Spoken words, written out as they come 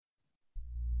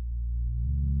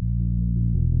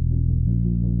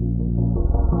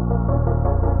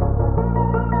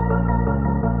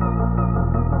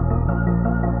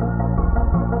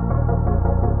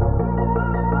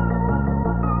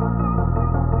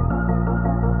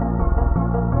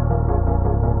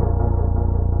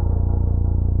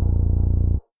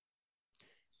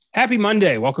Happy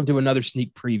Monday. Welcome to another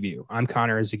sneak preview. I'm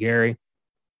Connor Ezagari.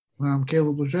 I'm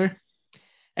Caleb Leger.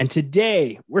 And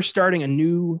today we're starting a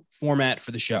new format for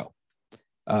the show.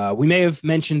 We may have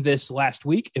mentioned this last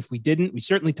week. If we didn't, we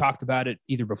certainly talked about it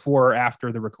either before or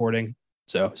after the recording.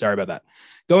 So sorry about that.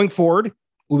 Going forward,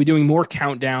 we'll be doing more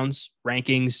countdowns,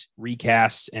 rankings,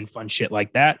 recasts, and fun shit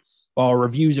like that. While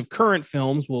reviews of current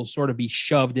films will sort of be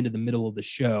shoved into the middle of the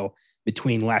show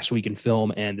between last week in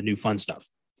film and the new fun stuff.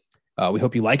 We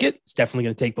hope you like it. It's definitely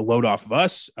going to take the load off of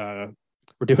us. We're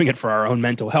doing it for our own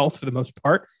mental health for the most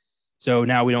part. So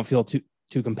now we don't feel too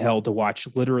compelled to watch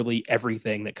literally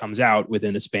everything that comes out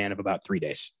within a span of about 3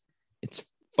 days. It's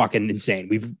fucking insane.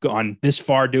 We've gone this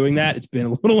far doing that. It's been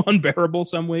a little unbearable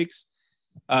some weeks.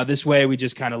 This way, we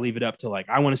just kind of leave it up to like,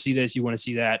 I want to see this, you want to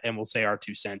see that, and we'll say our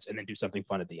 2 cents and then do something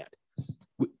fun at the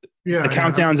end. The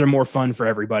countdowns are more fun for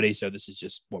everybody. So this is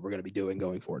just what we're going to be doing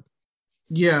going forward.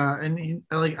 Yeah, and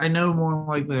like I know more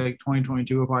like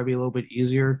 2022 will probably be a little bit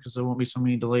easier because there won't be so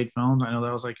many delayed films. I know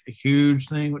that was like a huge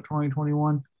thing with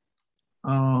 2021.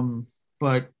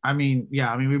 But I mean,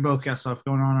 we both got stuff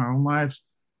going on in our own lives.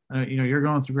 You're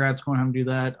going through grad school and having to do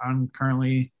that. I'm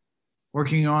currently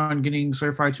working on getting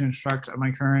certified to instruct at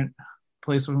my current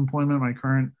place of employment, my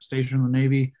current station in the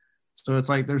Navy. So it's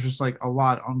like there's just like a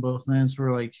lot on both ends.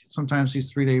 Where like sometimes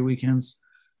these 3-day weekends,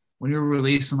 when you're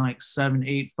releasing like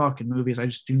 7-8 fucking movies, I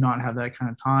just do not have that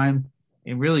kind of time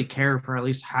and really care for at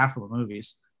least half of the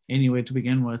movies anyway to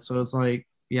begin with. So it's like,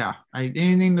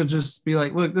 anything to just be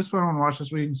like, look, this is what I want to watch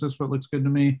this week. This is what looks good to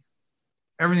me.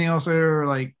 Everything else there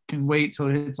like can wait till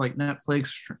it hits like Netflix,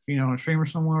 a streamer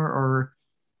somewhere, or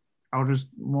I'll just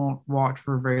won't watch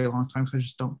for a very long time because I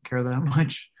just don't care that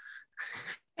much.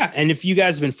 Yeah, and if you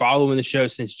guys have been following the show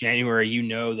since January, you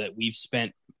know that we've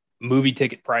spent movie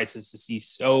ticket prices to see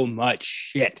so much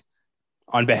shit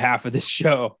on behalf of this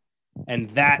show,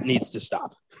 and that needs to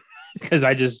stop because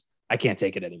I can't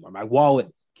take it anymore. My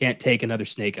wallet can't take another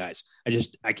Snake Eyes.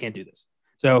 I can't do this.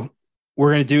 So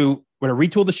we're gonna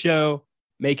retool the show,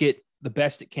 make it the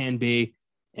best it can be,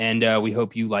 and we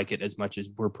hope you like it as much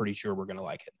as we're pretty sure we're gonna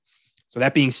like it. So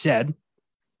that being said,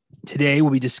 today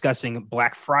we'll be discussing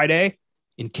Black Friday,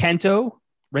 Encanto,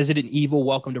 Resident Evil,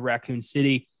 Welcome to Raccoon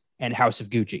City, and House of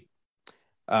Gucci.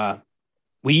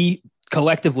 We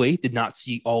collectively did not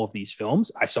see all of these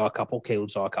films. I saw a couple,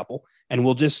 Caleb saw a couple, and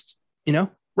we'll just,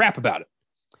 rap about it.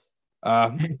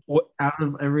 Out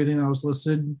of everything that was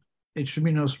listed, it should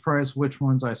be no surprise which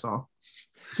ones I saw.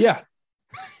 Yeah,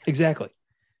 exactly.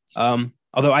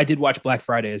 Although I did watch Black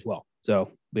Friday as well, so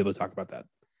we'll be able to talk about that.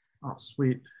 Oh,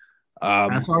 sweet.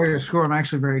 I saw your score. I'm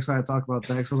actually very excited to talk about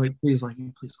that because I was like, please like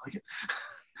it.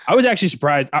 I was actually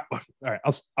surprised. All right,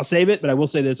 I'll save it, but I will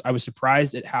say this. I was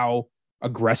surprised at how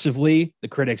aggressively the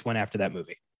critics went after that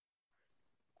movie.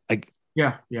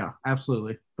 Yeah,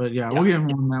 absolutely. But we'll get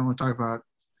more on that when we talk about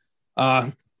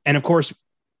it. And of course,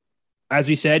 as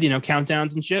we said,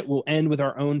 countdowns and shit, we'll end with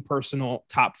our own personal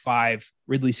top 5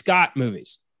 Ridley Scott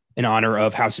movies in honor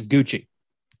of House of Gucci.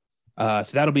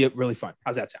 So that'll be really fun.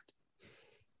 How's that sound?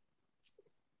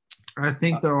 I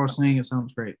think they're all saying it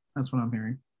sounds great. That's what I'm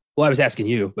hearing. Well, I was asking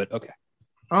you, but okay.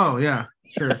 Oh, yeah,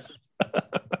 sure.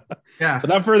 Yeah.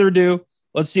 Without further ado,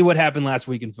 let's see what happened last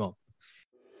week in film.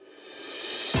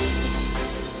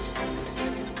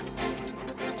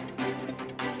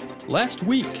 Last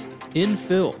week in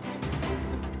film.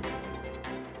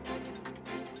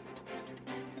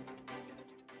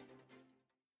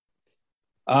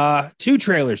 2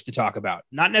 trailers to talk about.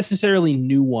 Not necessarily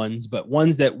new ones, but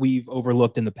ones that we've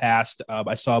overlooked in the past.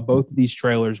 I saw both of these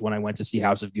trailers when I went to see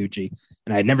House of Gucci,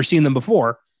 and I had never seen them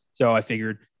before, so I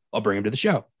figured I'll bring them to the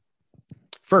show.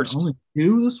 First. Only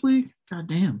 2 this week? God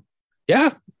damn.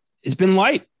 Yeah, it's been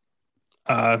light.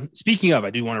 Speaking of,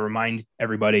 I do want to remind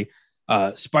everybody,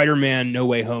 Spider-Man No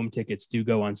Way Home tickets do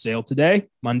go on sale today,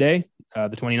 Monday, the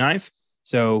 29th.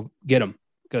 So get them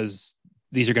because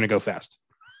these are going to go fast.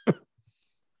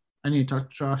 I need to talk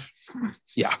to Josh.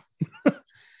 Yeah.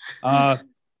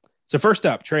 So first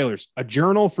up, trailers. A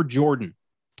Journal for Jordan,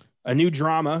 a new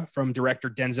drama from director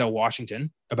Denzel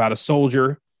Washington about a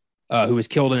soldier who is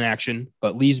killed in action,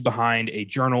 but leaves behind a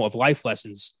journal of life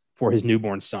lessons for his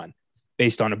newborn son.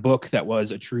 Based on a book that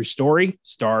was a true story,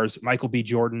 stars Michael B.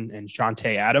 Jordan and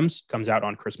Shantae Adams, comes out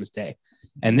on Christmas Day.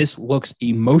 And this looks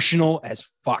emotional as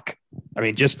fuck. I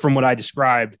mean, just from what I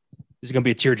described, this is going to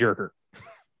be a tearjerker.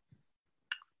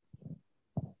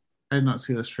 I did not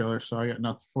see this trailer, so I got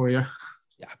nothing for you.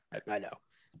 Yeah, I know.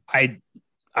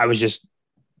 I was just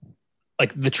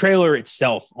like, the trailer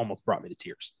itself almost brought me to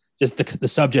tears. Just the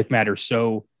subject matter is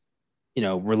so,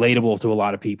 relatable to a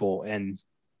lot of people. And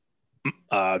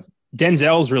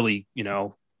Denzel's really,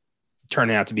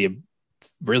 turning out to be a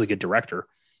really good director.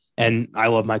 And I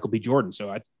love Michael B. Jordan.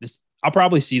 So I'll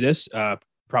probably see this,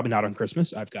 probably not on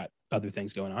Christmas. I've got other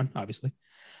things going on, obviously,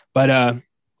 but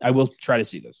I will try to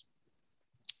see this.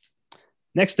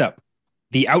 Next up,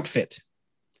 The Outfit,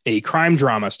 a crime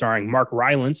drama starring Mark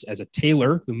Rylance as a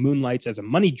tailor who moonlights as a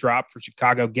money drop for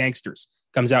Chicago gangsters.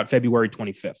 Comes out February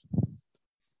 25th.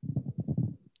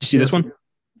 Did you see this one?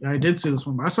 Yeah, I did see this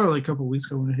one, but I saw it like a couple of weeks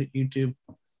ago when it hit YouTube.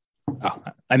 Oh,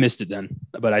 I missed it then,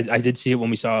 but I did see it when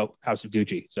we saw House of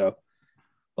Gucci. So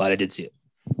glad I did see it.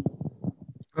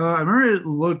 I remember it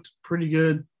looked pretty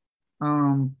good,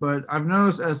 but I've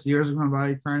noticed as the years have gone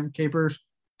by, crime capers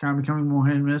kind of becoming more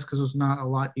hit and miss because there's not a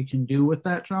lot you can do with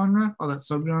that genre or that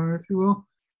subgenre, if you will.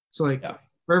 So like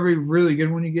for every really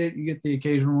good one you get the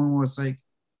occasional one where it's like,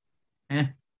 eh.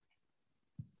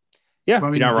 Yeah, but, I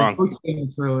mean, you're not wrong. Looks good in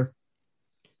the trailer.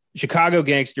 Chicago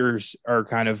gangsters are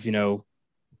kind of,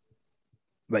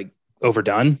 like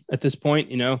overdone at this point,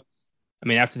 I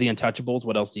mean, after the Untouchables,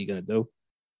 what else are you going to do?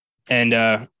 And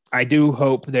I do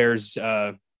hope there's,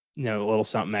 a little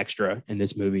something extra in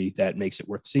this movie that makes it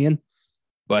worth seeing,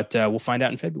 but we'll find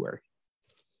out in February.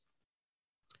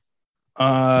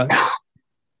 So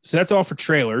that's all for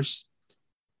trailers.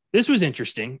 This was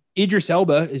interesting. Idris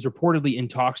Elba is reportedly in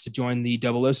talks to join the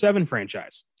 007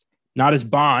 franchise, not as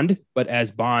Bond, but as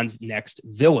Bond's next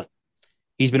villain.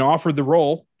 He's been offered the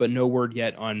role, but no word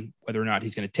yet on whether or not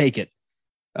he's going to take it.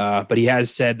 But he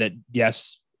has said that,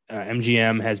 yes,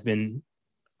 MGM has been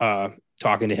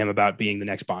talking to him about being the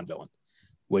next Bond villain,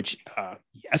 which,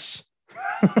 yes,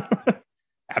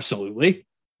 absolutely.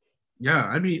 Yeah,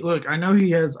 I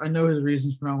know his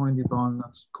reasons for not wanting to be Bond.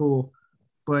 That's cool.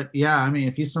 But yeah, I mean,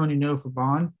 if he's someone for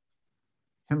Bond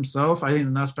himself, I think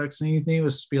the next best thing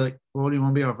was to be like, well, do you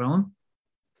want to be our villain?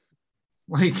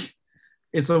 Like,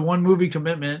 it's a one movie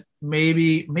commitment,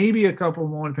 maybe a couple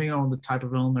more depending on the type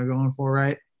of villain they're going for,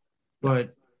 right?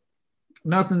 But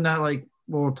nothing that like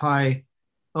will tie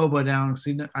Elba down.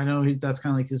 Because I know that's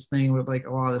kind of like his thing with like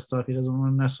a lot of this stuff. He doesn't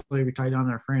want to necessarily be tied down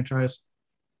to a franchise.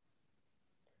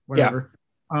 Whatever.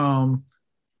 Yeah.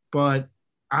 But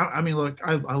I mean, look,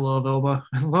 I love Elba.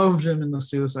 I loved him in the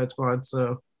Suicide Squad.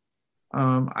 So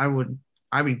I'd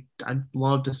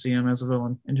love to see him as a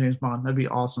villain in James Bond. That'd be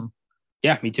awesome.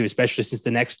 Yeah, me too, especially since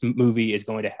the next movie is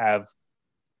going to have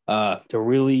to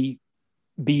really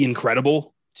be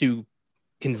incredible to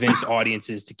convince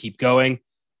audiences to keep going.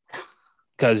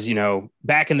 Because,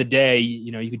 back in the day,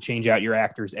 you could change out your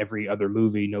actors every other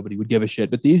movie. Nobody would give a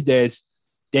shit. But these days,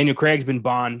 Daniel Craig's been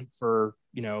Bond for,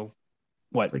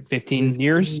 like 15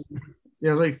 years? Yeah,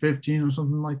 it was like 15 or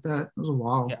something like that. It was a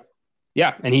while.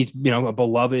 Yeah. And he's, a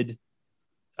beloved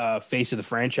face of the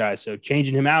franchise. So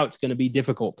changing him out is going to be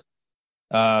difficult.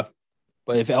 But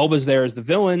if Elba's there as the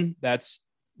villain, that's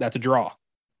a draw.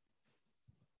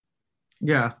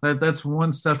 Yeah, that's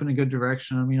one step in a good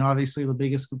direction. I mean, obviously the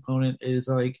biggest component is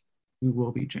like who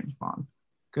will be James Bond.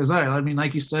 Because I mean,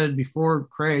 like you said before,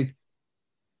 Craig,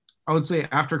 I would say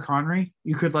after Connery,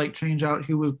 you could like change out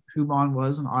who Bond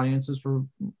was, and audiences were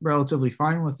relatively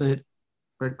fine with it.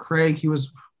 But Craig, he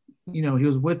was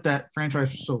with that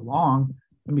franchise for so long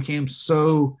and became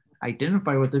so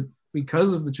identified with it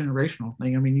because of the generational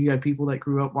thing. I mean, you had people that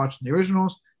grew up watching the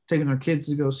originals, taking their kids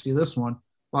to go see this one.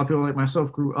 A lot of people like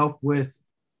myself grew up with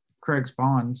Craig's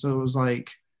Bond. So it was like,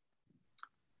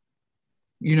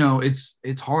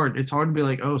 it's hard. It's hard to be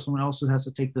like, oh, someone else has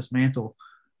to take this mantle.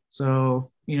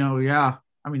 So, yeah.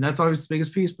 I mean, that's always the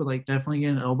biggest piece, but like definitely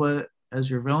getting Elba as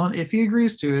your villain, if he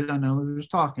agrees to it, I know we're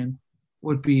just talking,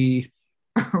 would be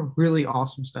a really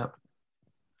awesome step.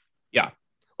 Yeah.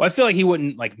 Well, I feel like he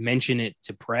wouldn't like mention it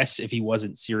to press if he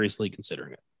wasn't seriously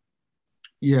considering it.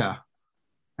 Yeah.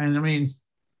 And I mean,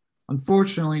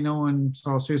 unfortunately, no one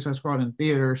saw Suicide Squad in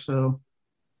theater, so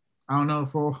I don't know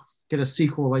if we'll get a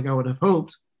sequel like I would have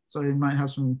hoped. So he might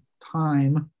have some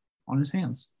time on his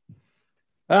hands.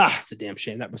 It's a damn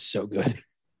shame. That was so good.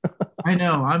 I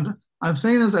know. I'm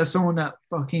saying this as someone that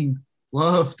fucking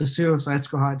loved the Suicide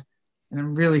Squad, and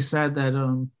I'm really sad that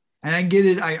and I get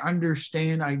it. I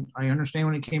understand. I understand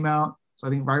when it came out. So I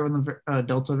think right when the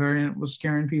Delta variant was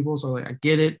scaring people. So like I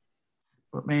get it,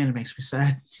 but man, it makes me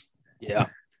sad. Yeah,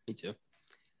 me too.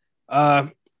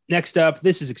 Next up,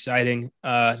 this is exciting.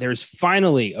 There's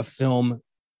finally a film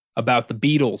about the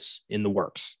Beatles in the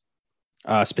works.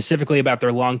 Specifically about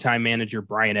their longtime manager,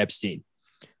 Brian Epstein.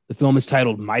 The film is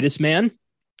titled Midas Man.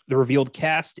 The revealed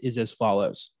cast is as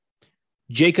follows.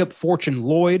 Jacob Fortune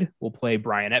Lloyd will play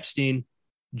Brian Epstein.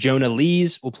 Jonah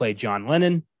Lees will play John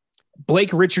Lennon.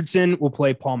 Blake Richardson will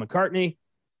play Paul McCartney.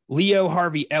 Leo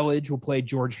Harvey Elledge will play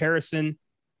George Harrison.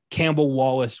 Campbell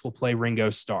Wallace will play Ringo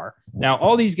Starr. Now,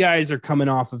 all these guys are coming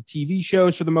off of TV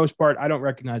shows for the most part. I don't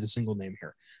recognize a single name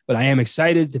here, but I am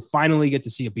excited to finally get to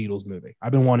see a Beatles movie.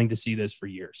 I've been wanting to see this for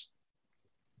years.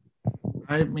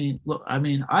 I mean, look,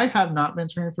 I have not been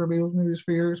searching for Beatles movies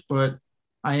for years, but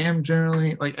I am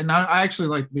generally like, and I actually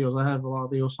like the Beatles. I have a lot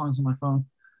of Beatles songs on my phone,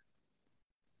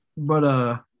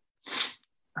 but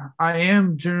I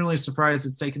am generally surprised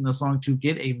it's taken this long to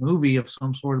get a movie of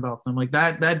some sort about them. Like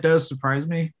that does surprise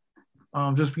me.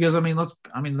 Just because they're one of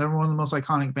the most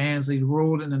iconic bands. They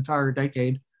ruled an entire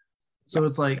decade, so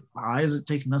it's like, why is it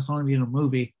taking this long to get a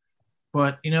movie?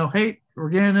 But hey, we're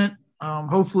getting it.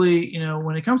 Hopefully,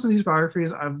 when it comes to these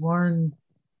biographies, I've learned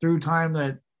through time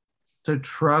that to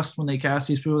trust when they cast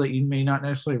these people that you may not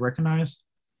necessarily recognize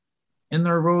in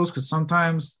their roles, because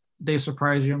sometimes they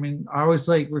surprise you. I mean, I always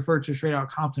refer to Straight Outta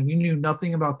Compton. We knew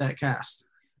nothing about that cast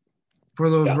for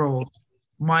those roles,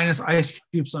 minus Ice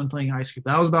Cube's son playing Ice Cube.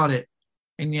 That was about it.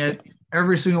 And yet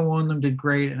every single one of them did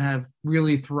great and have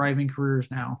really thriving careers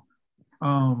now.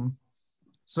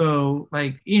 So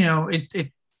they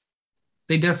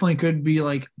definitely could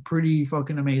be pretty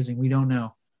fucking amazing. We don't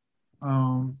know.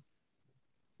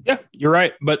 Yeah, you're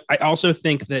right. But I also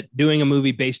think that doing a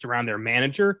movie based around their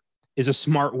manager is a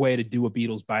smart way to do a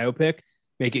Beatles biopic.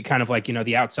 Make it kind of like,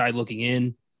 the outside looking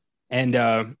in, and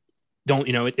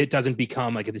it doesn't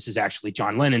become like this is actually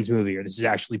John Lennon's movie or this is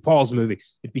actually Paul's movie.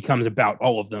 It becomes about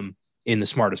all of them in the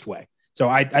smartest way. So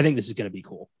I think this is going to be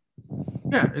cool.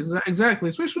 Yeah, exactly.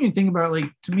 Especially when you think about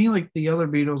to me, the other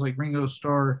Beatles, like Ringo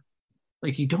Starr,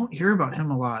 you don't hear about him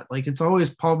a lot. It's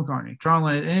always Paul McCartney, John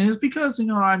Lennon, and it's because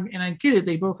I get it.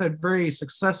 They both had very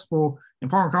successful, in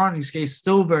Paul McCartney's case,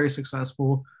 still very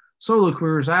successful solo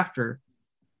careers after,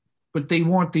 but they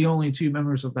weren't the only two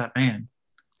members of that band.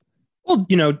 Well,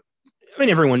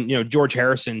 everyone, George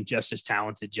Harrison, just as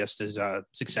talented, just as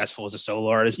successful as a solo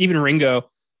artist. Even Ringo,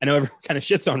 I know everyone kind of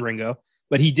shits on Ringo,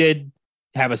 but he did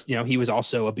have he was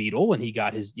also a Beatle, and he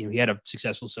got his, he had a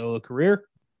successful solo career.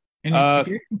 And if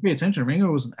you pay attention,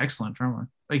 Ringo was an excellent drummer.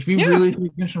 If you really pay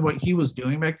attention to what he was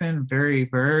doing back then, very,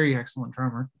 very excellent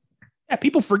drummer. Yeah,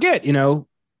 people forget,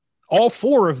 all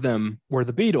four of them were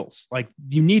the Beatles.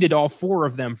 You needed all four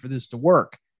of them for this to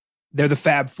work. They're the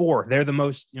Fab Four. They're the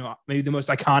most, maybe the most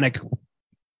iconic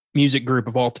music group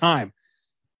of all time.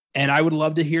 And I would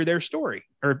love to hear their story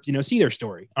or, see their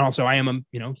story. And also, I am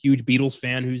a, huge Beatles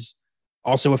fan who's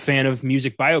also a fan of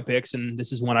music biopics. And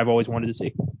this is one I've always wanted to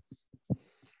see.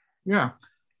 Yeah.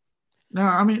 No,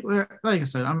 I mean, like I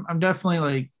said, I'm definitely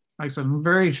like I said, I'm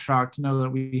very shocked to know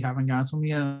that we haven't gotten something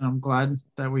yet. And I'm glad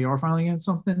that we are finally getting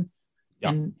something. Yeah.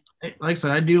 And like I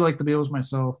said, I do like the Beatles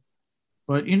myself.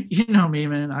 But you know me,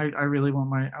 man. I really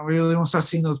want to start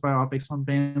seeing those biopics on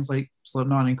bands like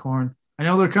Slipknot and Korn. I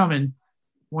know they're coming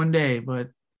one day, but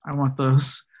I want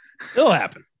those. It'll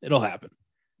happen. It'll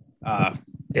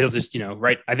just,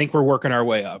 right. I think we're working our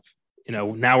way up.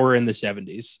 Now we're in the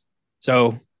 70s.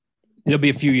 So it'll be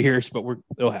a few years, but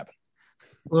it'll happen.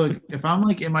 Look, if I'm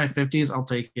in my 50s, I'll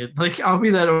take it. I'll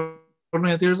be that old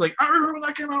man there's I remember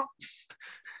that came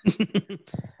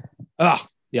out.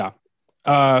 Yeah.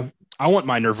 I want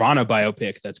my Nirvana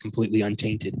biopic that's completely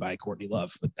untainted by Courtney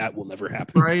Love, but that will never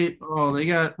happen. Right. Oh,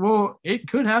 it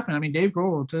could happen. I mean, Dave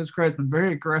Grohl, to his credit, has been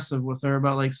very aggressive with her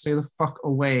about stay the fuck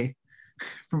away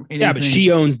from anything. Yeah, but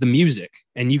she owns the music,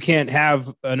 and you can't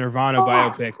have a Nirvana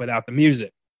biopic without the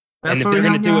music. And if they're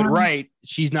going to do it right,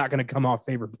 she's not going to come off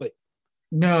favorably.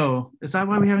 No. Is that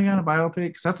why we haven't gotten a biopic?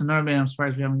 Because that's another band I'm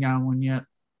surprised we haven't gotten one yet.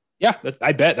 Yeah,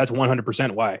 I bet that's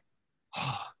 100% why.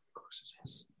 Of course it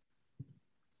is.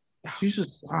 She's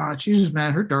just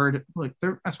mad. Her daughter,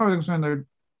 as far as I'm concerned,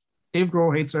 Dave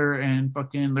Grohl hates her, and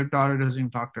fucking their daughter doesn't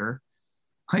even talk to her.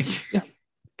 Yeah,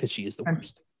 because she is the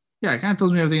worst. Yeah, it kind of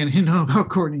tells me everything I need to know about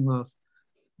Courtney Love.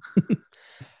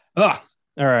 All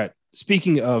right.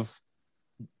 Speaking of,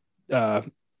 I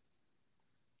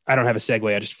don't have a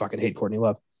segue. I just fucking hate Courtney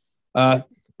Love.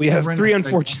 We have three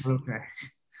unfortunate.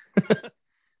 Okay.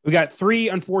 We got three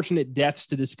unfortunate deaths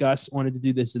to discuss. Wanted to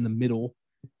do this in the middle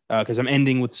because I'm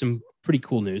ending with some pretty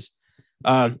cool news.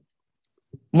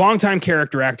 Longtime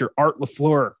character actor Art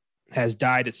LaFleur has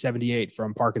died at 78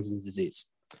 from Parkinson's disease.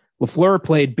 LaFleur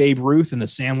played Babe Ruth in The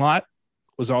Sandlot,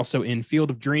 was also in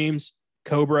Field of Dreams,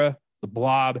 Cobra, The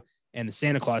Blob, and the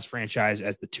Santa Claus franchise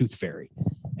as the Tooth Fairy.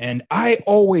 And I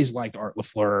always liked Art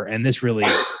LaFleur, and this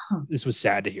was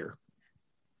sad to hear.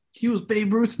 He was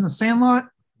Babe Ruth in The Sandlot?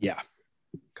 Yeah.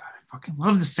 God, I fucking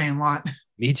love The Sandlot.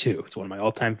 Me too. It's one of my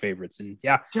all-time favorites. And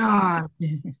yeah. God.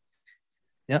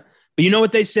 Yeah. But you know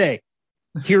what they say?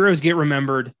 Heroes get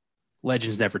remembered.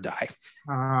 Legends never die.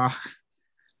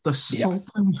 The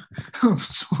Sultan of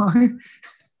Swine.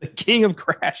 The King of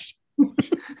Crash.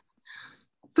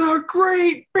 The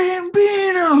Great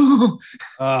Bambino.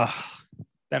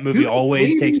 That movie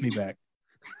always takes me back.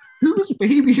 Who's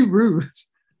Baby Ruth?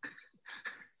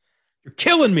 You're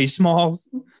killing me, Smalls.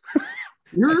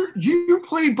 You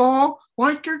play ball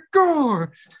like you're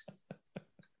Gore.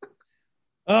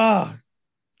 Oh,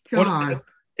 God.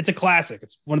 It's a classic.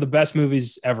 It's one of the best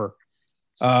movies ever.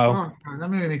 God, that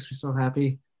movie makes me so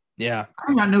happy. Yeah. I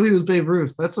did not know he was Babe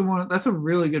Ruth. That's a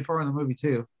really good part of the movie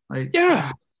too. Like,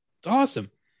 yeah, it's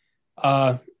awesome.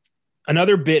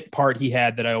 Another bit part he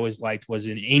had that I always liked was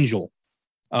in Angel.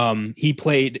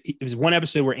 It was one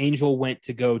episode where Angel went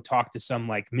to go talk to some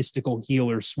like mystical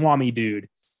healer Swami dude.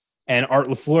 And Art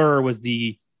LaFleur was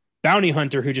the bounty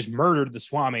hunter who just murdered the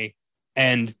Swami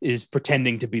and is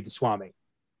pretending to be the Swami.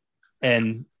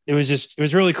 And it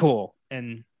was really cool.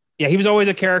 And yeah, he was always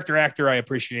a character actor I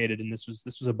appreciated. And this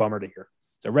was a bummer to hear.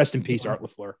 So rest in peace, Art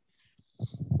LaFleur.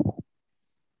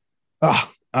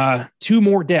 Two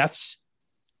more deaths.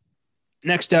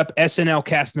 Next up, SNL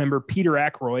cast member Peter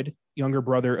Aykroyd, younger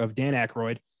brother of Dan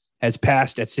Aykroyd, has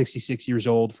passed at 66 years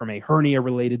old from a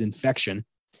hernia-related infection.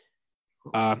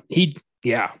 He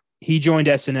joined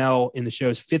SNL in the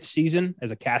show's 5th season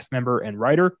as a cast member and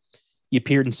writer. He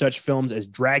appeared in such films as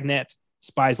Dragnet,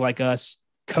 Spies Like Us,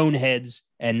 Coneheads,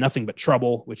 and Nothing But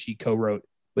Trouble, which he co-wrote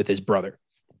with his brother.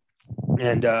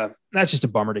 And that's just a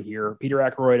bummer to hear. Peter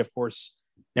Aykroyd, of course,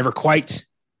 never quite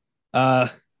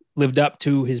lived up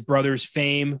to his brother's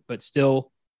fame, but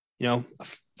still,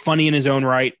 funny in his own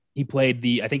right. He played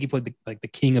the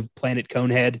king of Planet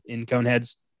Conehead in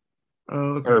Coneheads. Oh,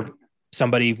 okay. Or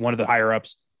somebody, one of the higher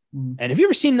ups. Mm. And have you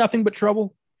ever seen Nothing But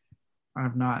Trouble? I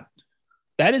have not.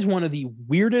 That is one of the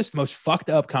weirdest, most fucked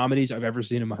up comedies I've ever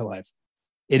seen in my life.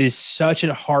 It is such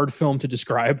a hard film to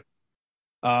describe.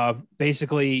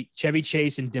 Basically, Chevy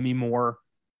Chase and Demi Moore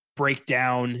break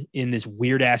down in this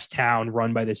weird ass town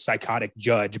run by this psychotic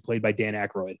judge played by Dan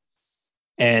Aykroyd.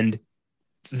 And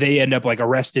they end up like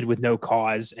arrested with no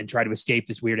cause and try to escape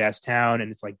this weird ass town. And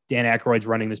it's like Dan Aykroyd's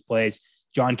running this place.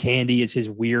 John Candy is his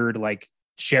weird, like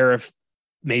sheriff,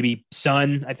 maybe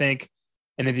son, I think.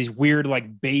 And then these weird,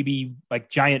 like baby, like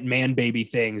giant man baby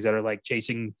things that are like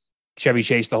chasing Chevy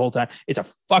Chase the whole time. It's a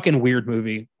fucking weird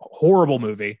movie, horrible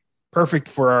movie, perfect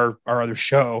for our other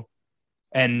show.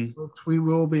 And which we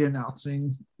will be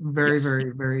announcing very,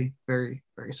 very, very, very,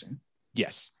 very soon.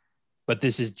 Yes. But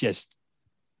this is just,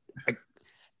 like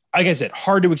I said,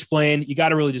 hard to explain. You got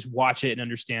to really just watch it and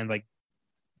understand, like,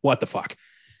 what the fuck.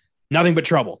 Nothing But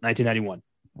Trouble, 1991.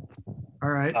 All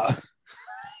right.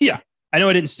 Yeah. I know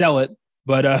I didn't sell it,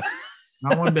 but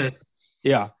not one bit.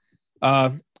 Yeah.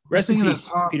 Rest in peace,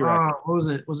 Peter Ackroyd. What was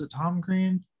it? Was it Tom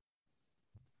Green?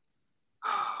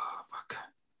 Fuck.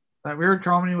 That weird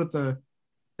comedy with the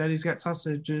Daddy's Got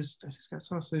Sausages. Daddy's Got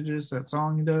Sausages. That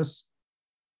song he does.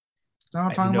 You know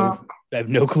what I'm talking about? I have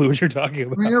no clue what you're talking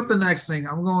about. Bring up the next thing.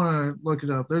 I'm going to look it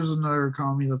up. There's another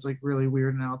comedy that's like really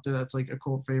weird and out there. That's like a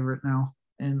cult favorite now.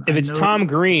 And if it's Tom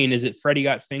Green, is it Freddie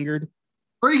Got Fingered?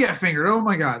 Freddie Got Fingered. Oh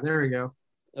my God. There we go.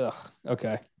 Ugh.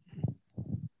 Okay.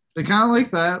 They kind of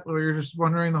like that, where you're just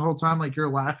wondering the whole time, like you're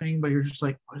laughing, but you're just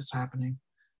like, what is happening?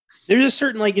 There's a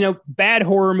certain, like, bad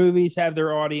horror movies have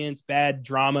their audience, bad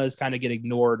dramas kind of get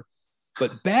ignored,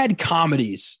 but bad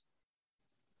comedies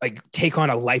like take on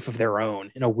a life of their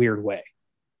own in a weird way.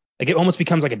 Like it almost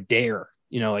becomes like a dare,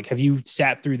 like, have you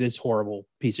sat through this horrible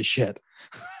piece of shit?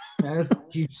 If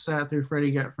you sat through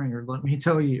Freddie Got Fingered, let me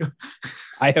tell you.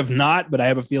 I have not, but I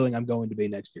have a feeling I'm going to be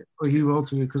next year. Well, you will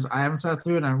too, because I haven't sat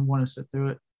through it and I want to sit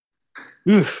through it.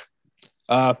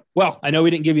 Well, I know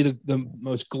we didn't give you the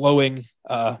most glowing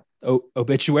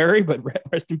obituary, but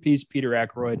rest in peace, Peter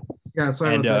Ackroyd. Yeah,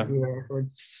 sorry about that, Peter Ackroyd.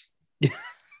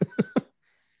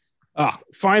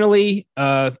 Finally,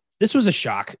 this was a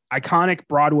shock. Iconic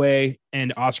Broadway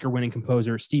and Oscar-winning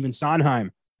composer Stephen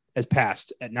Sondheim has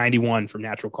passed at 91 from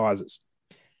natural causes.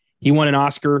 He won an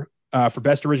Oscar for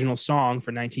Best Original Song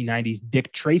for 1990's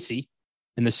Dick Tracy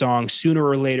in the song Sooner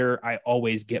or Later, I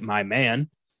Always Get My Man.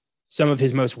 Some of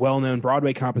his most well-known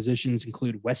Broadway compositions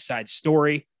include West Side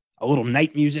Story, A Little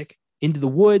Night Music, Into the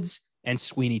Woods, and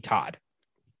Sweeney Todd.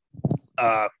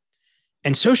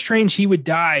 And so strange, he would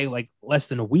die like less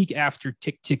than a week after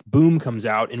Tick, Tick, Boom comes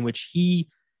out, in which he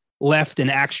left an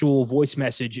actual voice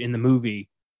message in the movie,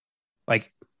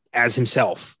 like as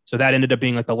himself. So that ended up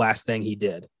being like the last thing he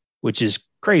did, which is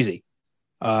crazy.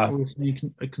 A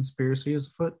conspiracy is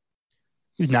afoot?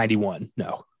 He was 91.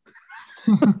 No.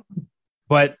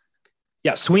 But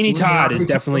yeah, Sweeney Todd is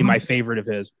definitely my favorite of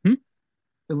his.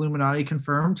 Illuminati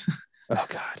confirmed. Oh,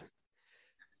 God.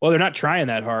 Well, they're not trying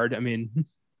that hard. I mean,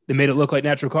 they made it look like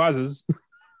natural causes.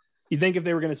 You think if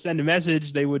they were going to send a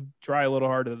message, they would try a little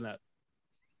harder than that?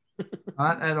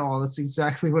 Not at all. That's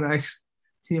exactly what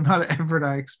the amount of effort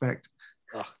I expect.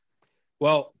 Ugh.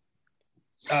 Well,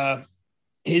 they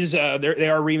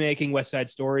are remaking West Side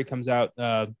Story, comes out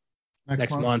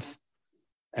next month.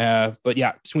 But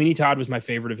yeah, Sweeney Todd was my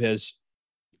favorite of his.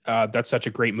 That's such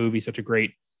a great movie, such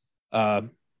great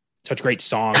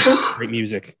songs, great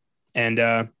music. And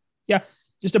yeah,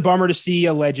 just a bummer to see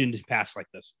a legend pass like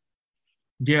this.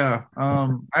 Yeah.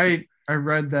 I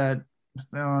read that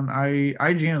on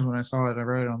IGN's when I saw it. I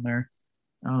read it on there.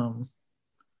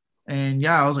 And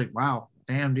yeah, I was like, wow,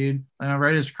 damn, dude. And I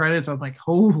read his credits. I was like,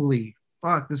 holy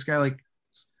fuck, this guy, like,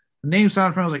 the name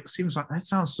sounded familiar. I was like, Steven, that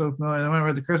sounds so familiar. And then when I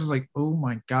read the credits, I was like, oh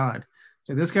my God.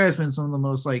 So this guy has been some of the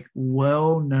most like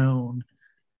well-known,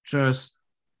 just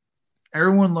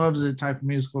everyone loves it type of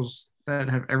musicals that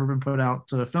have ever been put out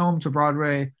to film, to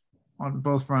Broadway, on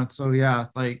both fronts. So yeah,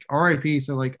 like RIP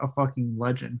to like a fucking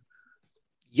legend.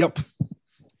 Yep.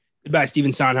 Goodbye,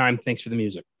 Stephen Sondheim. Thanks for the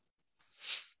music.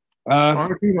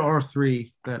 RIP to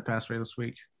R3 that passed away this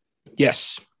week.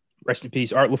 Yes. Rest in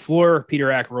peace, Art LaFleur,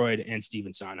 Peter Ackroyd, and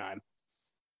Stephen Sondheim.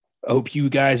 I hope you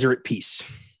guys are at peace.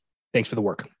 Thanks for the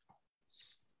work.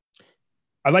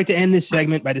 I'd like to end this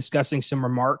segment by discussing some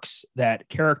remarks that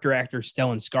character actor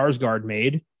Stellan Skarsgård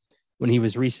made when he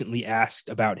was recently asked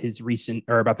about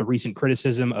about the recent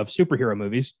criticism of superhero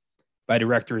movies by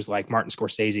directors like Martin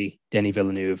Scorsese, Denis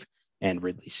Villeneuve, and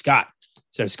Ridley Scott.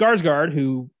 So Skarsgård,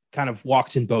 who kind of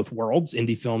walks in both worlds,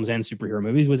 indie films and superhero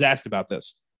movies, was asked about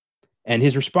this. And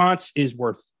his response is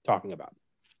worth talking about.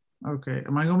 Okay.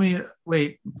 Am I going to be,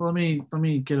 wait, let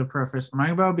me get a preface. Am I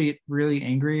about to be really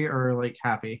angry or like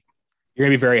happy? You're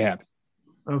going to be very happy.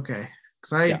 Okay.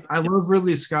 Because I love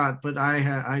Ridley Scott, but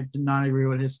I did not agree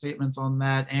with his statements on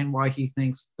that and why he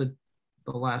thinks the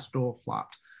last duel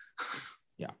flopped.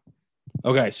 Yeah.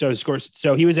 Okay. So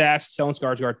he was asked, Stellan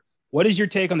Skarsgård, what is your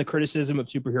take on the criticism of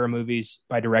superhero movies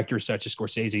by directors such as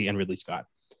Scorsese and Ridley Scott?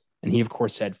 And he, of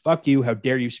course, said, fuck you. How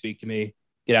dare you speak to me?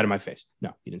 Get out of my face.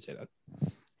 No, he didn't say that.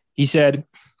 He said,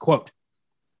 quote,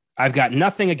 I've got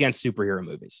nothing against superhero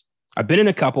movies. I've been in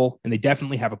a couple, and they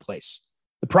definitely have a place.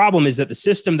 The problem is that the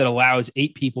system that allows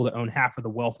 8 people to own half of the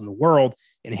wealth in the world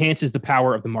enhances the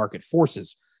power of the market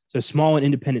forces. So small and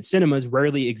independent cinemas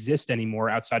rarely exist anymore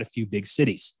outside a few big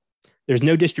cities. There's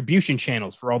no distribution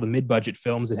channels for all the mid-budget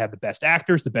films that have the best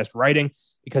actors, the best writing,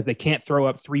 because they can't throw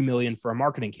up $3 million for a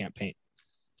marketing campaign.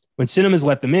 When cinemas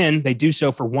let them in, they do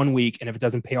so for 1 week, and if it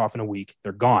doesn't pay off in a week,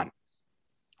 they're gone.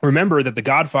 Remember that The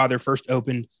Godfather first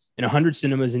opened in 100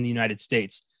 cinemas in the United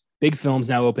States. Big films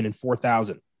now open in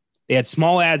 4,000. They had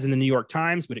small ads in the New York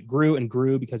Times, but it grew and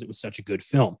grew because it was such a good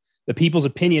film. The people's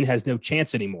opinion has no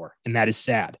chance anymore, and that is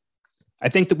sad. I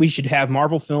think that we should have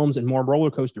Marvel films and more roller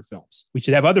coaster films. We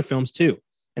should have other films too,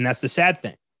 and that's the sad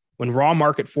thing. When raw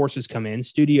market forces come in,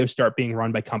 studios start being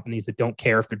run by companies that don't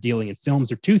care if they're dealing in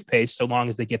films or toothpaste so long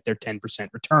as they get their 10%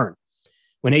 return.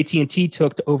 When AT&T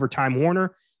took over Time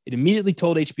Warner, it immediately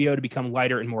told HBO to become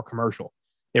lighter and more commercial.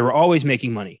 They were always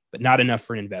making money, but not enough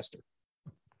for an investor.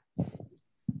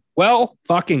 Well,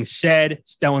 fucking said,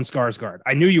 Stellan Skarsgård.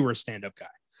 I knew you were a stand-up guy.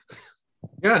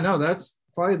 Yeah, no, that's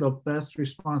probably the best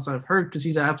response I've heard because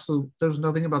there's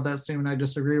nothing about that statement I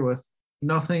disagree with.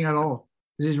 Nothing at all.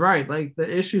 He's right. Like,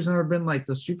 the issue's never been like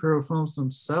the superhero films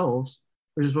themselves,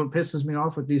 which is what pisses me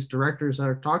off with these directors that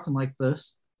are talking like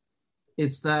this.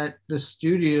 It's that the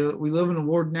studio, we live in a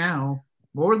world now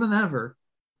more than ever,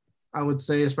 I would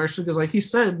say, especially because, like he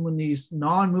said, when these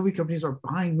non-movie companies are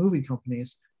buying movie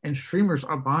companies and streamers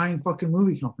are buying fucking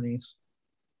movie companies,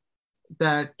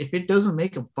 that if it doesn't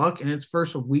make a buck in its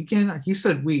first weekend, he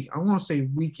said week, I want to say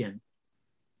weekend,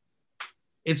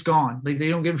 it's gone. Like, they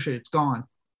don't give a shit. It's gone.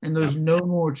 And there's no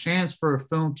more chance for a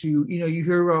film to, you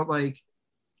hear about, like,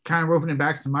 kind of opening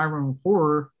back to My Room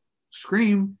Horror,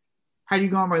 Scream. Had you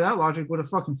gone by that logic, would have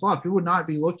fucking flopped. You would not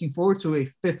be looking forward to a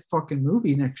 5th fucking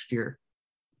movie next year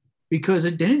because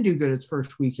it didn't do good its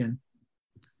first weekend.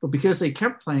 But because they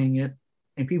kept playing it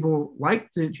and people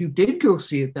liked it, who did go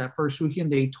see it that first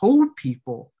weekend, they told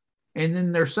people. And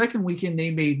then their second weekend, they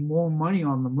made more money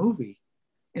on the movie.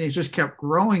 And it just kept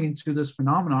growing into this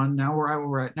phenomenon. Now we're at where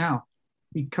we're at now.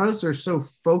 Because they're so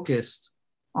focused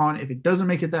on if it doesn't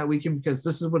make it that weekend, because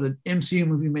this is what an MCU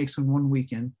movie makes in one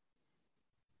weekend,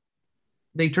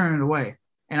 they turn it away.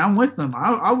 And I'm with them.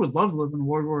 I would love to live in a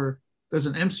world where there's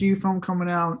an MCU film coming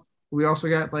out. We also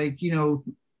got, like,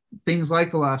 things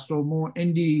like The Last Duel, more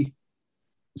indie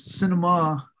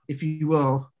cinema, if you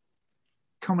will,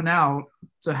 coming out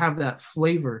to have that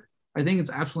flavor. I think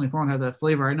it's absolutely important to have that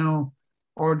flavor. I know,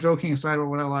 all joking aside about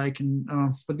what I like and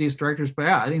with these directors, but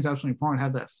yeah, I think it's absolutely important to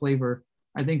have that flavor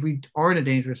I think we are in a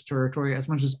dangerous territory. As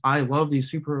much as I love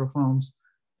these superhero films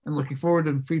and looking forward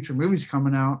to future movies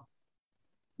coming out,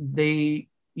 they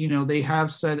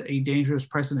have set a dangerous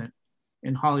precedent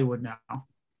in Hollywood now.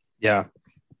 Yeah.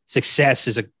 Success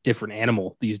is a different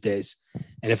animal these days.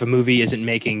 And if a movie isn't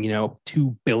making,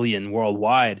 2 billion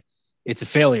worldwide, it's a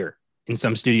failure in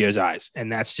some studios' eyes.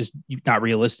 And that's just not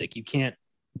realistic. You can't,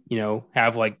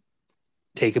 have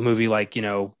take a movie like,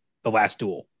 The Last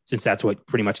Duel, since that's what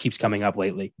pretty much keeps coming up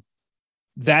lately.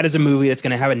 That is a movie that's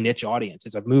going to have a niche audience.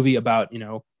 It's a movie about,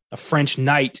 a French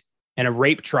knight and a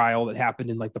rape trial that happened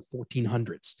in the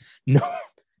 1400s. No,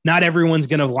 not everyone's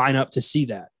going to line up to see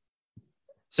that.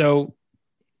 So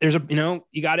there's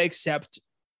you got to accept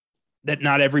that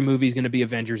not every movie is going to be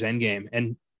Avengers Endgame.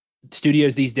 And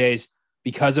studios these days,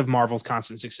 because of Marvel's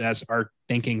constant success, are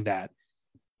thinking that.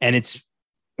 And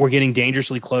we're getting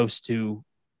dangerously close to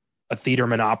a theater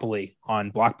monopoly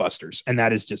on blockbusters. And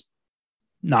that is just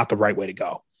not the right way to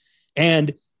go.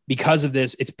 And because of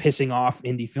this, it's pissing off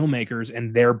indie filmmakers,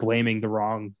 and they're blaming the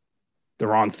wrong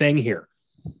thing here.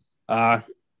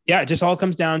 It just all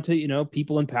comes down to,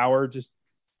 people in power just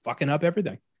fucking up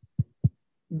everything.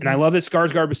 And I love that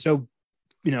Skarsgård was so,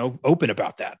 open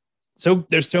about that. So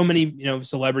there's so many,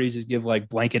 celebrities just give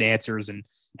blanket answers and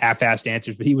half-assed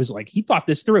answers, but he was he thought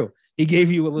this through. He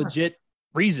gave you a legit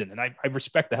reason, and I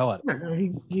respect the hell out of it. No,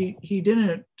 he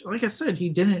didn't, like I said, he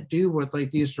didn't do what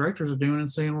these directors are doing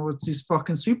and saying, well, it's these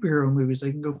fucking superhero movies.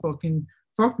 They can go fucking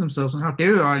fuck themselves, and how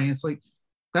dare the audience?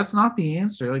 That's not the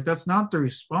answer. That's not the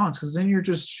response, because then you're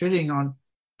just shitting on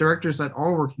directors that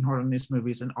are working hard on these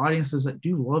movies and audiences that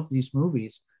do love these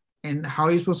movies. And how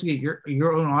are you supposed to get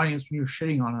your own audience when you're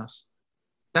shitting on us?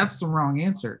 That's the wrong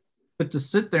answer. But to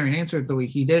sit there and answer it the way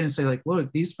he did and say,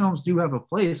 look, these films do have a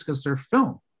place because they're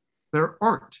film. They're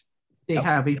art. They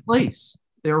have a place.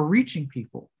 They're reaching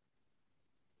people.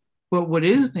 But what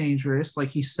is dangerous, like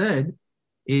he said,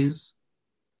 is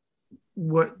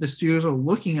what the studios are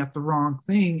looking at the wrong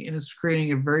thing, and it's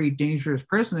creating a very dangerous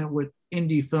precedent with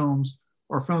indie films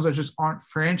or films that just aren't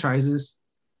franchises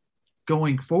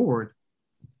going forward.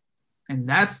 And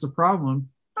that's the problem.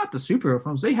 Not the superhero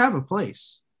films. They have a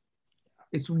place.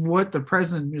 It's what the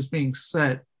precedent is being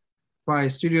set by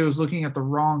studios looking at the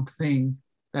wrong thing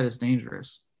that is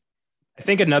dangerous. I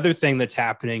think another thing that's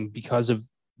happening because of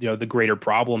the greater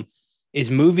problem is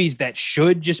movies that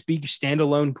should just be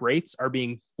standalone greats are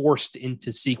being forced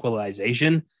into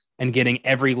sequelization and getting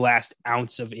every last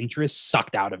ounce of interest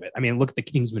sucked out of it. I mean, look at the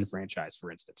Kingsman franchise, for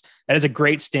instance. That is a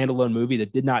great standalone movie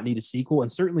that did not need a sequel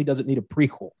and certainly doesn't need a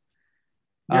prequel.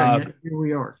 Yeah, here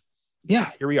we are.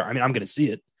 Yeah, here we are. I mean, I'm going to see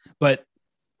it, but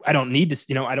I don't need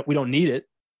to, we don't need it.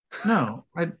 No,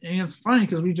 and it's funny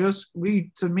because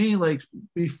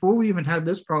before we even had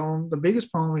this problem, the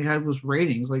biggest problem we had was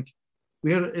ratings.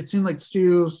 It seemed like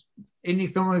studios,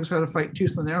 indie filmmakers had to fight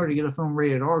tooth and nail to get a film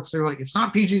rated R, because they were like, if it's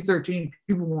not PG-13,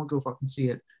 people won't go fucking see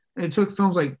it. And it took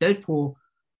films like Deadpool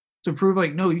to prove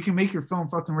no, you can make your film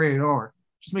fucking rated R.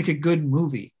 Just make a good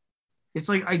movie. It's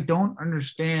I don't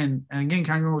understand. And again,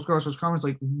 kind of going with Scarlett's comments,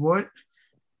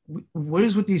 what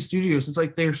is with these studios?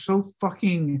 It's they're so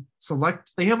fucking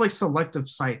select. They have selective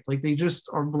sight. They just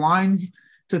are blind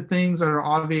to things that are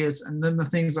obvious, and then the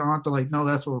things that aren't, they're no,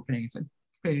 that's what we're paying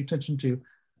attention to.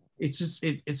 It's just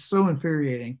it's so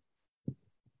infuriating.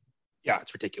 Yeah,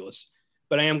 it's ridiculous.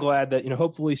 But I am glad that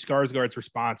hopefully Skarsgård's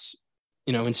response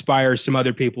inspires some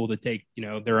other people to take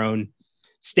their own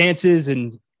stances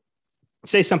and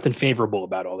say something favorable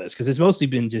about all this, because it's mostly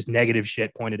been just negative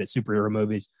shit pointed at superhero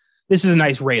movies. This is a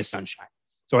nice ray of sunshine.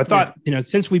 So I thought,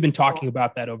 since we've been talking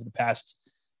about that over the past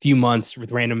few months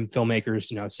with random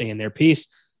filmmakers, saying their piece,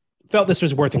 felt this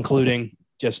was worth including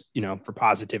just, for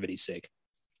positivity's sake.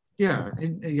 Yeah.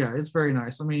 It's very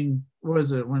nice. I mean, what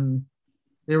was it when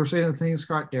they were saying the thing,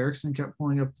 Scott Derrickson kept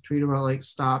pulling up the tweet about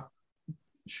stop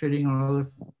shitting on other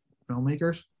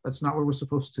filmmakers? That's not what we're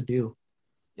supposed to do.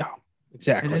 Yeah,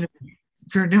 exactly. And then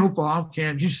if you're Neil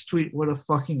Blomkamp, you just tweet, what a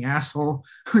fucking asshole,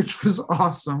 which was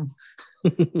awesome.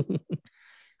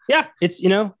 Yeah, it's,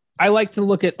 I like to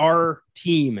look at our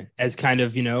team as kind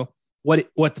of, what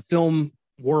the film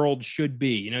world should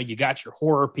be. You got your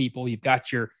horror people, you've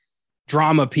got your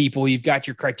drama people, you've got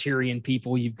your Criterion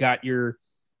people, you've got your,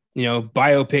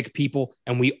 biopic people,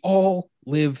 and we all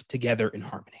live together in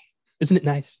harmony. Isn't it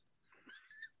nice?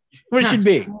 What it should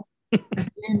be. At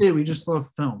the end of the day, we just love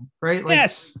film, right?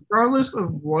 Yes. Regardless of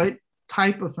what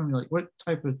type of film, what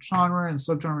type of genre and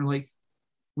subgenre,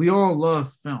 we all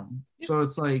love film. So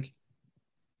it's I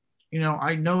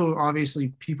know obviously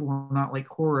people are not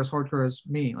horror as hardcore as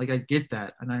me. I get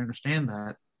that and I understand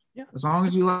that. Yeah. As long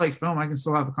as you like film, I can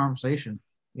still have a conversation.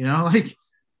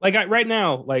 Like right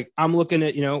now, like I'm looking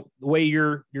at, the way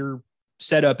your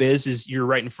setup is you're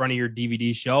right in front of your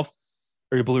DVD shelf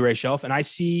or your Blu-ray shelf. And I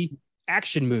see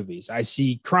action movies. I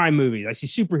see crime movies. I see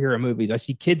superhero movies. I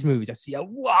see kids movies. I see a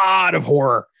lot of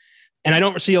horror, and I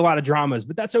don't see a lot of dramas,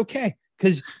 but that's okay.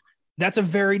 Because that's a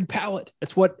varied palette.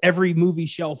 That's what every movie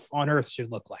shelf on earth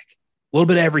should look like. A little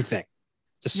bit of everything.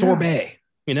 It's a sorbet,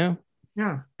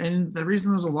 Yeah. And the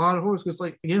reason there's a lot of horror is because,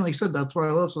 like, again, like you said, that's what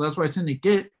I love. So that's why I tend to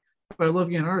get, but I love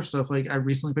getting other stuff. Like, I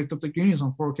recently picked up the Goonies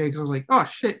on 4K because I was like, oh,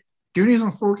 shit. Goonies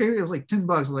on 4K, it was like $10.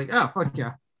 I was like, oh, fuck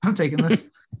yeah. I'm taking this.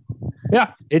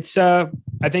 Yeah. It's, I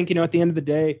think, at the end of the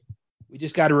day, we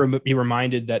just got to be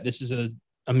reminded that this is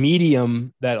a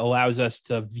medium that allows us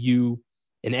to view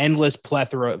an endless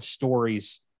plethora of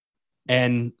stories.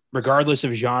 And regardless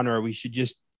of genre, we should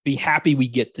just be happy we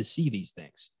get to see these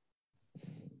things.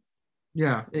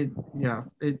 To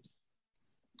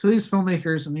these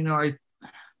filmmakers, and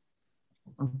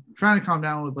I'm trying to calm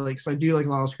down with, like, because I do like a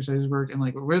lot of Scorsese's work, and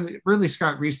like Ridley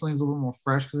Scott recently is a little more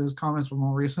fresh because his comments were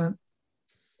more recent.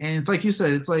 And it's like you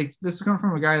said, it's like this is coming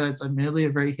from a guy that's admittedly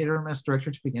a very hit or miss director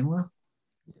to begin with.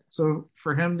 So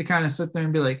for him to kind of sit there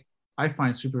and be like, I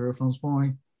find superhero films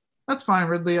boring. That's fine,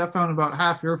 Ridley. I found about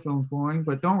half your films boring,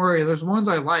 but don't worry. There's ones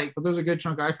I like, but there's a good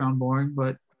chunk I found boring.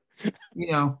 But,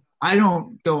 I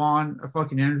don't go on a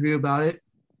fucking interview about it.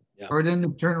 Yeah. Or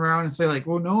then turn around and say, like,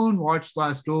 well, no one watched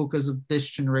Last Duel because of this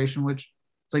generation, which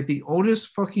it's like the oldest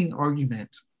fucking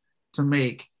argument to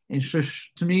make. And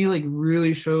just, to me, like,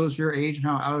 really shows your age and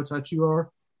how out of touch you are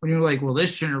when you're like, well,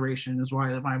 this generation is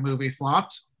why my movie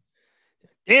flopped.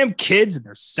 Damn kids and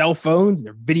their cell phones and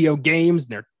their video games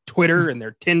and their Twitter and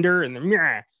their Tinder and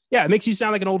their it makes you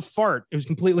sound like an old fart. It was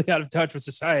completely out of touch with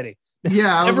society.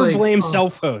 Yeah, never blame cell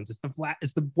phones. It's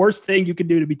the worst thing you can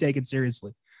do to be taken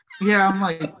seriously. Yeah, I'm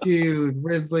like, dude,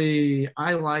 Ridley,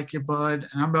 I like you, bud,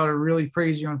 and I'm about to really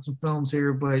praise you on some films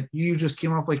here, but you just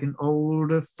came off like an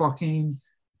old fucking,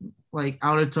 like,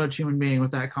 out of touch human being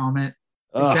with that comment.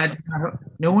 Like,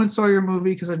 no one saw your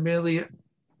movie because, admittedly,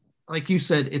 like you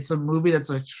said, it's a movie that's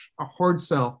a hard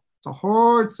sell. It's a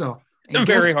hard sell. It's a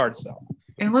very hard sell.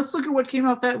 And let's look at what came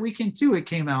out that weekend, too. It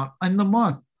came out in the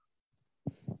month.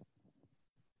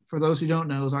 For those who don't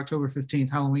know, it was October 15th,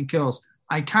 Halloween Kills.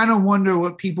 I kind of wonder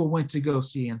what people went to go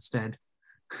see instead.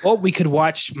 Well, we could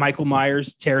watch Michael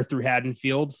Myers tear through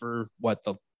Haddonfield for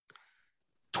the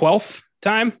 12th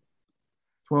time?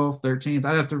 12th, 13th.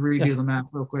 I'd have to redo the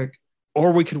math real quick.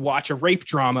 Or we could watch a rape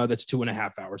drama that's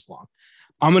 2.5 hours long.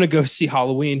 I'm going to go see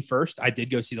Halloween first. I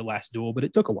did go see The Last Duel, but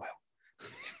it took a while.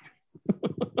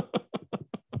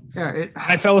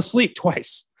 I fell asleep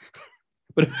twice.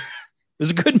 But it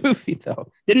was a good movie, though.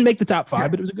 Didn't make the top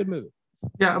 5, but it was a good movie.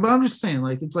 Yeah, but I'm just saying,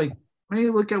 like, it's like, maybe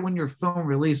look at when your film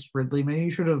released, Ridley. Maybe you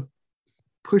should have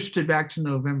pushed it back to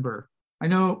November. I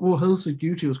know, House of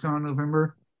Gucci was coming in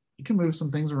November. You can move some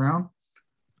things around.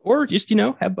 Or just,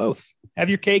 have both. Have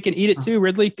your cake and eat it too,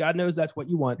 Ridley. God knows that's what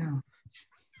you want. Yeah.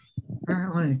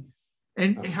 Apparently.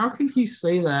 And how can he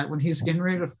say that when he's getting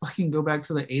ready to fucking go back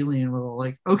to the alien role?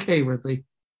 Like, okay, Ridley.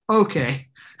 Okay.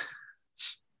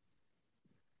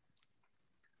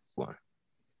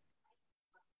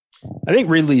 I think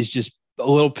Ridley is just a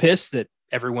little pissed that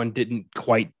everyone didn't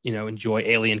quite, enjoy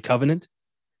Alien Covenant.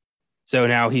 So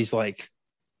now he's like,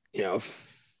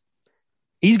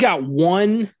 he's got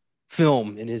one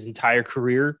film in his entire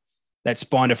career that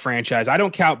spawned a franchise. I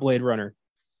don't count Blade Runner.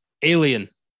 Alien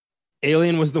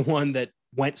was the one that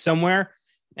went somewhere.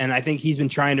 And I think he's been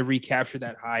trying to recapture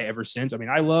that high ever since. I mean,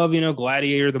 I love,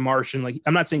 Gladiator, The Martian. Like,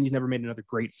 I'm not saying he's never made another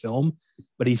great film,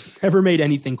 but he's never made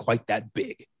anything quite that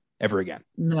big ever again.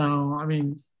 No, I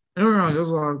mean, I don't know. There's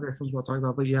a lot of great films we'll talk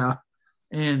about, but yeah.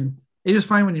 And it's just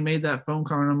fine when you made that phone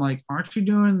call and I'm like, aren't you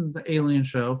doing the Alien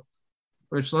show?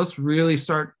 Which, let's really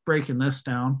start breaking this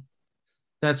down.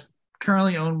 That's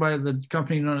currently owned by the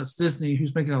company known as Disney,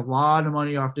 who's making a lot of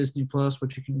money off Disney Plus,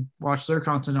 which you can watch their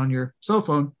content on your cell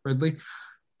phone, Ridley.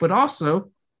 But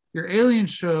also, your Alien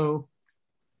show,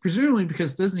 presumably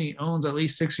because Disney owns at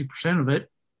least 60% of it,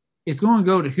 is going to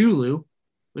go to Hulu,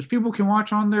 which people can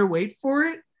watch on their, wait for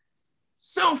it,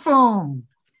 cell phone.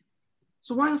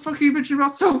 So why the fuck are you bitching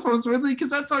about cell phones, Ridley?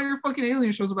 Because that's all your fucking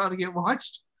Alien show's about to get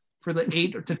watched for the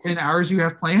 8 to 10 hours you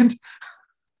have planned.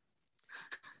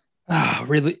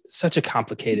 Really, such a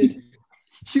complicated.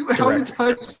 You haven't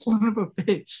touched son of a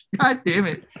bitch. God damn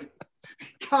it.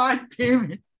 God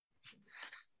damn it.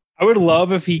 I would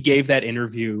love if he gave that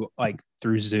interview like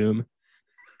through Zoom.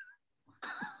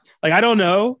 Like, I don't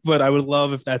know, but I would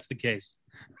love if that's the case.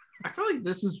 I feel like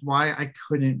this is why I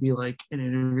couldn't be like an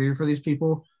interviewer for these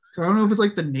people. I don't know if it's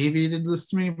like the Navy did this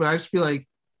to me, but I just be like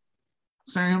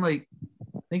saying, like,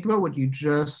 Think about what you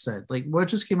just said. Like, what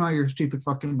just came out of your stupid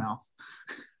fucking mouth?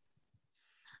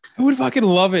 I would fucking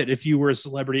love it if you were a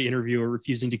celebrity interviewer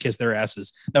refusing to kiss their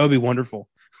asses. That would be wonderful.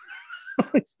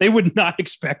 They would not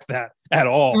expect that at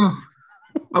all.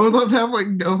 I would love to have like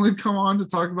Nolan come on to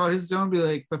talk about his show and be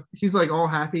like, he's like all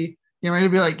happy. You know, to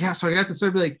be like, yeah, so I got this.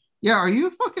 I'd be like, yeah, are you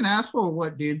a fucking asshole or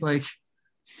what, dude? Like,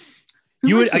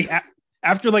 you would,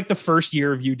 after like the first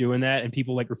year of you doing that and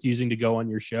people like refusing to go on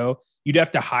your show, you'd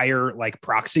have to hire like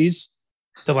proxies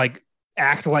to like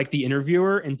act like the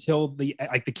interviewer until the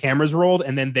cameras rolled,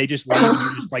 and then they just let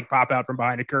you just like pop out from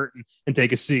behind a curtain and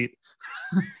take a seat.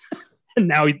 And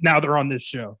now they're on this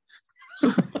show.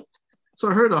 So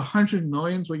I heard 100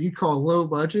 million is what you call low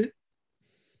budget.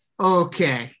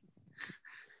 Okay.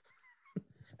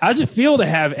 How's it feel to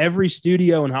have every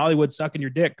studio in Hollywood sucking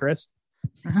your dick, Chris?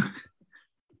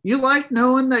 You like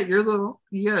knowing that you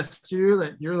got a studio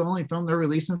that you're the only film they're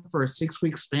releasing for a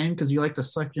 6-week span because you like to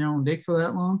suck your own dick for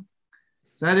that long?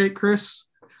 Is that it, Chris?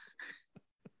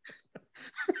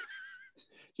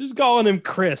 Just calling him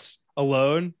Chris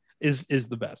alone is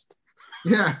the best.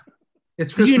 Yeah.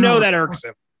 It's Chris. You know that irks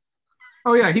him.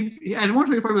 Oh, yeah. He at one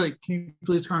point, he'd probably be like, can you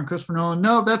please call him Christopher Nolan?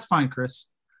 No, that's fine, Chris.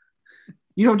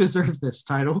 You don't deserve this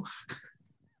title.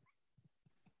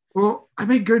 Well, I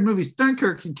make good movies.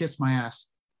 Dunkirk can kiss my ass.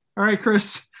 All right,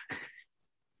 Chris.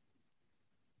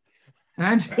 And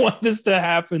I want this to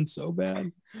happen so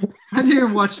bad. I didn't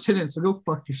even watch Tenet, so go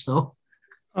fuck yourself.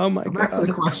 Oh, my God. Back to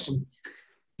the question.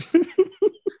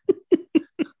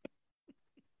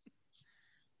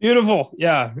 Beautiful.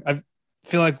 Yeah. I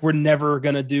feel like we're never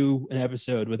going to do an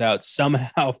episode without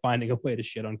somehow finding a way to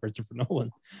shit on Christopher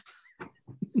Nolan.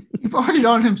 You've already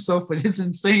on himself with his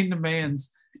insane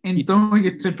demands and throwing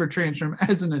a temper tantrum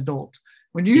as an adult.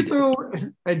 When you throw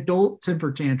an adult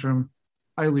temper tantrum,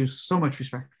 I lose so much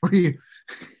respect for you.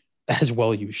 As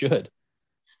well you should.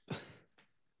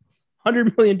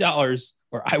 $100 million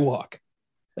or I walk.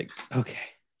 Like, okay,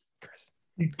 Chris.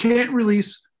 You can't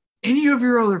release any of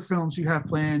your other films you have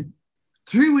planned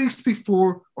 3 weeks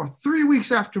before or 3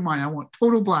 weeks after mine. I want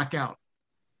total blackout.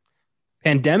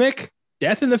 Pandemic,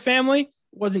 death in the family,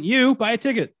 wasn't you. Buy a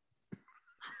ticket.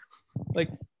 Like,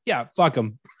 yeah, fuck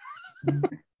them.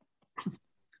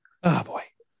 Oh, boy.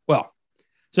 Well,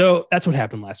 so that's what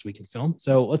happened last week in film.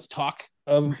 So let's talk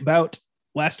about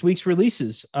last week's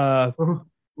releases.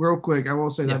 Real quick, I will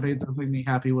say that made me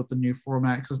happy with the new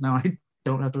format because now I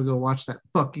don't have to go watch that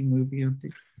fucking movie.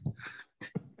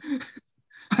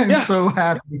 I'm so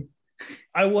happy.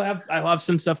 I'll have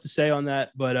some stuff to say on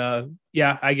that, but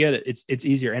yeah, I get it. It's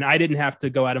easier, and I didn't have to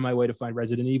go out of my way to find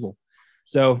Resident Evil,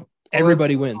 so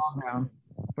everybody wins.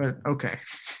 But okay.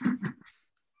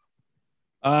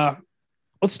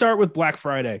 Let's start with Black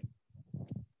Friday.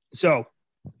 So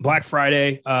Black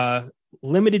Friday,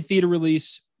 limited theater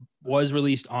release was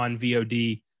released on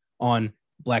VOD on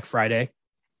Black Friday.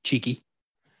 Cheeky.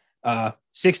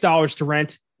 $6 to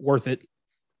rent, worth it.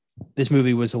 This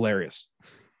movie was hilarious.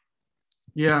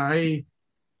 Yeah, I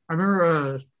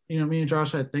remember me and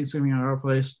Josh had Thanksgiving at our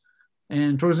place,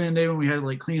 and towards the end of the day when we had to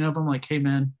like clean up, I'm like, hey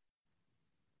man,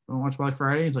 want to watch Black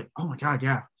Friday? He's like, oh my god,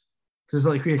 yeah. Because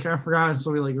like we kind of forgot,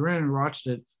 so we like ran and watched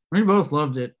it. We both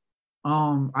loved it.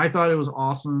 I thought it was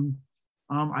awesome.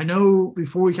 I know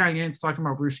before we kind of get into talking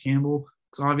about Bruce Campbell,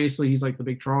 because obviously he's like the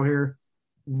big draw here.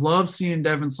 Love seeing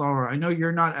Devin Sawa. I know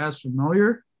you're not as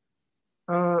familiar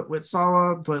with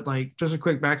Sawa, but like just a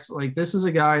quick back, like this is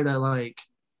a guy that like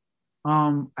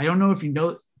I don't know if you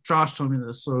know. Josh told me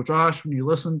this. So Josh, when you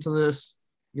listen to this,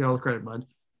 you get all the credit, bud.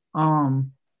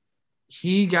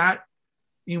 He got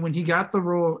when he got the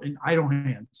role in Idle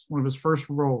Hands, one of his first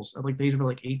roles at like the age of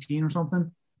like 18 or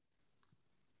something.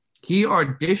 He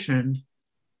auditioned,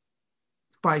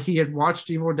 but he had watched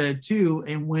Evil Dead 2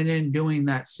 and went in doing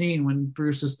that scene when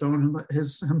Bruce is throwing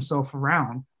himself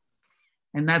around.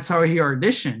 And that's how he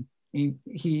auditioned.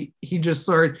 He just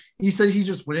started, he said he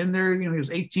just went in there, he was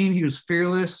 18, he was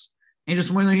fearless, and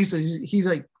just went there. He said he's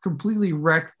like completely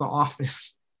wrecked the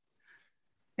office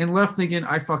and left thinking,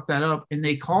 I fucked that up. And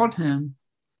they called him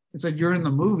and said, you're in the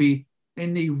movie.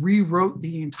 And they rewrote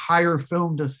the entire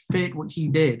film to fit what he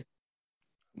did.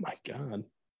 Oh my God.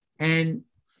 And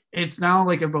it's now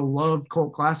like a beloved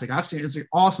cult classic. I've seen it. It's an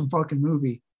awesome fucking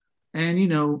movie. And,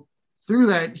 through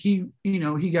that, he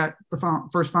got the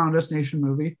first Final Destination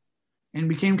movie and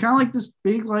became kind of like this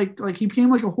big, like he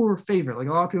became like a horror favorite. Like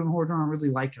a lot of people in horror genre really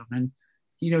like him. And,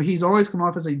 he's always come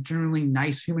off as a generally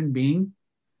nice human being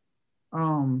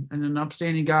and an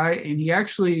upstanding guy. And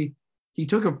he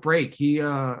took a break. He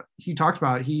talked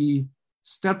about it. He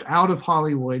stepped out of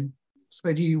Hollywood,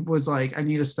 said he was like, I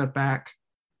need to step back,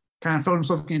 kind of felt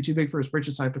himself getting too big for his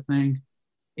britches type of thing.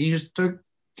 And he just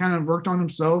kind of worked on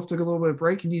himself, took a little bit of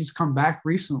break, and he's come back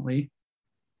recently.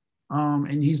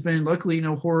 And he's been, luckily,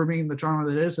 horror being the genre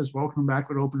that it is, has welcomed him back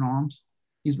with open arms.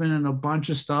 He's been in a bunch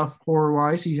of stuff horror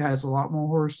wise. He has a lot more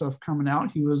horror stuff coming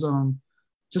out. He was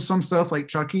just some stuff like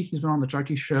Chucky. He's been on the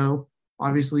Chucky show.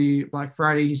 Obviously, Black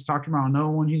Friday, he's talking about another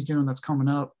one he's doing that's coming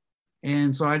up.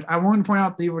 And so I wanted to point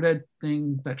out the Evil Dead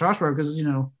thing that Josh brought, because,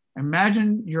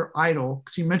 imagine your idol,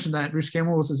 because he mentioned that Bruce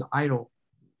Campbell was his idol.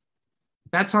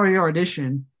 That's how he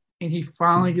auditioned, and he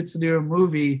finally gets to do a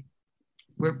movie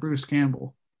with Bruce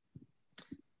Campbell.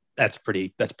 That's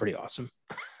pretty awesome.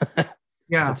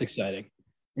 Yeah. That's exciting.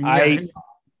 And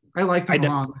I liked him a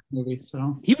lot in this movie.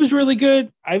 So he was really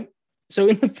good. So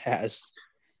in the past,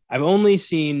 I've only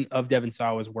seen of Devon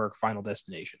Sawa's work Final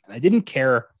Destination, and I didn't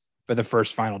care for the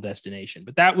first Final Destination,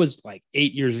 but that was like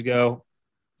 8 years ago.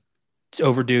 It's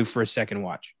overdue for a second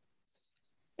watch.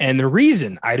 And the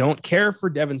reason I don't care for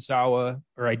Devon Sawa,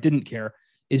 or I didn't care,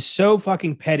 is so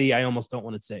fucking petty. I almost don't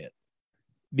want to say it,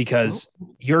 because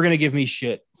you're going to give me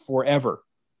shit forever.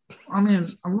 I mean,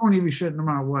 I'm going to give you shit no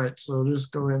matter what. So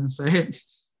just go ahead and say it.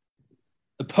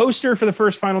 The poster for the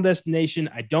first Final Destination,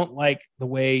 I don't like the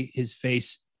way his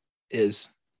face is.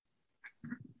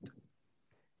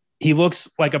 He looks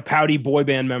like a pouty boy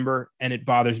band member, and it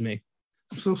bothers me.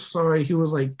 I'm so sorry. He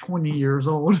was like 20 years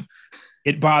old.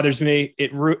 It bothers me.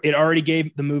 It already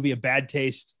gave the movie a bad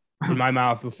taste in my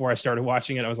mouth before I started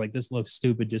watching it. I was like, this looks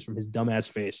stupid just from his dumbass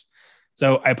face.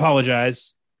 So I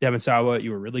apologize, Devon Sawa.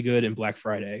 You were really good in Black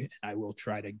Friday, and I will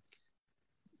try to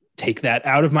take that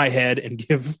out of my head and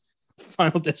give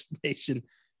Final Destination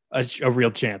a real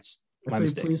chance. My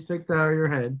mistake. Please take that out of your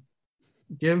head.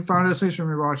 Give Final Destination a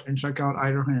rewatch and check out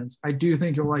Idle Hands. I do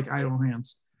think you'll like Idle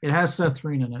Hands. It has Seth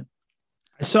Green in it.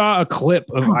 I saw a clip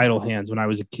of Idle Hands when I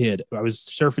was a kid. I was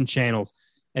surfing channels,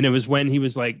 and it was when he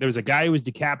was like, there was a guy who was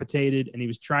decapitated, and he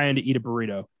was trying to eat a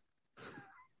burrito.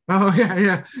 Oh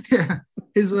yeah.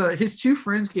 His two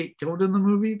friends get killed in the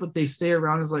movie, but they stay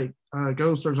around as like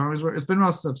ghosts or zombies. It's been a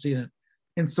while since I've seen it,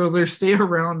 and so they stay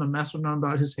around to mess with him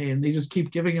about his hand. They just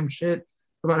keep giving him shit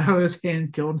about how his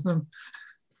hand killed them.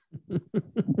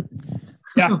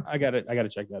 Yeah, I gotta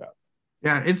check that out.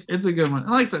 Yeah, it's a good one.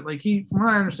 And like I said, like from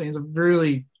what I understand,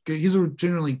 he's a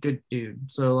generally good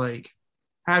dude. So like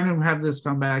having him have this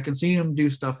come back and seeing him do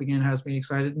stuff again has me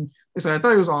excited. And like I said, I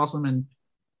thought he was awesome. And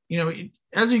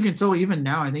as you can tell, even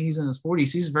now, I think he's in his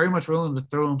 40s. He's very much willing to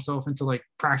throw himself into like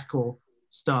practical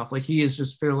stuff. Like he is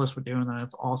just fearless with doing that.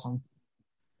 It's awesome.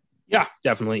 Yeah,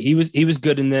 definitely. He was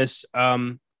good in this.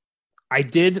 I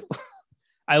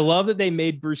love that they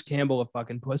made Bruce Campbell a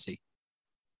fucking pussy.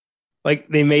 Like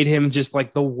they made him just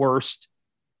like the worst,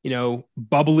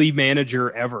 bubbly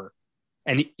manager ever.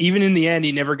 And even in the end,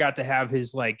 he never got to have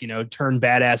his turn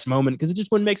badass moment because it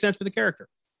just wouldn't make sense for the character.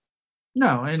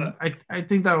 No, and I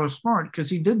think that was smart because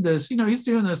he did this. He's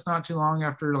doing this not too long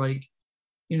after even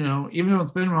though it's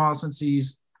been a while since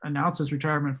he's announced his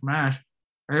retirement from MASH,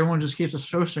 everyone just keeps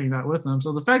associating that with him.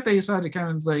 So the fact that he decided to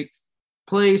kind of like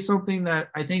play something that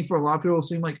I think for a lot of people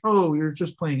seem like, oh, you're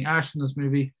just playing Ash in this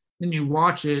movie. Then you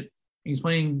watch it, and he's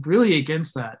playing really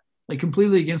against that, like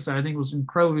completely against that. I think it was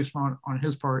incredibly smart on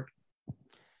his part.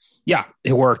 Yeah,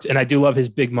 it worked. And I do love his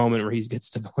big moment where he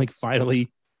gets to like finally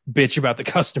bitch about the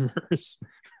customers.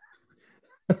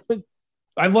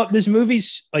 I love this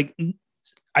movie's like,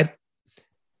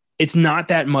 it's not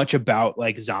that much about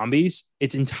like zombies.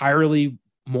 It's entirely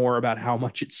more about how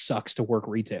much it sucks to work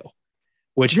retail,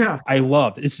 which I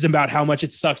love. This is about how much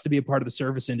it sucks to be a part of the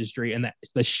service industry and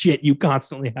the shit you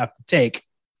constantly have to take.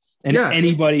 And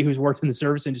anybody who's worked in the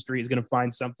service industry is going to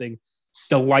find something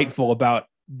delightful about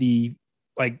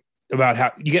about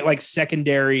how you get like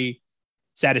secondary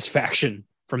satisfaction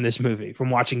from this movie, from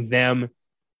watching them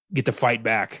get to fight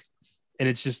back. And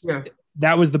it's just,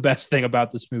 that was the best thing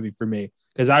about this movie for me.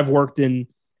 Cause I've worked in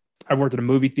a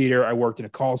movie theater. I worked in a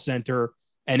call center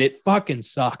and it fucking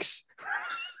sucks.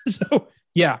 So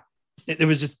yeah, it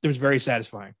was very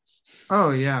satisfying.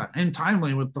 Oh yeah. And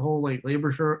timely with the whole like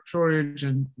labor shortage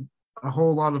and a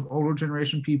whole lot of older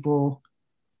generation people,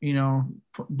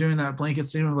 doing that blanket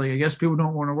statement of like, I guess people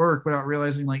don't want to work without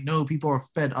realizing like, no, people are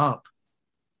fed up.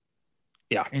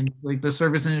 Yeah. And like the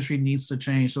service industry needs to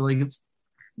change. So like, it's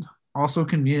also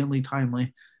conveniently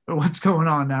timely but what's going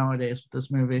on nowadays with this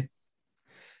movie.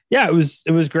 Yeah, it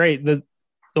was great. The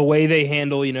way they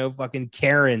handle, fucking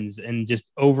Karens and just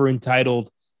over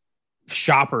entitled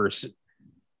shoppers,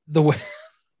 the way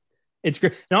it's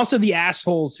great. And also the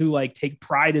assholes who like take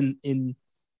pride in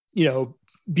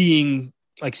being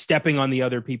like stepping on the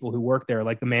other people who work there,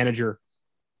 like the manager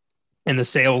and the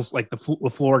sales, like the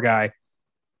floor guy.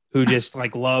 who just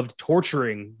like loved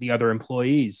torturing the other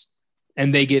employees,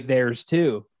 and they get theirs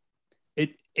too.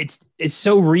 It's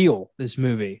so real, this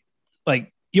movie.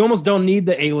 Like, you almost don't need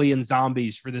the alien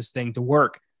zombies for this thing to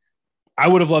work. I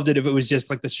would have loved it if it was just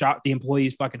like the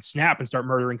employees fucking snap and start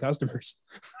murdering customers.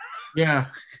 Yeah.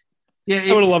 Yeah.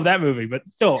 I would have loved that movie, but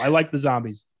still, I like the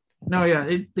zombies. No,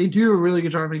 yeah. They do a really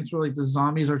good job making sure like the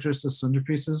zombies are just the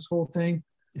centerpiece of this whole thing.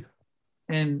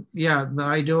 And yeah, the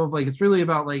idea of like, it's really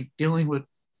about like dealing with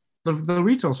the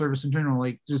retail service in general.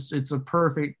 Like, just, it's a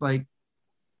perfect like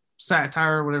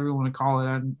satire or whatever you want to call it.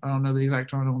 I don't know the exact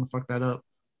term. I don't want to fuck that up,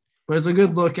 but it's a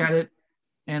good look at it.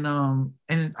 And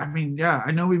I mean, yeah,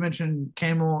 I know we mentioned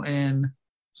Camel and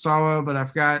Sawa, but I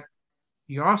forgot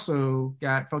you also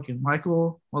got fucking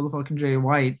Michael motherfucking J.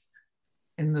 White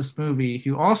in this movie,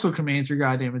 who also commands your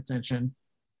goddamn attention.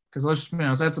 Because let's just be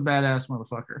honest, that's a badass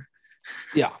motherfucker.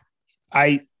 Yeah.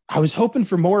 I was hoping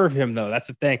for more of him, though. That's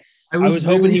the thing. I was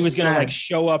hoping he was going to like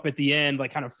show up at the end,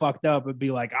 like kind of fucked up, and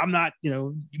be like, I'm not,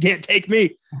 you can't take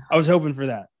me. I was hoping for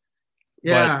that.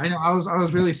 Yeah, I know. I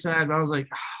was really sad, but I was like,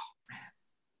 oh man.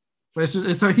 But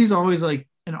it's like he's always like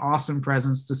an awesome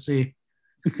presence to see.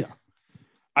 Yeah.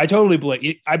 I totally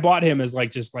believe. I bought him as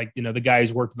like just like, the guy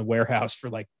who's worked in the warehouse for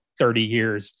like 30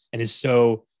 years and is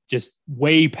so just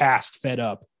way past fed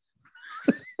up.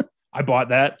 I bought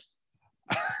that.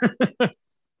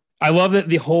 I love that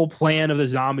the whole plan of the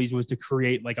zombies was to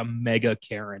create like a mega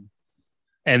Karen.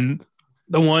 And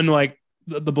the one, like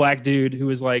the black dude who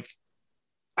was like,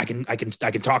 I can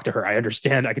talk to her. I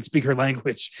understand. I can speak her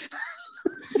language.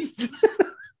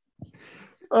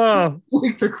 Oh,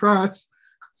 like the cross.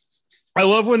 I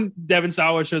love when Devin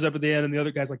Sawa shows up at the end and the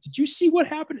other guy's like, did you see what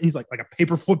happened? And he's like a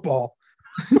paper football.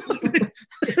 They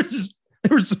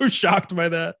were so shocked by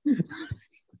that.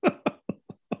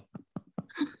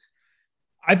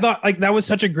 I thought like that was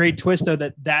such a great twist, though,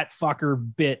 that fucker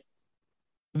bit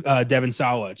Devin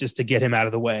Sawa just to get him out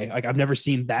of the way. Like, I've never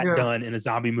seen that done in a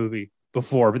zombie movie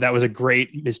before, but that was a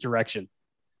great misdirection.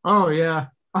 Oh yeah,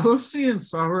 I love seeing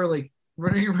Sawa like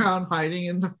running around hiding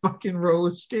in the fucking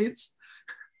roller skates.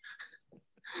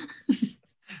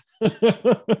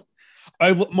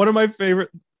 One of my favorite.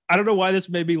 I don't know why this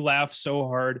made me laugh so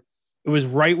hard. It was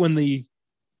right when the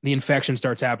infection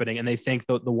starts happening, and they think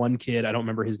the one kid, I don't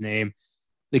remember his name,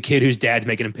 the kid whose dad's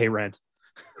making him pay rent,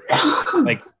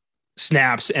 like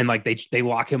snaps, and like they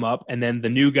lock him up, and then the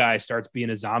new guy starts being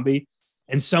a zombie,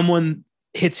 and someone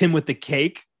hits him with the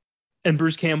cake, and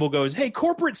Bruce Campbell goes, "Hey,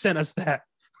 corporate sent us that."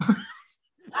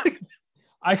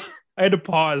 I had to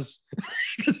pause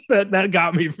because that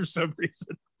got me for some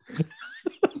reason.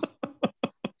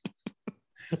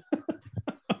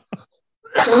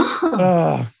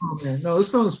 Oh man, no, this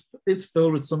film it's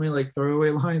filled with so many like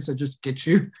throwaway lines that just get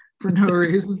you for no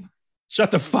reason.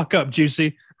 Shut the fuck up,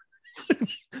 Juicy.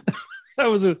 that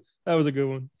was a good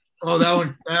one. Oh,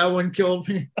 that one killed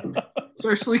me.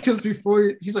 Especially because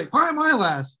before he's like, "Why am I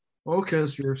last?" Well,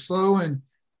 because you're slow, and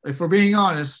if we're being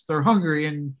honest, they're hungry,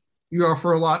 and you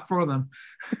offer a lot for them.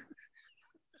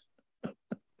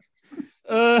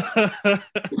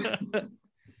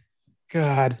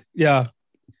 God, yeah.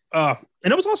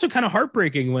 And it was also kind of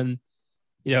heartbreaking when,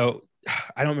 I don't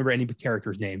remember any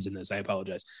characters' names in this. I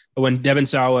apologize. But when Devin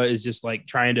Sawa is just like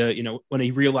trying to, when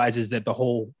he realizes that the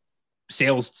whole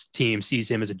sales team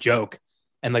sees him as a joke,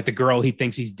 and like the girl he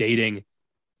thinks he's dating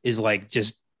is like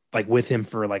just like with him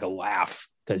for like a laugh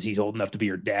because he's old enough to be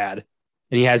her dad.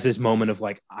 And he has this moment of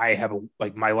like,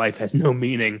 my life has no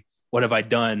meaning. What have I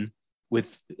done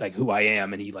with like who I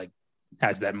am? And he like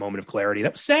has that moment of clarity.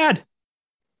 That was sad.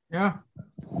 Yeah.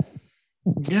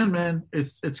 Again, man,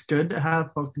 it's good to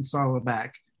have fucking Sawa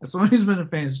back. As someone who's been a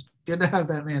fan, it's good to have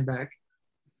that man back.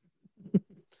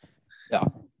 Yeah.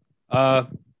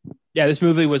 This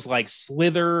movie was like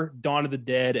Slither, Dawn of the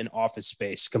Dead, and Office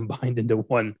Space combined into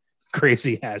one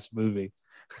crazy ass movie.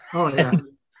 Oh yeah.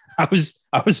 I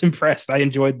was impressed. I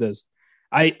enjoyed this.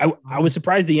 I was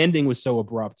surprised the ending was so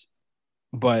abrupt,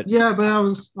 but yeah, but I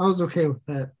was okay with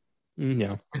that.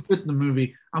 Yeah, it fit the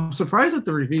movie. I'm surprised at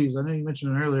the reviews. I know you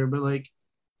mentioned it earlier, but like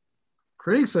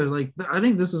critics are like, I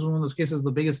think this is one of those cases,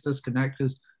 the biggest disconnect,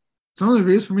 because some of the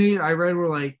reviews for me I read were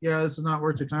like, yeah, this is not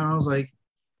worth your time. I was like,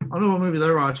 I don't know what movie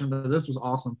they're watching, but this was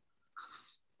awesome.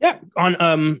 Yeah,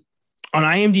 on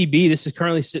IMDb, this is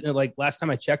currently sitting at like last time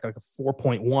I checked, like a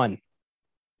 4.1.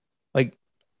 Like,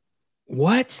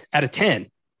 what out of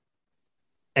 10?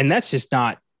 And that's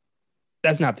not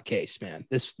the case, man.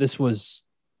 This was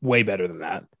way better than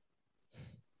that.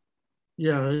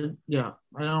 Yeah.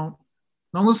 I don't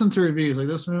listen to reviews. Like,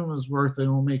 this movie was worth it. It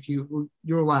will make you'll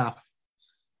laugh.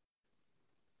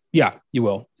 Yeah, you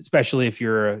will, especially if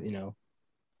you're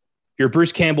you're a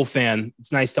Bruce Campbell fan,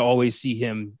 it's nice to always see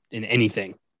him in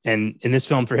anything. And in this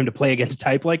film, for him to play against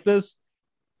type like this,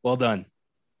 well done.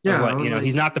 Yeah,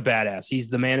 He's not the badass. He's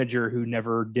the manager who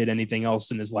never did anything else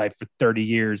in his life for 30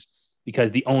 years because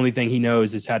the only thing he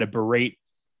knows is how to berate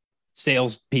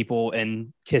salespeople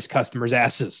and kiss customers'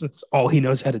 asses. That's all he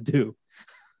knows how to do.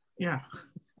 Yeah.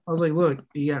 I was like, look,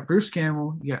 you got Bruce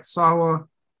Campbell, you got Sawa,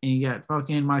 and you got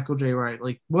fucking Michael J. Wright.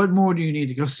 Like, what more do you need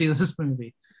to go see this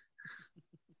movie?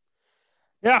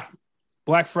 Yeah.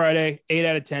 Black Friday, 8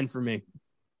 out of 10 for me.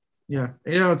 Yeah,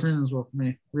 8 out of 10 as well for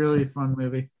me. Really fun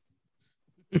movie.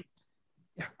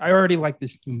 Yeah, I already like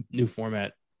this new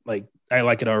format. Like, I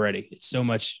like it already. It's so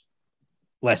much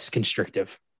less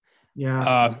constrictive.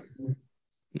 Yeah.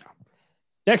 No.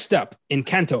 Next up,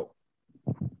 Encanto,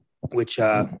 which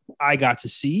I got to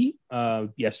see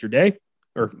yesterday,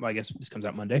 or I guess this comes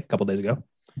out Monday, a couple days ago.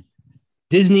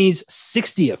 Disney's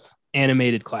 60th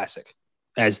animated classic,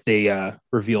 as they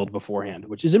revealed beforehand,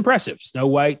 which is impressive. Snow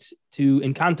White to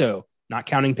Encanto, not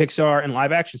counting Pixar and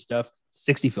live action stuff,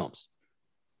 60 films.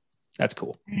 That's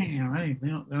cool. Damn, I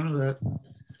didn't know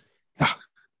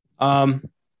that.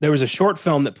 There was a short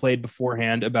film that played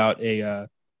beforehand about a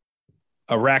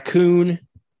raccoon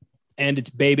and its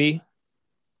baby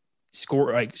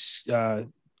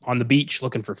on the beach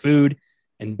looking for food,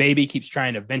 and baby keeps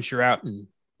trying to venture out and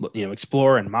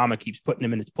explore, and mama keeps putting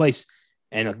him in its place,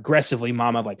 and aggressively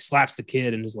mama like slaps the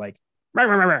kid and is like rah,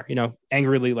 rah, rah, rah,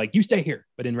 angrily like, you stay here,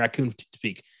 but in raccoon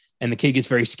speak, and the kid gets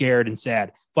very scared and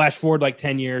sad. Flash forward like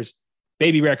 10 years,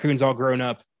 baby raccoon's all grown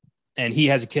up and he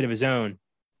has a kid of his own,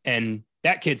 and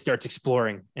that kid starts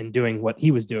exploring and doing what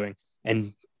he was doing.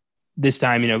 And this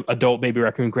time, adult baby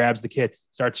raccoon grabs the kid,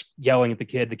 starts yelling at the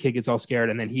kid gets all scared.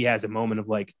 And then he has a moment of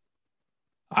like,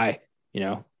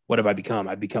 what have I become?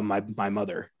 I've become my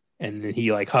mother. And then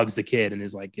he like hugs the kid and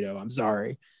is like, I'm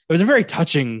sorry. It was a very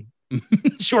touching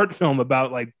short film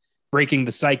about like breaking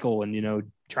the cycle and,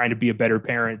 trying to be a better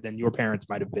parent than your parents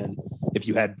might've been if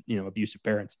you had, abusive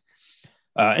parents.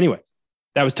 Anyway,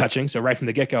 that was touching. So right from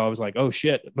the get-go, I was like, oh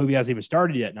shit, the movie hasn't even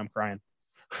started yet. And I'm crying.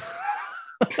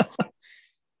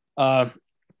 Well,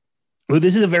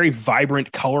 this is a very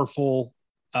vibrant, colorful,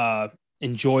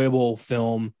 enjoyable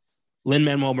film.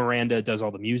 Lin-Manuel Miranda does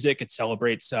all the music. It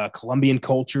celebrates Colombian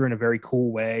culture in a very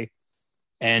cool way.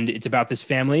 And it's about this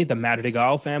family, the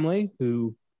Madrigal family,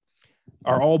 who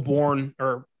are all born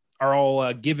or are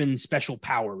all given special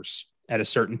powers at a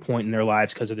certain point in their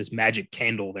lives because of this magic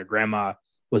candle their grandma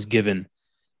was given.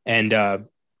 And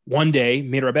one day,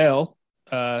 Mirabel,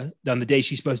 on the day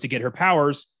she's supposed to get her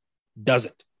powers,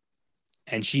 doesn't.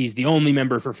 And she's the only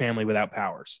member of her family without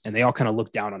powers. And they all kind of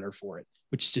look down on her for it,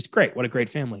 which is just great. What a great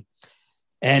family.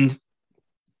 And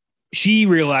she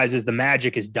realizes the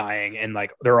magic is dying and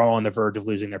like they're all on the verge of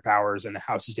losing their powers and the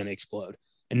house is going to explode.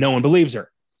 And no one believes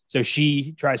her. So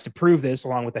she tries to prove this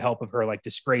along with the help of her like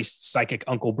disgraced psychic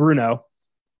uncle Bruno.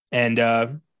 And I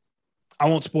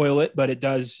won't spoil it, but it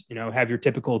does, have your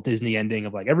typical Disney ending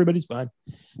of like, everybody's fine.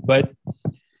 But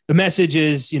the message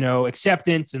is,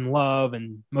 acceptance and love,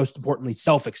 and most importantly,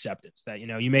 self-acceptance that,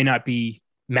 you may not be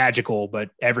magical, but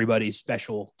everybody's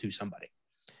special to somebody.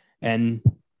 And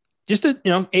just a,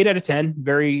 8 out of 10,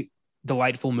 very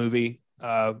delightful movie.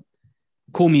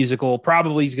 Cool musical.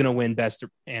 Probably is going to win best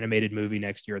animated movie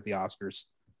next year at the Oscars.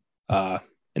 And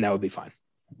that would be fine.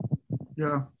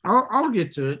 Yeah, I'll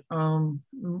get to it.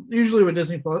 Usually with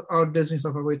Disney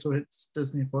stuff, I wait till it's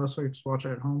Disney Plus so I can just watch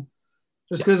it at home.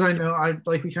 Just because I know,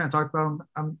 like we kind of talked about,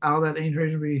 I'm out of that age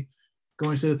range to be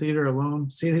going to the theater alone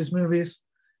to see these movies.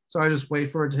 So I just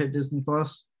wait for it to hit Disney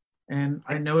Plus, and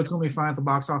I know it's going to be fine at the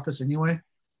box office anyway.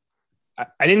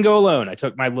 I didn't go alone. I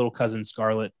took my little cousin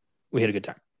Scarlett. We had a good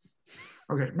time.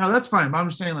 Okay, no, that's fine. But I'm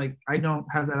just saying, like, I don't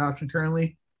have that option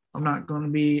currently. I'm not going to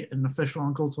be an official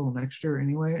uncle till next year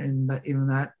anyway, and that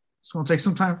it's going to take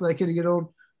some time for that kid to get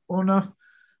old enough.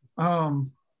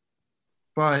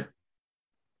 But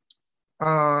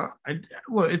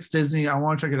it's Disney. I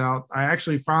want to check it out. I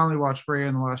actually finally watched Raya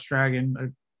and the Last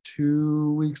Dragon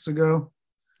 2 weeks ago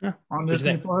on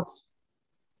Disney Plus,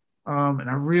 and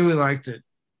I really liked it.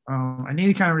 I need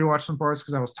to kind of rewatch some parts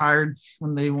because I was tired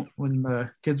when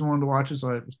the kids wanted to watch it,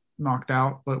 so I was knocked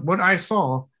out. But what I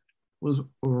saw was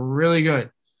really good.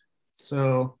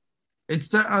 So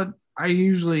it's I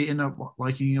usually end up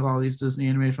liking a lot of these Disney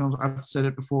animation films. I've said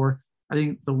it before. I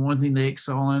think the one thing they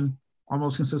excel in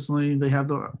almost consistently, they have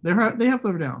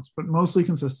their downs, but mostly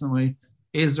consistently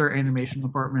is their animation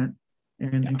department.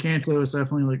 And Encanto is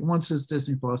definitely like, once it's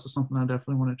Disney Plus, it's something I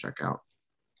definitely want to check out.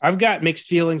 I've got mixed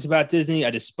feelings about Disney.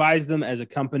 I despise them as a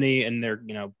company and their,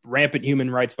 rampant human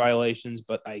rights violations,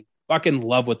 but I fucking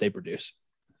love what they produce.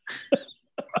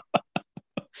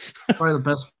 Probably the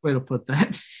best way to put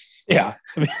that. Yeah.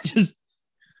 I mean, just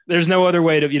there's no other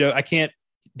way to, I can't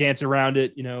dance around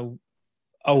it.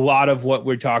 A lot of what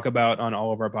we talk about on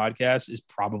all of our podcasts is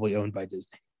probably owned by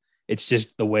Disney. It's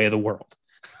just the way of the world.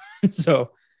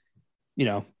 So,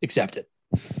 accept it.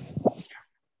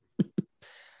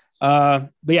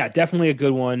 But yeah, definitely a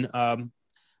good one.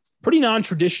 Pretty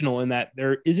non-traditional in that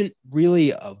there isn't really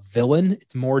a villain.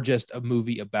 It's more just a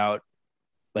movie about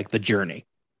like the journey,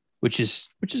 which is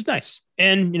nice.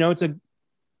 And, it's a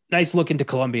nice look into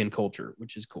Colombian culture,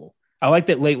 which is cool. I like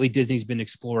that lately Disney's been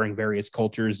exploring various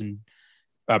cultures and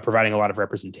providing a lot of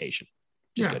representation,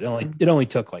 which is good. It only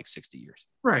took like 60 years.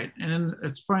 Right. And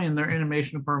it's funny, in their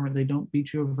animation department, they don't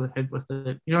beat you over the head with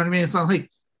it. You know what I mean? It's not like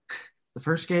the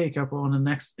first gay couple and the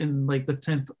next in like the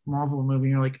 10th Marvel movie.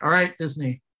 You're like, all right,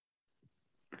 Disney,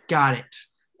 got it.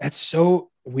 That's so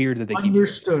weird that they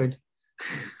understood.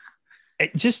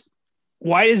 It just,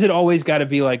 why is it always got to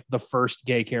be like the first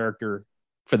gay character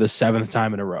for the 7th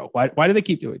time in a row? Why do they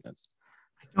keep doing this?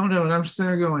 I don't know. And I'm just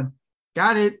there going,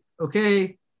 got it.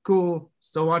 Okay, cool.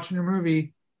 Still watching your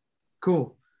movie.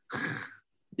 Cool.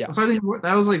 Yeah. So I think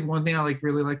that was like one thing I like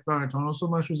really liked about Antonio so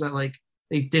much was that like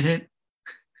they didn't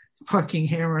fucking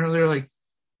hammer it. They're like,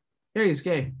 yeah, he's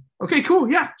gay. Okay,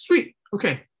 cool. Yeah, sweet.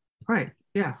 Okay. All right.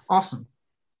 Yeah, awesome.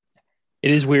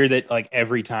 It is weird that like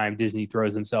every time Disney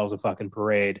throws themselves a fucking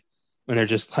parade when they're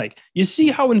just like, you see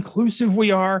how inclusive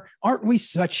we are? Aren't we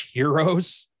such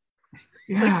heroes?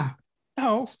 Yeah. Like,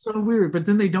 no. It's so weird. But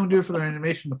then they don't do it for their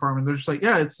animation department. They're just like,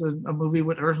 yeah, it's a movie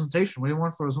with representation. What do you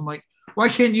want for us? I'm like, why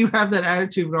can't you have that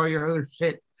attitude with all your other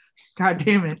shit? God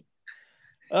damn it.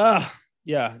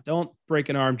 Yeah. Don't break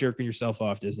an arm jerking yourself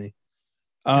off, Disney.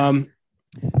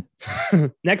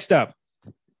 Next up,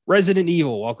 Resident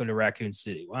Evil, Welcome to Raccoon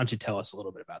City. Why don't you tell us a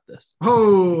little bit about this?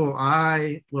 Oh,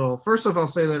 I will. First off, I'll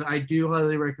say that I do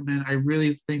highly recommend. I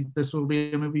really think this will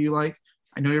be a movie you like.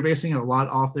 I know you're basing it a lot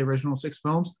off the original 6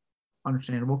 films.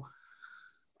 Understandable.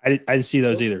 I didn't see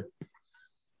those either.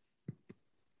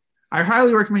 I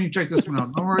highly recommend you check this one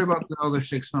out. Don't worry about the other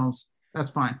 6 films.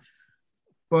 That's fine.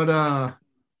 But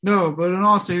no, but in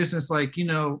all seriousness, like,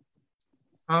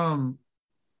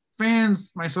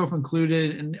 fans, myself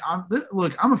included, and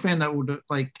I'm a fan that would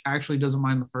like actually doesn't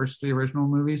mind the first 3 original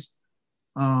movies.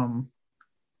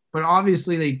 But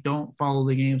obviously they don't follow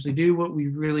the games. They do what we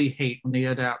really hate when they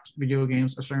adapt video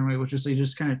games a certain way, which is they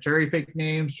just kind of cherry pick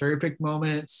names, cherry pick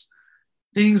moments,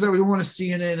 things that we want to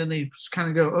see in it, and they just kind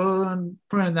of go, oh, and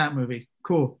put in that movie.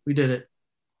 Cool, we did it.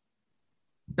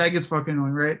 That gets fucking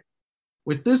annoying, right?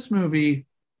 With this movie,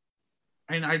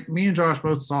 and me and Josh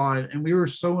both saw it, and we were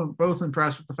both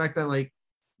impressed with the fact that like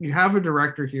you have a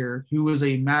director here who was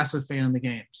a massive fan of the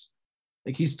games.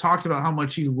 Like he's talked about how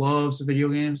much he loves the video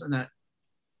games and that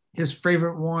his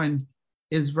favorite one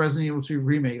is Resident Evil 2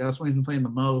 Remake. That's when he's been playing the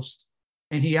most.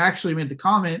 And he actually made the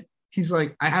comment, he's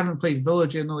like, I haven't played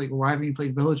Village. And they're like, why haven't you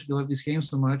played Village if you love these games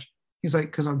so much? He's like,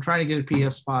 because I'm trying to get a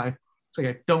PS5. It's like,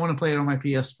 I don't want to play it on my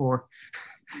PS4.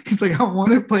 He's like, I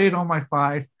want to play it on my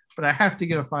 5, but I have to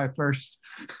get a 5 first.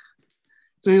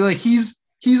 So he's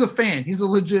a fan. He's a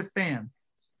legit fan.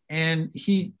 And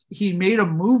he made a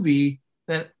movie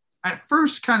that at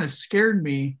first kind of scared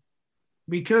me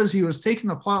because he was taking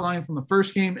the plot line from the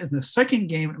first game and the second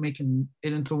game and making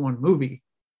it into one movie.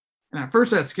 And at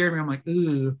first that scared me. I'm like,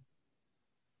 ooh.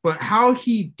 But how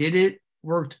he did it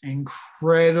worked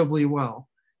incredibly well.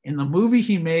 And the movie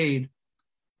he made,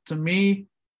 to me,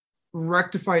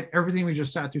 rectified everything we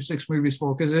just sat through 6 movies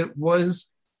for, because it was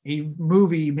a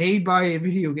movie made by a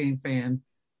video game fan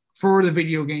for the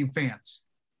video game fans.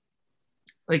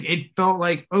 Like, it felt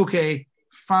like, okay,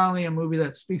 finally a movie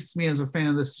that speaks to me as a fan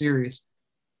of this series.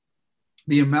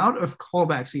 The amount of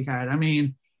callbacks he had. I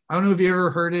mean, I don't know if you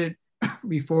ever heard it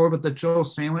before, but the Joel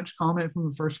sandwich comment from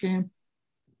the first game.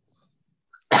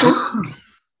 All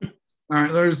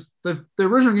right, there's the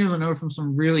original games I know from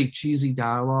some really cheesy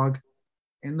dialogue.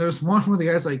 And there's one where the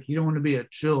guy's like, you don't want to be a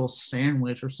Jill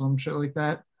sandwich or some shit like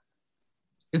that.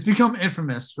 It's become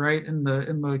infamous, right, in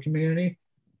the community.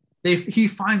 He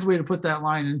finds a way to put that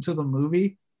line into the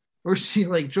movie where she,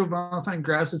 like, Jill Valentine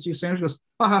grabs this sandwich, goes,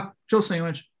 haha, Jill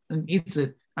sandwich, and eats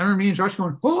it. I remember me and Josh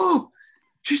going, oh,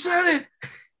 she said it.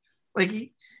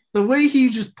 Like, the way he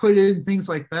just put in things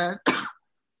like that,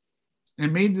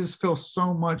 and made this feel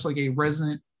so much like a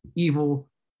Resident Evil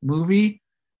movie,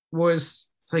 was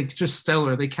like just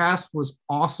stellar. The cast was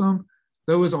awesome.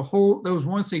 There was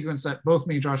one sequence that both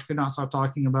me and Josh could not stop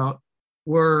talking about,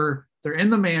 where they're in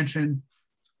the mansion.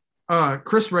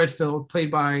 Chris Redfield, played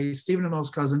by Stephen Amell's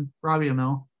cousin, Robbie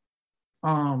Amell.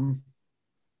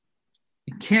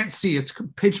 You can't see, it's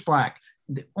pitch black.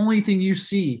 The only thing you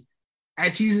see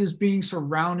as he's just being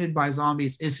surrounded by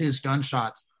zombies is his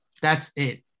gunshots. That's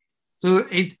it. So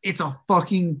it's a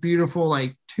fucking beautiful,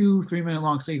 like 2-3 minute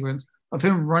long sequence of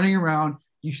him running around.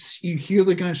 You hear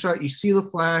the gunshot, you see the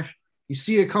flash, you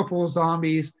see a couple of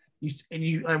zombies,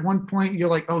 you at one point you're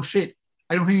like, oh shit,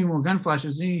 I don't hear any more gun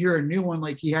flashes. Then you hear a new one,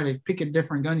 like he had to pick a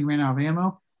different gun, he ran out of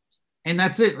ammo. And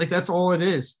that's it. Like that's all it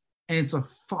is. And it's a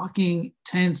fucking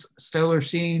tense, stellar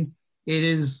scene.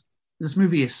 This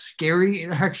movie is scary.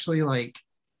 It actually like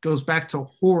goes back to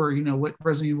horror, what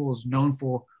Resident Evil is known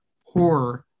for,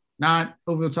 horror, not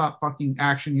over the top fucking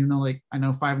action, like I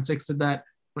know 5 and 6 did that,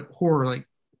 but horror, like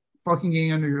fucking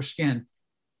getting under your skin.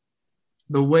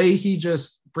 The way he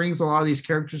just brings a lot of these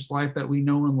characters to life that we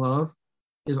know and love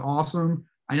is awesome.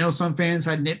 I know some fans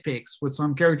had nitpicks with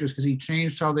some characters because he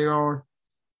changed how they are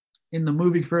in the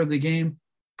movie compared to the game.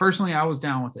 Personally, I was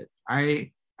down with it.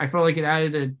 I felt like it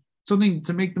added something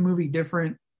to make the movie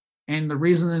different, and the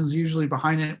reasons usually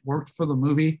behind it worked for the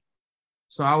movie.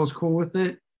 So I was cool with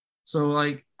it. So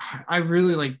like, I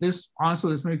really like this.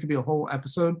 Honestly, this movie could be a whole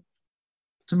episode.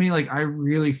 To me, like I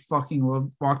really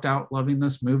fucking walked out loving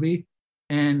this movie.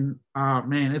 And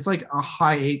man, it's like a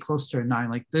high 8, close to a 9.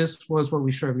 Like this was what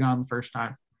we should have gone the first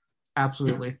time.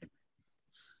 Absolutely.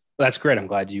 Well, that's great. I'm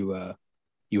glad you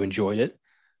enjoyed it.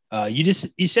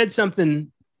 You said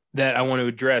something that I want to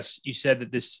address. You said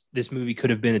that this movie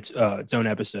could have been its own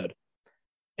episode.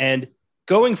 And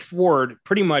going forward,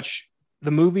 pretty much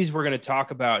the movies we're going to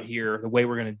talk about here, the way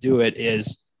we're going to do it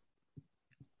is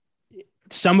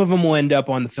some of them will end up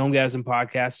on the Filmgasm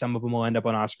podcast. Some of them will end up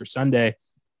on Oscar Sunday,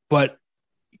 but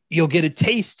you'll get a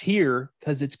taste here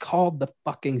because it's called the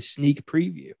fucking sneak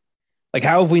preview. Like,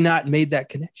 how have we not made that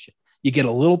connection? You get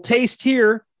a little taste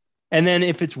here, and then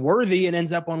if it's worthy, it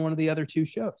ends up on one of the other 2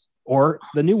 shows or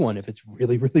the new one if it's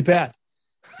really, really bad.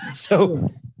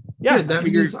 So, yeah, that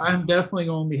means I'm definitely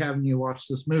going to be having you watch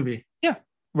this movie. Yeah,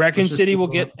 Raccoon City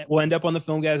will end up on the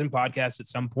Filmgasm podcast at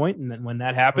some point, and then when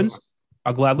that happens,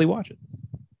 I'll gladly watch it.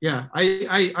 Yeah,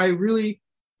 I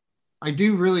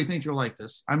do really think you'll like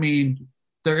this. I mean,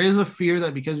 there is a fear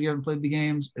that because you haven't played the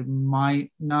games, it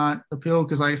might not appeal.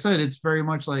 Because like I said, it's very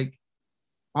much like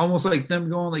almost like them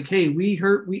going like, hey,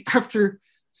 we after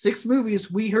 6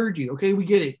 movies, we heard you. Okay, we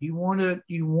get it. You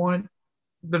want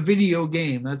the video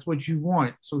game. That's what you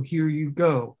want. So here you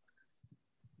go.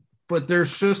 But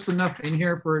there's just enough in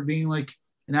here for it being like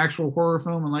an actual horror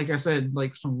film. And like I said,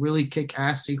 like some really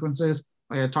kick-ass sequences.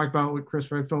 Like I talked about with Chris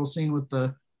Redfield's scene with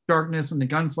the darkness and the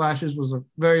gun flashes was a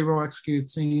very well executed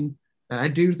scene. That I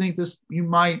do think this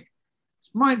might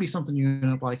be something you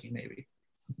end up liking, maybe.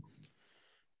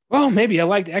 Well, maybe I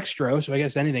liked Extra, so I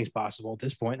guess anything's possible at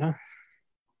this point, huh?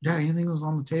 Yeah, anything is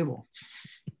on the table.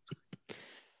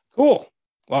 Cool.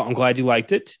 Well, I'm glad you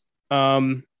liked it.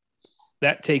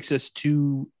 That takes us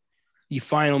to the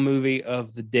final movie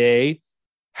of the day,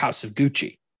 House of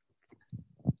Gucci.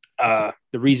 The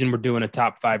reason we're doing a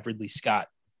top 5 Ridley Scott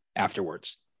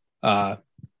afterwards.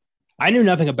 I knew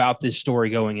nothing about this story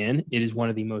going in. It is one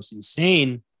of the most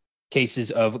insane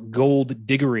cases of gold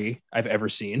diggery I've ever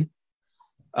seen.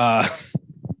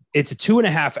 It's a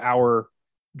 2.5 hour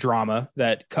drama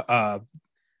that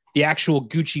the actual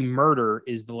Gucci murder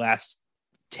is the last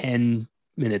 10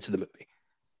 minutes of the movie,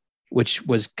 which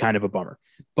was kind of a bummer.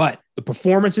 But the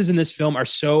performances in this film are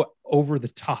so over the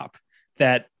top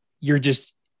that you're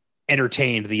just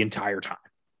entertained the entire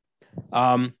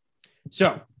time.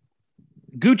 So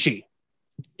Gucci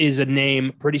is a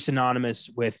name pretty synonymous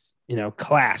with,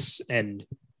 class and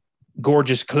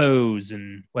gorgeous clothes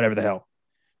and whatever the hell.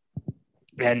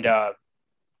 And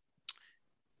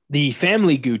the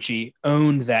family Gucci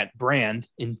owned that brand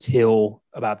until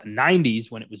about the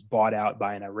 90s when it was bought out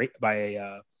by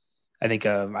I think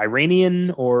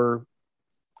Iranian, or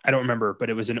I don't remember, but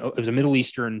it was a Middle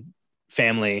Eastern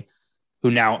family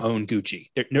who now own Gucci.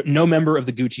 No member of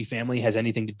the Gucci family has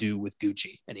anything to do with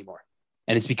Gucci anymore.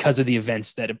 And it's because of the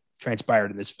events that have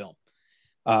transpired in this film.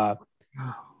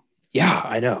 Yeah,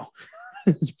 I know.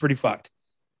 It's pretty fucked.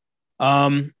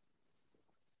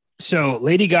 So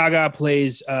Lady Gaga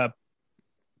plays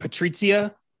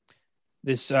Patrizia,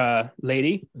 this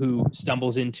lady who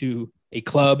stumbles into a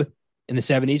club in the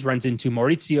 70s, runs into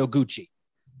Maurizio Gucci,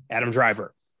 Adam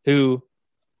Driver, who,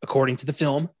 according to the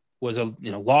film, was a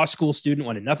law school student,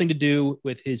 wanted nothing to do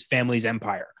with his family's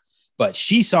empire. But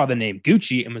she saw the name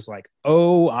Gucci and was like,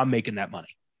 oh, I'm making that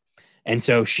money. And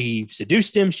so she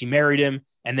seduced him, she married him,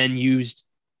 and then used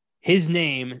his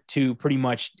name to pretty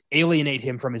much alienate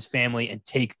him from his family and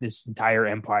take this entire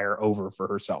empire over for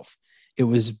herself. It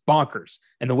was bonkers.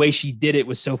 And the way she did it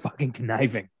was so fucking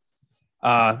conniving.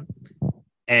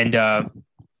 And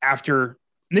after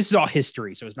and this is all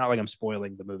history, so it's not like I'm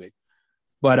spoiling the movie.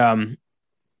 But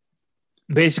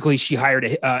basically, she hired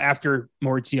after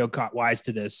Maurizio caught wise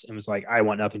to this and was like, "I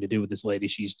want nothing to do with this lady.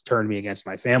 She's turned me against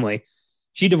my family."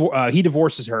 He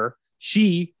divorces her.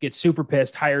 She gets super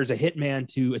pissed, hires a hitman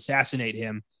to assassinate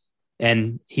him,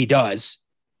 and he does.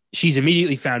 She's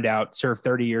immediately found out, served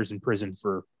 30 years in prison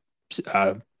for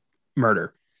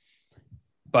murder.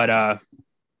 But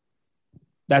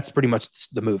that's pretty much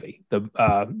the movie.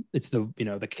 It's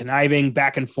the conniving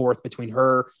back and forth between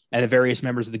her and the various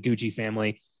members of the Gucci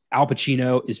family. Al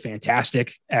Pacino is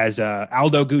fantastic as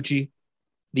Aldo Gucci,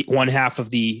 the one half of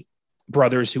the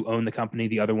brothers who own the company,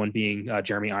 the other one being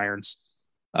Jeremy Irons,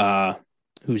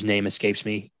 whose name escapes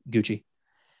me, Gucci.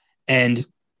 And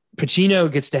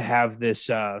Pacino gets to have this,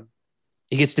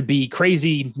 he gets to be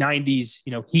crazy 90s,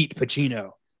 heat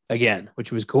Pacino again,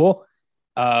 which was cool.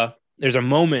 There's a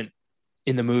moment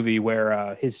in the movie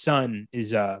where his son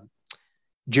is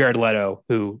Jared Leto,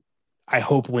 who I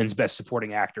hope wins Best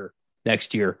Supporting Actor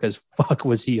next year, because fuck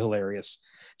was he hilarious.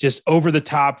 Just over the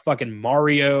top fucking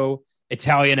Mario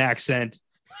Italian accent,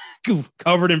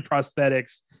 covered in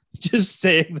prosthetics, just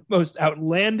saying the most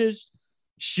outlandish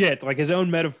shit, like his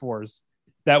own metaphors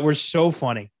that were so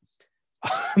funny.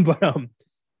 But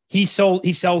he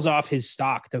sells off his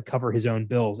stock to cover his own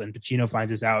bills, and Pacino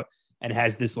finds this out and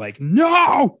has this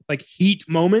no heat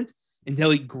moment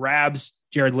until he grabs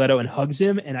Jared Leto and hugs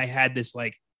him. And I had this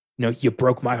you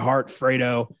broke my heart,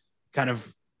 Fredo kind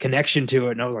of connection to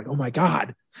it. And I was like, oh my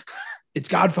God, it's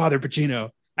Godfather Pacino.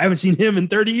 I haven't seen him in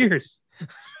 30 years.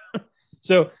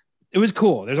 So it was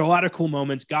cool. There's a lot of cool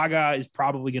moments. Gaga is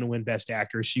probably going to win Best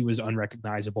Actress. She was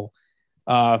unrecognizable.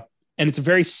 And it's a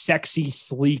very sexy,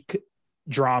 sleek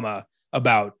drama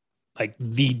about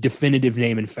the definitive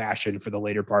name and fashion for the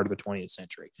later part of the 20th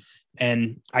century.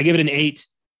 And I give it an 8.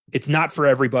 It's not for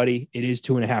everybody. It is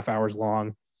 2.5 hours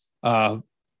long.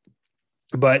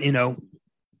 But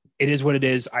it is what it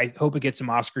is. I hope it gets some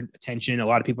Oscar attention. A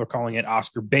lot of people are calling it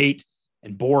Oscar bait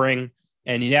and boring.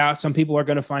 And yeah, some people are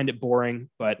going to find it boring,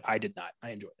 but I did not. I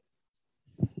enjoyed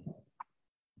it.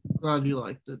 Glad you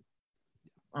liked it.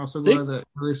 Also glad that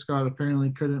Ridley Scott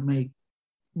apparently couldn't make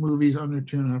movies under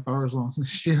 2.5 hours long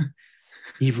this year.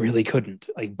 He really couldn't.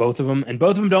 Both of them, and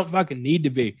both of them don't fucking need to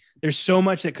be. There's so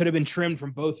much that could have been trimmed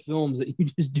from both films that you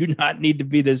just do not need to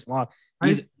be this long.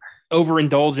 He's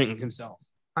overindulging himself.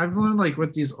 I've learned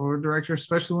with these older directors,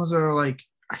 especially ones that are I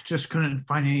just couldn't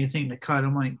find anything to cut.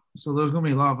 I'm like, so there's gonna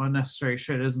be a lot of unnecessary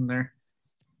shit, isn't there?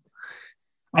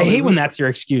 I hate when that's your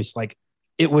excuse.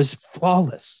 It was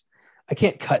flawless. I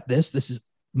can't cut this. This is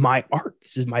my art.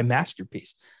 This is my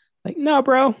masterpiece. No,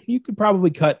 bro, you could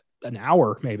probably cut an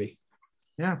hour, maybe.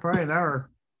 Yeah, probably an hour.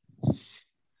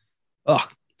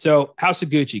 So House of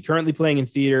Gucci, currently playing in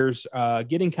theaters,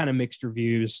 getting kind of mixed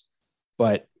reviews,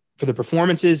 but for the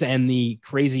performances and the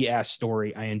crazy ass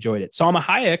story, I enjoyed it. Salma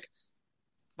Hayek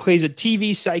plays a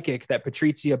TV psychic that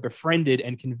Patrizia befriended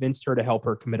and convinced her to help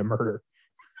her commit a murder.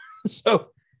 So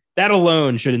that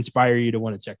alone should inspire you to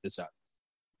want to check this out.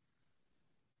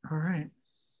 All right.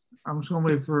 I'm just going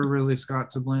to wait for Ridley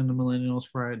Scott to blame the millennials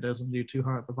for it doesn't do too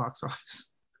hot at the box office.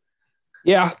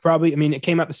 Yeah, probably. I mean, it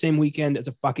came out the same weekend as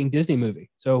a fucking Disney movie.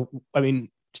 So,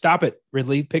 stop it,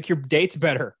 Ridley. Pick your dates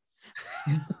better.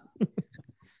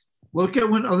 Look at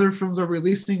when other films are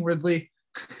releasing, Ridley.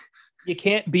 You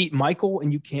can't beat Michael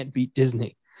and you can't beat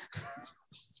Disney.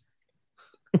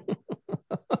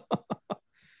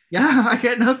 Yeah, I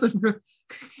got nothing.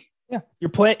 Yeah,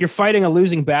 you're fighting a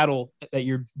losing battle that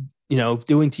you're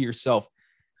doing to yourself.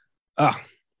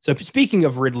 So speaking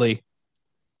of Ridley,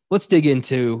 let's dig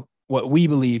into what we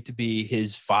believe to be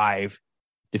his 5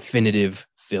 definitive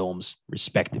films,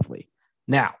 respectively.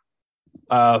 Now,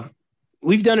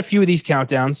 we've done a few of these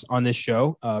countdowns on this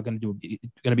show. Going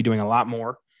to be doing a lot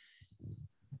more.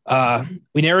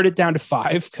 We narrowed it down to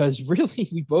 5 because really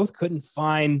we both couldn't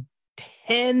find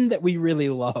 10 that we really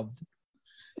loved.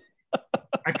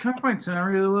 I couldn't find 10 I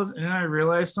really loved, and then I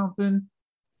realized something.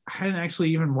 I hadn't actually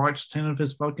even watched 10 of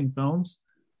his fucking films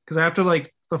because after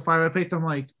the 5 I picked, I'm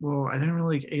like, well, I didn't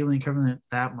really like Alien Covenant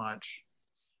that much.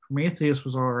 Prometheus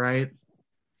was all right.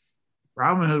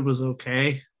 Robin Hood was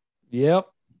okay. Yep.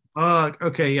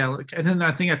 Okay, yeah. And then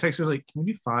I think I texted was can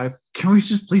we do 5? Can we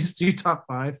just please do top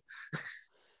 5?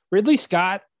 Ridley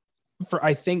Scott, for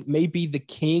I think maybe the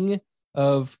king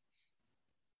of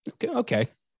okay.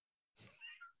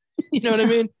 You know what I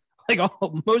mean?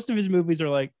 Most of his movies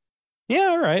are yeah,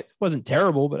 all right. It wasn't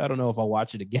terrible, but I don't know if I'll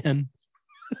watch it again.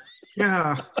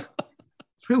 Yeah.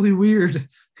 It's really weird.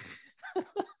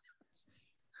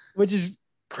 Which is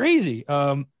crazy.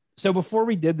 So before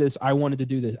we did this, I wanted to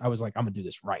do this. I was like, I'm gonna do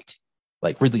this right.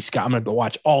 like Ridley Scott. I'm going to go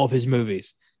watch all of his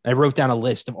movies. And I wrote down a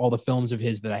list of all the films of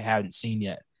his that I haven't seen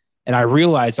yet. And I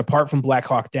realized, apart from Black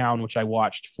Hawk Down, which I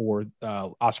watched for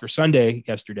Oscar Sunday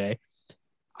yesterday,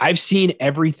 I've seen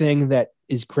everything that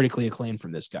is critically acclaimed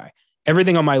from this guy.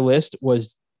 Everything on my list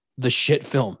was the shit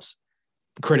films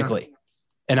critically. Yeah.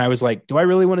 And I was like, do I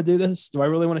really want to do this? Do I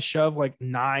really want to shove like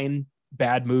 9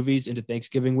 bad movies into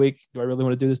Thanksgiving week? Do I really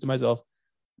want to do this to myself?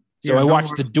 So I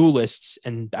watched The Duelists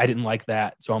and I didn't like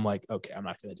that. So I'm like, okay, I'm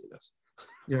not going to do this.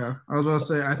 Yeah. I was about to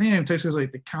say, I think in Texas,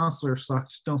 like The Counselor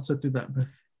sucks. Don't sit through that.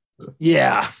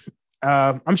 Yeah.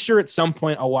 I'm sure at some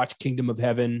point I'll watch Kingdom of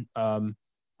Heaven.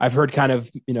 I've heard kind of,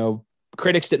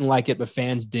 critics didn't like it, but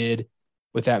fans did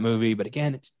with that movie. But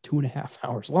again, it's 2.5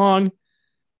 hours long.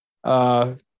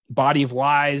 Body of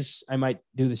Lies, I might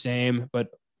do the same, but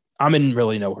I'm in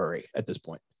really no hurry at this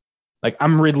point. Like,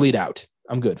 I'm Ridley'd out.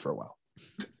 I'm good for a while.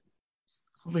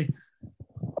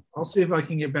 I'll see if I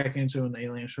can get back into it when the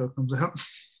Alien show comes out.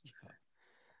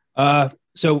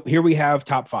 So here we have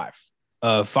top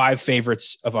 5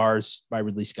 favorites of ours by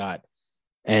Ridley Scott.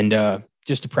 And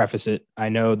just to preface it, I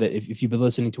know that if you've been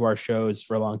listening to our shows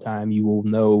for a long time, you will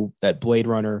know that Blade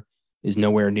Runner is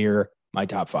nowhere near my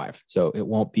top 5. So it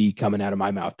won't be coming out of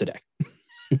my mouth today.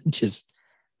 Just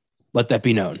let that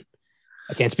be known.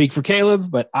 I can't speak for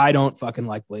Caleb, but I don't fucking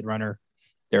like Blade Runner.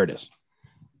 There it is.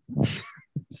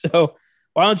 So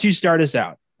why don't you start us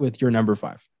out with your number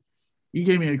 5? You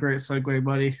gave me a great segue,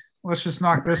 buddy. Let's just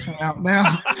knock this one out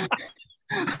now.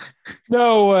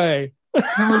 No way.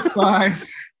 Number 5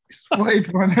 is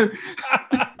Blade Runner.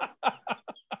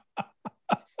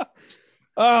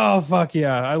 Oh, fuck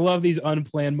yeah. I love these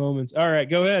unplanned moments. All right,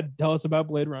 go ahead. Tell us about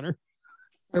Blade Runner.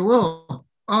 I will.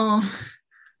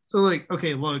 So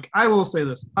okay, look, I will say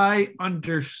this. I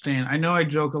understand. I know I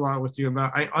joke a lot with you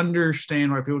about, I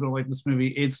understand why people don't like this movie.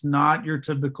 It's not your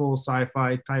typical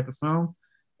sci-fi type of film.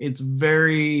 It's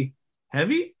very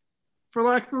heavy, for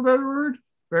lack of a better word.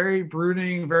 Very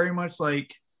brooding, very much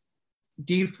like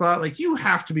deep thought. Like, you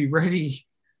have to be ready,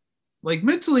 like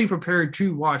mentally prepared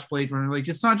to watch Blade Runner. Like,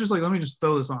 it's not just like, let me just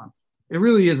throw this on. It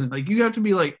really isn't. Like, you have to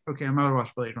be like, okay, I'm about to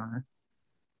watch Blade Runner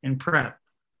and prep.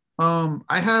 I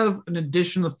have an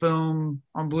edition of the film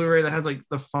on Blu-ray that has like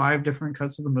the 5 different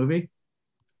cuts of the movie.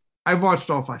 I've watched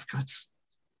all 5 cuts.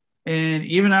 And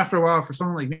even after a while, for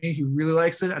someone like me who really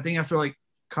likes it, I think after like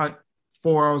cut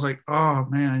 4, I was like, oh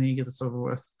man, I need to get this over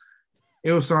with.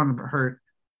 It was starting to hurt.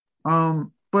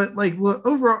 But like, look,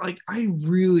 overall, like, I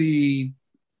really,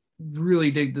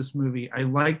 really dig this movie. I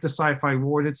like the sci-fi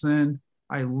world it's in.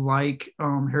 I like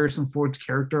Harrison Ford's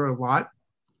character a lot.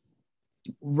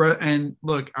 And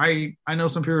look, I know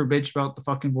some people bitch about the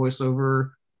fucking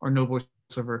voiceover or no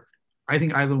voiceover. I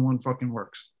think either one fucking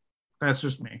works. That's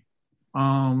just me.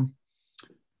 And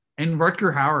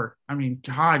Rutger Hauer, I mean,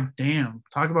 god damn,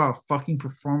 talk about a fucking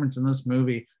performance in this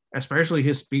movie, especially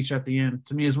his speech at the end.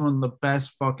 To me, is one of the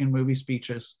best fucking movie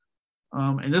speeches.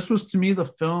 And this was, to me, the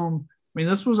film. I mean,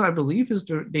 this was, I believe, his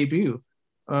debut.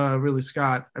 Ridley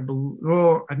Scott. I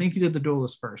think he did The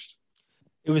Duelist first.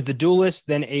 It was The Duelist,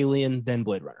 then Alien, then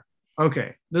Blade Runner.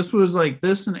 Okay. This was like,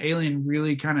 this and Alien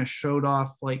really kind of showed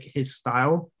off like his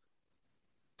style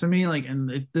to me. Like,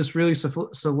 and this really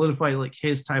solidified like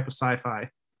his type of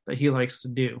sci-fi that he likes to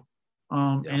do.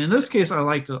 And in this case, I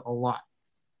liked it a lot.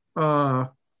 And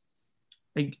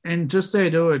just say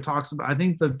it talks about, I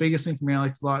think the biggest thing for me I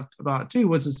liked a lot about it too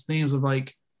was its themes of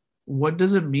like, what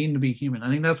does it mean to be human? I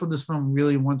think that's what this film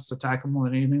really wants to tackle more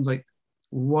than anything. Is like,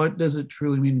 what does it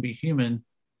truly mean to be human?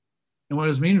 And what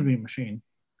does it mean to be a machine?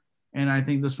 And I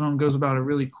think this film goes about a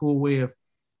really cool way of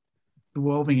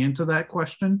delving into that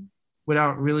question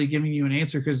without really giving you an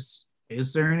answer, because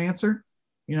is there an answer?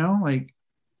 Like,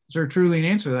 is there truly an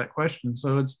answer to that question?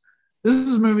 So this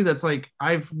is a movie that's like,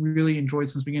 I've really enjoyed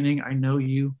since the beginning. I know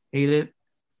you hate it.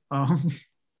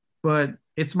 But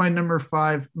it's my number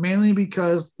 5, mainly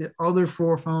because the other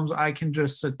 4 films I can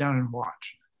just sit down and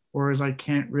watch. Whereas I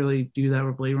can't really do that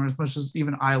with Blade Runner. As much as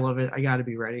even I love it, I got to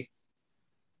be ready.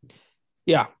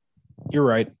 Yeah, you're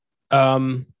right.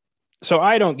 So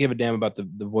I don't give a damn about the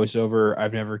voiceover.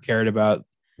 I've never cared about,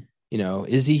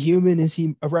 is he human? Is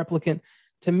he a replicant?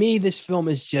 To me, this film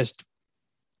is just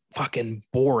fucking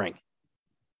boring.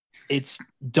 It's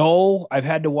dull. I've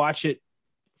had to watch it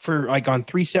for like on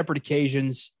 3 separate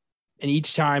occasions. And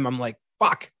each time I'm like,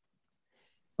 fuck.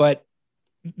 But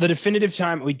the definitive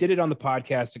time we did it on the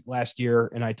podcast last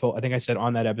year. And I think I said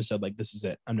on that episode, like, this is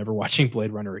it. I'm never watching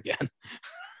Blade Runner again.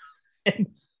 And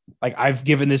like, I've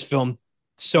given this film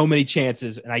so many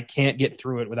chances and I can't get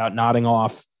through it without nodding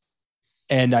off.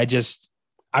 And I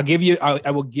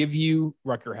will give you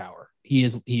Rutger Hauer. He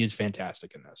is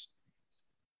fantastic in this.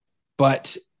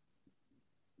 but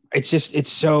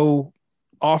it's so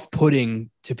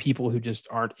off-putting to people who just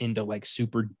aren't into like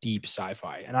super deep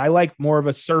sci-fi. And I like more of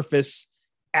a surface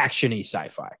action-y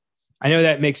sci-fi. I know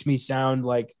that makes me sound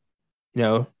like,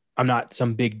 I'm not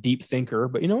some big deep thinker,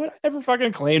 but you know what? I never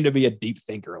fucking claimed to be a deep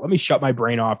thinker. Let me shut my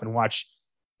brain off and watch,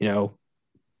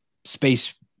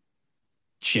 space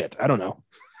shit. I don't know.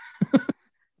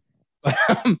 But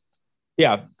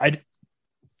yeah,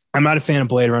 I'm not a fan of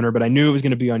Blade Runner, but I knew it was going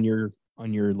to be on your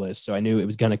list, so I knew it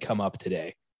was going to come up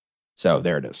today. So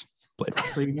there it is. Blade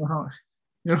Runner. So you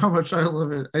know how much I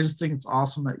love it. I just think it's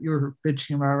awesome that you were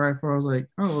bitching about it right before I was like,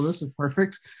 oh, well, this is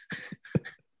perfect.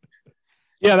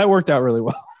 Yeah, that worked out really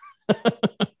well.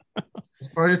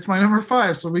 But it's my number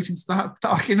 5, so we can stop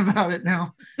talking about it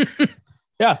now.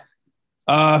 Yeah.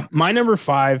 My number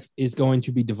 5 is going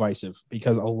to be divisive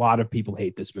because a lot of people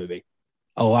hate this movie.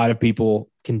 A lot of people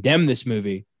condemn this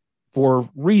movie for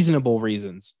reasonable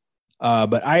reasons.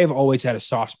 But I have always had a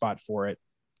soft spot for it.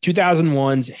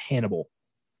 2001's Hannibal.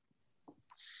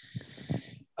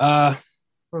 Both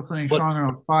things stronger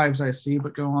on 5s, I see,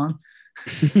 but go on.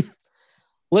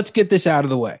 Let's get this out of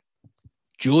the way.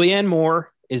 Julianne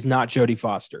Moore is not Jodie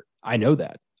Foster. I know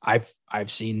that.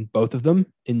 I've seen both of them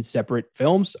in separate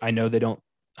films. I know they're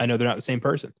not the same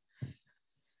person.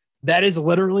 That is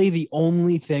literally the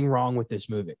only thing wrong with this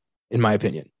movie, in my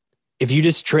opinion. If you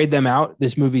just trade them out,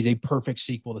 this movie is a perfect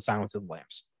sequel to Silence of the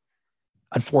Lambs.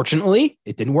 Unfortunately,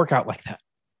 it didn't work out like that.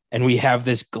 And we have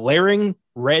this glaring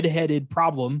red-headed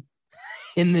problem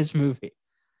in this movie.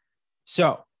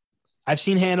 So I've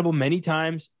seen Hannibal many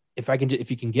times. If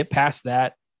you can get past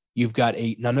that, you've got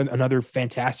another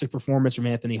fantastic performance from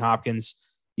Anthony Hopkins.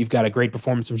 You've got a great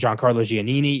performance from Giancarlo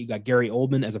Giannini. You've got Gary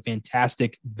Oldman as a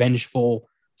fantastic, vengeful,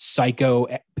 psycho,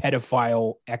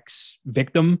 pedophile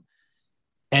ex-victim,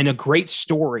 and a great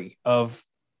story of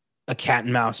a cat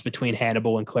and mouse between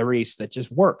Hannibal and Clarice that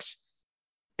just works.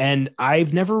 And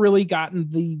I've never really gotten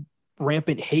the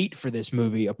rampant hate for this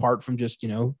movie apart from just,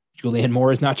 Julianne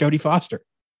Moore is not Jodie Foster.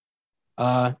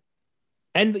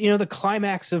 And the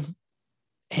climax of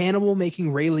Hannibal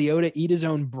making Ray Liotta eat his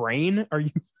own brain. Are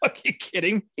you fucking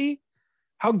kidding me?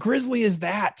 How grisly is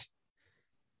that?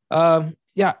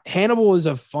 Yeah, Hannibal is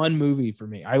a fun movie for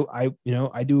me. I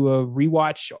do a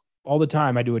rewatch all the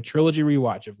time. I do a trilogy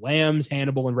rewatch of Lambs,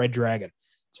 Hannibal, and Red Dragon.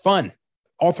 It's fun.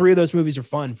 All 3 of those movies are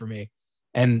fun for me.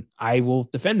 And I will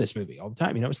defend this movie all the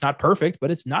time. It's not perfect,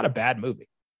 but it's not a bad movie.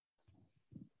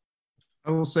 I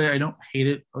will say I don't hate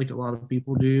it like a lot of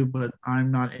people do, but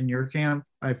I'm not in your camp.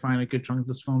 I find a good chunk of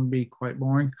this film to be quite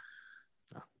boring.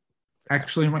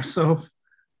 Actually, myself.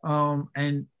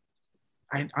 And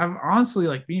I'm honestly,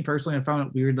 like, me personally, I found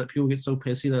it weird that people get so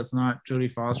pissy that it's not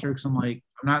Jodie Foster, because I'm like,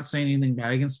 I'm not saying anything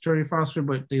bad against Jodie Foster,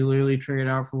 but they literally trade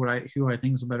out for who I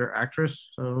think is a better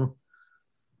actress. So,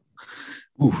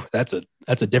 ooh, that's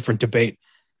a different debate.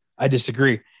 I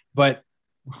disagree, but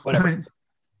whatever.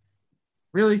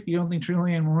 Really, you don't think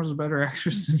Julianne Moore is a better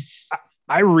actress than?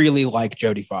 I really like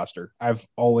Jodie Foster. I've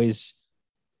always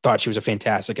thought she was a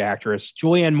fantastic actress.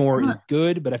 Julianne Moore is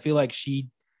good, but I feel like she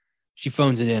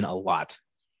phones it in a lot.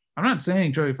 I'm not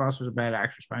saying Jodie Foster is a bad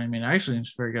actress by any means. I actually think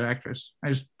she's a very good actress. I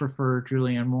just prefer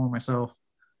Julianne Moore myself.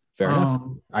 Fair enough.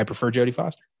 I prefer Jodie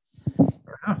Foster.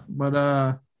 Fair enough.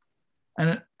 But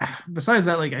besides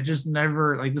that, like, I just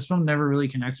never, like, this film never really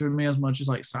connected with me as much as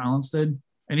like Silence did.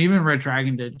 And even Red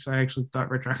Dragon did, because I actually thought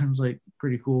Red Dragon was like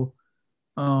pretty cool.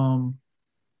 But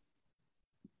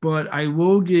I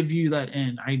will give you that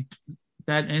end.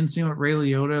 That end scene with Ray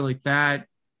Liotta, like that,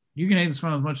 you can hate this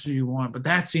film as much as you want, but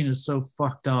that scene is so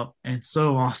fucked up and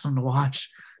so awesome to watch.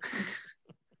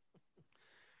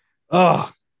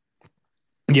 Oh,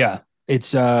 yeah.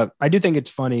 It's I do think it's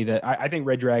funny that I think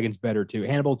Red Dragon's better too.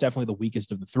 Hannibal is definitely the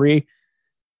weakest of the 3.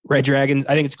 Red Dragon,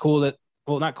 I think it's cool that,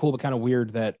 well, not cool, but kind of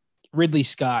weird that Ridley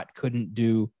Scott couldn't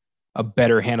do a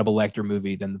better Hannibal Lecter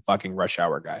movie than the fucking Rush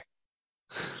Hour guy,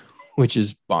 which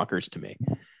is bonkers to me.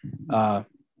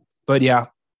 But yeah,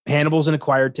 Hannibal's an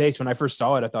acquired taste. When I first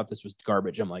saw it, I thought this was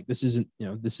garbage. I'm like, this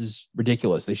is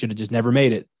ridiculous. They should have just never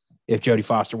made it if Jodie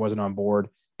Foster wasn't on board.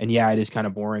 And yeah, it is kind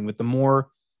of boring, but the more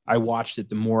I watched it,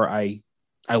 the more I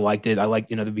liked it. I liked,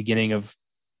 the beginning of,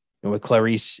 with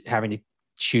Clarice having to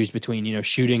choose between,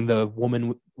 shooting the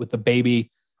woman with the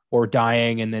baby or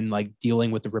dying, and then like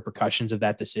dealing with the repercussions of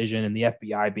that decision, and the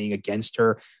FBI being against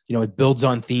her. It builds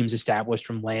on themes established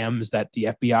from Lambs that the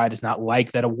FBI does not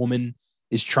like that a woman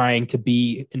is trying to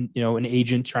be, an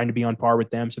agent trying to be on par with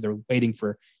them. So they're waiting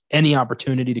for any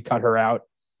opportunity to cut her out.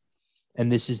 And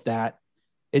this is that.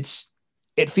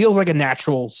 It feels like a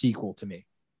natural sequel to me.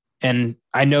 And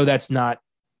I know that's not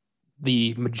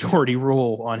the majority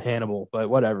rule on Hannibal, but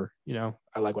whatever.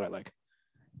 I like what I like.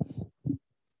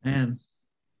 And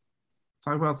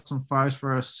talk about some fives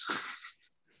for us.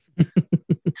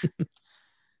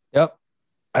 Yep.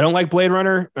 I don't like Blade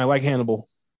Runner, and I like Hannibal.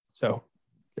 So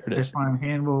there it is. I find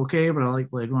Hannibal okay, but I like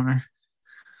Blade Runner.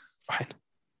 Fine.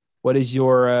 What's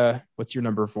your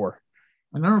number 4?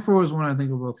 My number 4 is one I think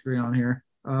we'll both agree on here.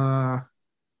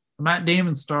 Matt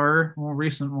Damon star, more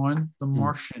recent one, The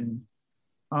Martian.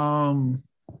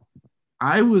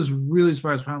 I was really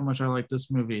surprised by how much I liked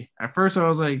this movie. At first, I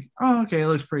was like, "Oh, okay, it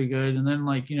looks pretty good." And then,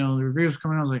 the reviews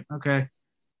coming, I was like, "Okay."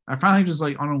 I finally just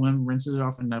on a whim rinsed it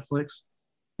off on Netflix,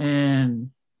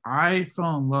 and I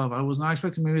fell in love. I was not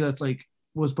expecting a movie that's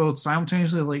was both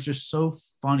simultaneously just so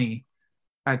funny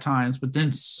at times, but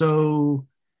then so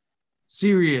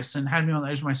serious and had me on the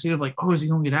edge of my seat of oh, is he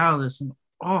going to get out of this? And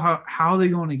how are they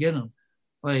going to get him?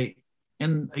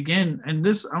 And again, and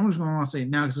this, I'm just going to say it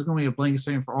now because it's going to be a blanket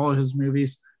statement for all of his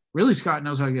movies. Ridley Scott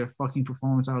knows how to get a fucking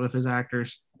performance out of his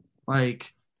actors.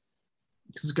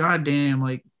 Because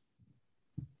goddamn,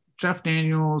 Jeff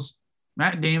Daniels,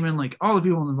 Matt Damon, all the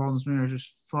people involved in this movie are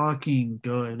just fucking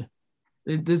good.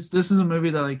 This is a movie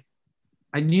that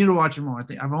I need to watch it more. I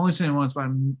think I've only seen it once, but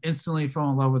I instantly fell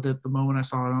in love with it the moment I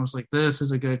saw it. And I was like, this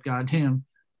is a good goddamn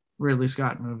Ridley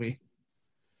Scott movie.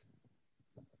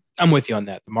 I'm with you on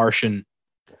that. The Martian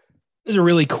is a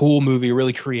really cool movie, a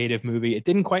really creative movie. It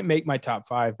didn't quite make my top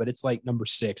 5, but it's number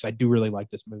 6. I do really like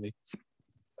this movie.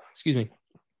 Excuse me.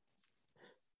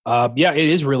 Yeah, it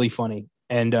is really funny.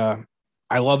 And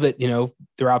I love that,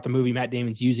 throughout the movie, Matt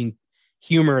Damon's using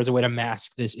humor as a way to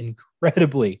mask this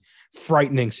incredibly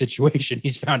frightening situation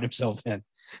he's found himself in.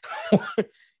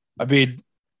 I mean,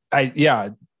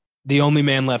 the only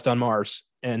man left on Mars.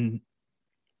 And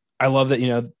I love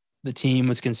that, the team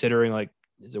was considering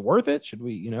is it worth it? Should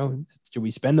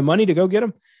we spend the money to go get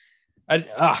him?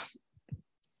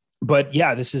 But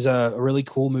yeah, this is a really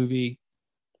cool movie.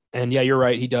 And yeah, you're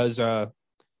right. He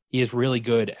is really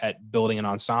good at building an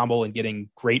ensemble and getting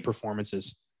great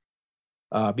performances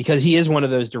because he is one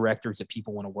of those directors that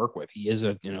people want to work with. He is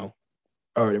a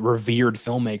revered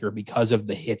filmmaker because of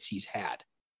the hits he's had.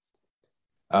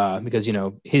 Because,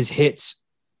 his hits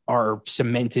are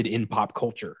cemented in pop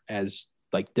culture as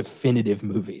definitive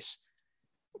movies.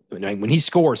 When he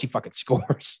scores, he fucking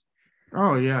scores.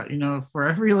 Oh yeah. For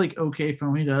every okay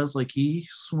film he does, he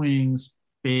swings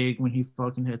big when he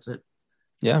fucking hits it.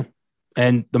 Yeah.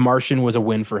 And The Martian was a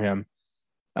win for him.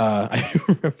 I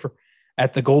remember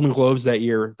at the Golden Globes that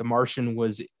year, The Martian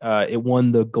it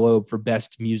won the Globe for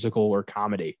best musical or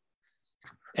comedy.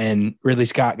 And Ridley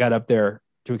Scott got up there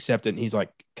to accept it. And he's like,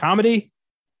 comedy?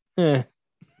 And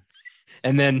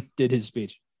then did his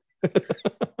speech.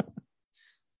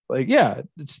 Yeah,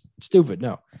 it's stupid.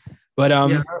 No, but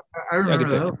yeah, I remember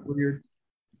that. That was weird.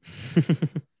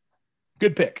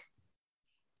 Good pick.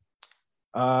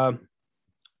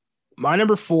 My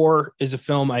number 4 is a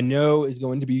film I know is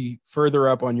going to be further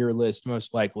up on your list,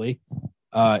 most likely.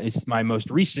 It's my most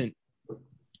recent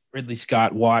Ridley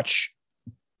Scott watch,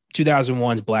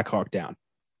 2001's Black Hawk Down.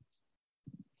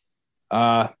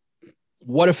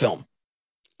 What a film.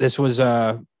 This was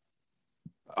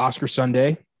Oscar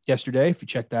Sunday yesterday, if you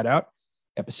check that out,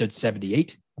 episode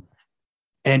 78.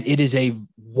 And it is a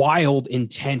wild,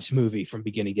 intense movie from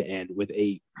beginning to end with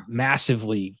a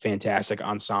massively fantastic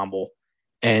ensemble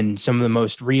and some of the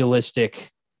most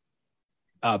realistic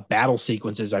battle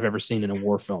sequences I've ever seen in a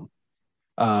war film.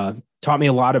 Taught me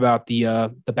a lot about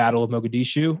the Battle of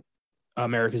Mogadishu,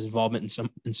 America's involvement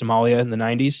in Somalia in the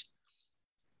 90s.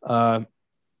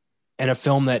 And a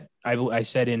film that I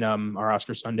said in our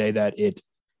Oscar Sunday that it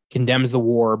condemns the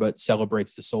war but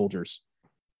celebrates the soldiers.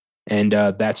 And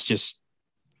that's just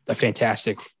a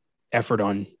fantastic effort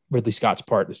on Ridley Scott's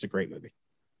part. This is a great movie.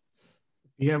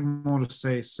 If you have more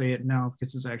to say it now,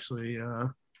 because it's actually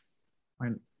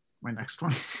my next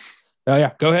one. Oh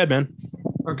yeah, go ahead, man.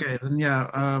 Okay, then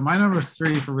yeah, my number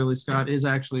 3 for Ridley Scott is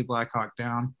actually Black Hawk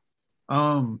Down.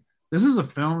 This is a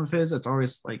film of his that's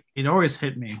always it always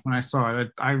hit me when I saw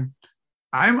it. I'm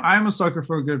a sucker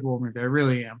for a good war movie. I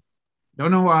really am.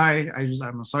 Don't know why.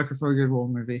 I'm a sucker for a good war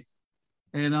movie.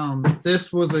 And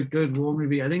this was a good war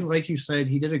movie. I think, like you said,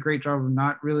 he did a great job of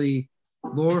not really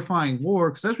glorifying war,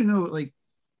 because as we know,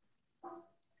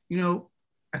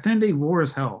 at the end of the day, war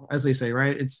is hell, as they say,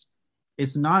 right?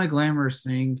 It's not a glamorous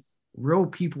thing. Real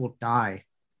people die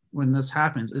when this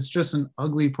happens. It's just an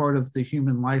ugly part of the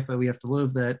human life that we have to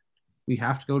live, that we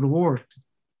have to go to war to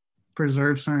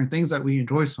preserve certain things that we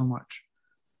enjoy so much.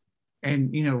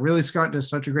 And, really Scott does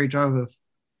such a great job of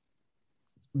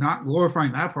not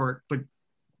glorifying that part, but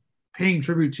paying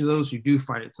tribute to those who do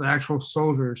fight it, to the actual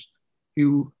soldiers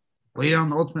who lay down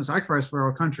the ultimate sacrifice for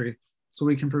our country so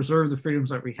we can preserve the freedoms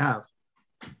that we have.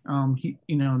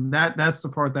 That's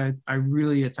the part that I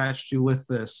really attached to with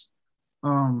this.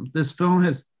 This film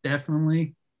has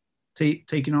definitely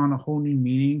taken on a whole new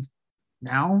meaning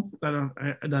now that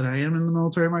I am in the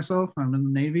military myself. I'm in the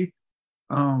Navy.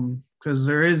 Because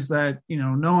there is that,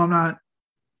 no, I'm not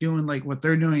doing like what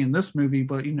they're doing in this movie,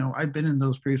 but I've been in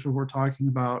those periods where we're talking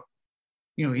about,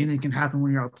 anything can happen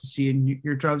when you're out to sea, and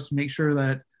your job is to make sure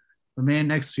that the man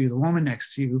next to you, the woman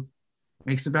next to you,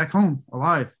 makes it back home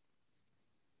alive.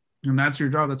 And that's your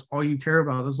job. That's all you care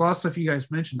about. There's a lot of stuff you guys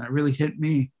mentioned that really hit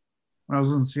me when I was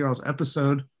listening to y'all's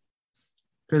episode.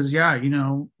 Because you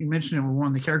mentioned it with one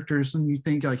of the characters, and you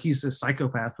think like he's a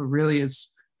psychopath, but really he's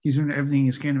doing everything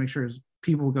he can to make sure his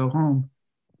people go home.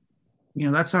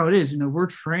 That's how it is. We're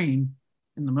trained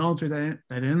in the military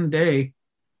that in the day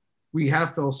we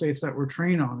have fail safes that we're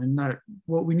trained on, and that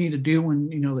what we need to do when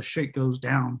the shit goes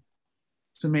down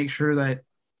to make sure that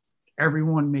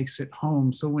everyone makes it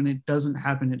home. So when it doesn't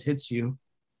happen, it hits you.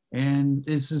 And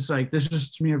it's just like, this is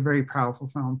just to me a very powerful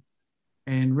film.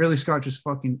 And really, Scott just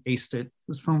fucking aced it.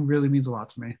 This film really means a lot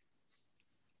to me.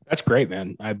 That's great,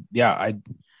 man. I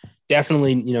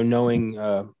definitely, knowing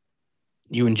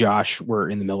you and Josh were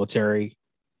in the military,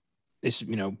 this,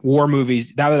 war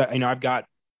movies, now that I've got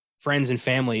friends and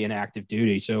family in active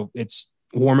duty. So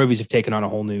war movies have taken on a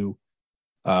whole new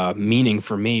meaning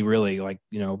for me, really. Like,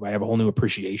 I have a whole new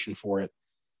appreciation for it.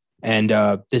 And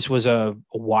this was a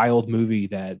wild movie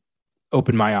that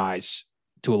opened my eyes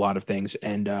to a lot of things.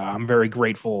 And I'm very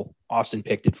grateful Austin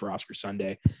picked it for Oscar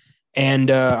Sunday. And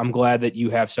I'm glad that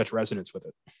you have such resonance with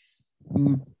it.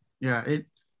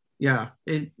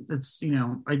 It's,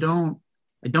 I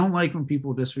don't like when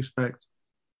people disrespect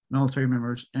military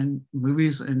members and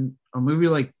movies, and a movie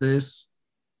like this,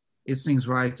 it's things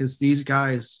right. Because these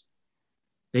guys,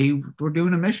 they were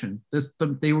doing a mission.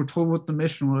 They were told what the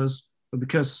mission was, but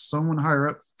because someone higher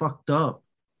up fucked up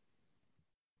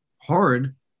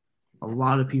hard, a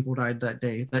lot of people died that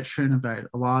day that shouldn't have died.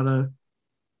 A lot of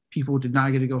people did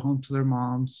not get to go home to their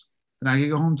moms, did not get to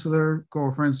go home to their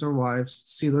girlfriends, their wives,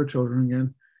 see their children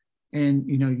again. And,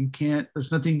 you can't,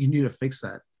 there's nothing you can do to fix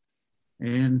that.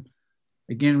 And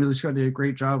again, Ridley Scott did a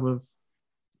great job of,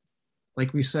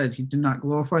 like we said, he did not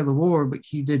glorify the war, but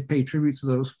he did pay tribute to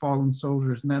those fallen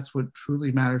soldiers. And that's what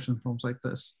truly matters in films like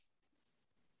this.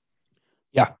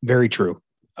 Yeah, very true.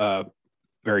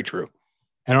 Very true.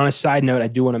 And on a side note, I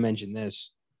do want to mention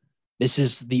this. This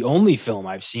is the only film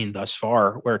I've seen thus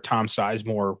far where Tom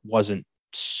Sizemore wasn't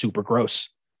super gross.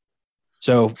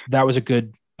 So that was a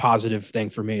good positive thing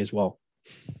for me as well.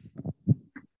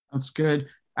 That's good.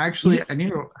 Actually, I need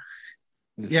to.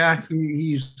 Yeah, he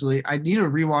usually. I need to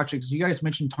rewatch it because you guys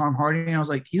mentioned Tom Hardy, and I was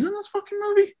like, he's in this fucking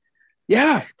movie.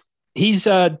 Yeah, he's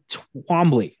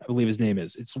Twombly, I believe his name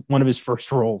is. It's one of his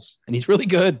first roles, and he's really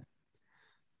good.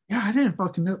 Yeah, I didn't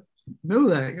fucking know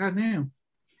that. Goddamn.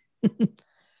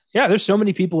 Yeah, there's so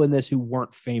many people in this who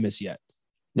weren't famous yet.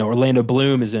 Orlando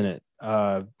Bloom is in it.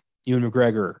 Ewan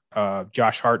McGregor,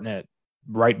 Josh Hartnett,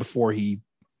 right before he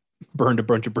burned a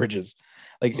bunch of bridges.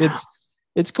 Like, wow.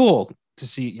 It's cool to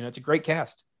see. It's a great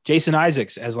cast. Jason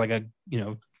Isaacs as like a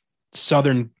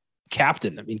Southern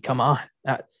captain. I mean, come on.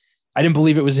 I didn't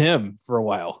believe it was him for a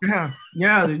while.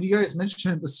 Yeah. Did you guys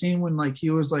mention the scene when like he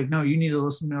was like, no, you need to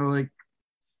listen to like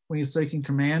when he's taking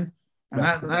command? And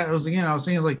that was, again, I was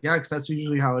saying, like, yeah, because that's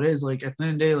usually how it is. Like, at the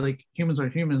end of the day, like, humans are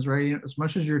humans, right? As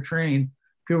much as you're trained,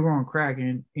 people are going to crack.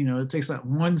 And, it takes that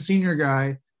one senior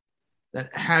guy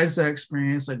that has that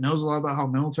experience, that knows a lot about how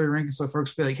military rank and stuff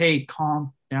works, be like, hey,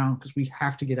 calm down, because we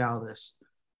have to get out of this.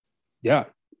 Yeah.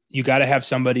 You got to have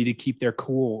somebody to keep their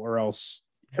cool, or else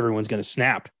everyone's going to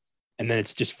snap. And then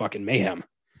it's just fucking mayhem,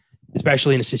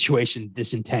 especially in a situation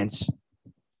this intense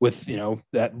with,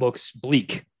 that looks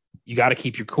bleak. You got to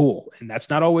keep your cool, and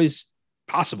that's not always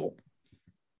possible.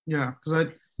 Yeah, because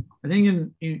I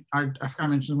think I forgot to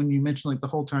mention when you mentioned like the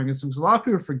whole time, because a lot of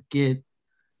people forget,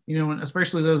 and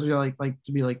especially those who like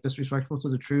to be like disrespectful to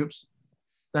the troops,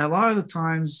 that a lot of the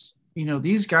times,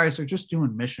 these guys are just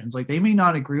doing missions. Like, they may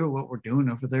not agree with what we're doing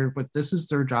over there, but this is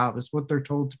their job. It's what they're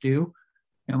told to do.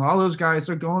 And a lot of those guys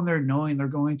are going there knowing they're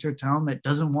going to a town that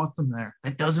doesn't want them there,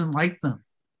 that doesn't like them.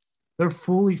 They're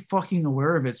fully fucking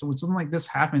aware of it. So when something like this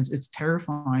happens, it's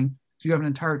terrifying. So you have an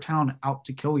entire town out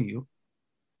to kill you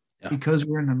because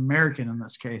we're an American in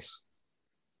this case.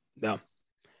 Yeah.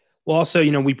 Well, also,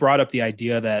 we brought up the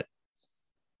idea that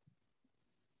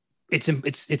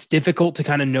it's difficult to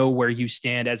kind of know where you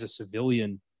stand as a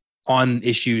civilian on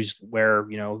issues where,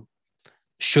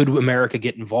 should America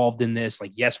get involved in this?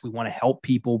 Like, yes, we want to help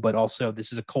people, but also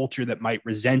this is a culture that might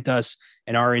resent us,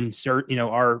 and our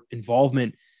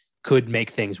involvement could make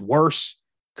things worse,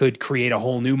 could create a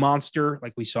whole new monster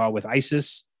like we saw with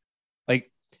ISIS.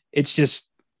 Like, it's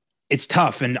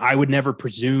tough. And I would never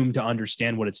presume to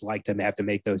understand what it's like to have to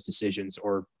make those decisions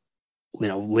or,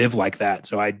 live like that.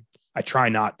 So I try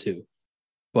not to,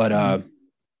 but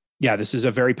yeah, this is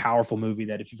a very powerful movie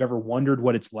that if you've ever wondered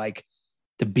what it's like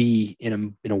to be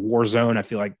in a war zone, I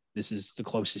feel like this is the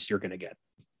closest you're going to get.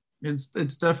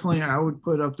 It's definitely, I would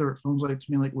put up there films like,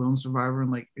 to me, like Lone Survivor.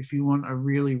 And like, if you want a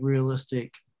really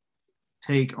realistic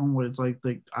take on what it's like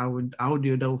I would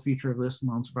do a double feature of this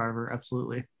and Lone Survivor.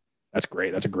 Absolutely. That's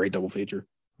great. That's a great double feature.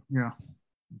 Yeah.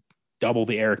 Double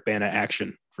the Eric Bana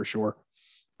action for sure.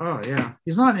 Oh yeah.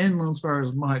 He's not in Lone Survivor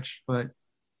as much, but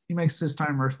he makes his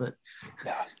time worth it.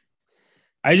 Yeah.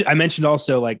 I mentioned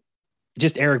also like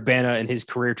just Eric Bana and his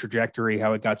career trajectory,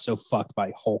 how it got so fucked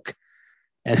by Hulk.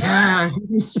 And yeah,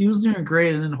 he was doing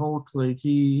great, and then Hulk, like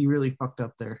he really fucked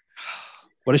up there.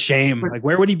 What a shame. Like,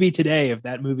 where would he be today if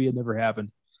that movie had never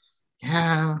happened?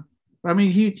 Yeah. I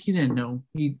mean, he didn't know.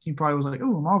 He probably was like,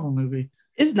 oh, a Marvel movie.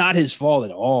 It's not his fault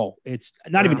at all. It's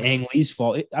not even Ang Lee's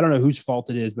fault. I don't know whose fault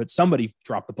it is, but somebody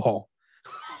dropped the ball.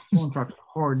 Someone dropped it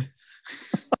hard.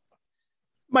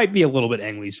 Might be a little bit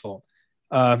Ang Lee's fault.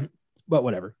 But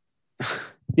whatever.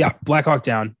 Yeah, Black Hawk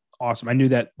Down. Awesome. I knew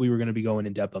that we were going to be going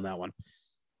in depth on that one.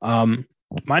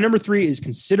 My number 3 is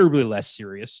considerably less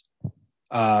serious,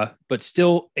 but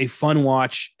still a fun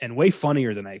watch and way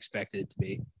funnier than I expected it to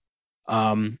be.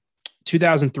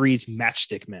 2003's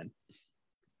Matchstick Men.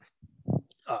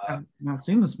 I've not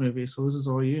seen this movie, so this is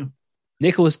all you.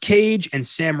 Nicolas Cage and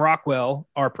Sam Rockwell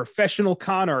are professional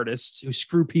con artists who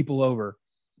screw people over.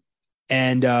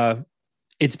 And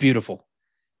it's beautiful.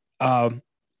 And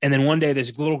then one day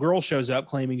this little girl shows up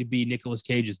claiming to be Nicolas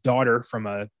Cage's daughter from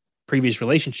a previous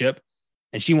relationship.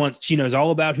 And she knows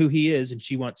all about who he is, and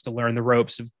she wants to learn the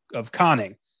ropes of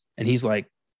conning. And he's like,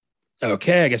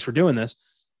 okay, I guess we're doing this.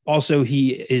 Also,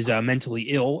 he is mentally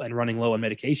ill and running low on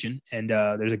medication. And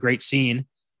there's a great scene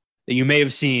that you may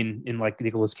have seen in like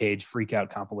Nicolas Cage freak out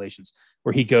compilations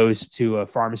where he goes to a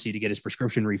pharmacy to get his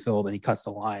prescription refilled and he cuts the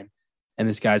line. And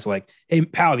this guy's like, hey,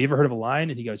 pal, have you ever heard of a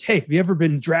line? And he goes, hey, have you ever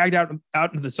been dragged out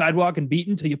into the sidewalk and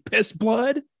beaten till you pissed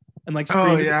blood? And like,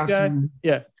 screamed at this guy.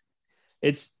 Yeah.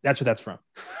 That's what that's from.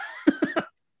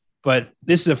 But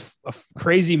this is a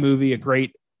crazy movie, a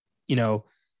great,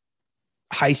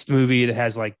 heist movie that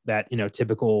has like that,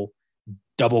 typical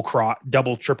double,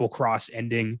 triple cross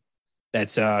ending.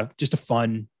 That's just a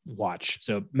fun watch.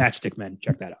 So Matchstick Men,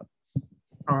 check that out.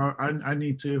 I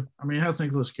need to. I mean, it has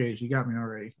Nicolas Cage. You got me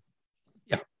already.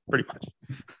 Yeah, pretty much.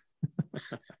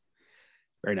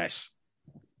 Very nice.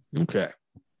 Okay.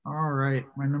 All right.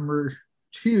 My number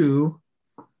 2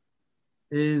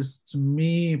 is, to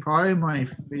me, probably my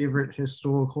favorite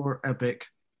historical epic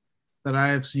that I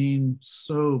have seen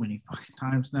so many fucking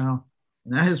times now.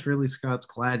 And that is Ridley Scott's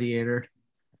Gladiator.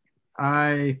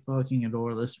 I fucking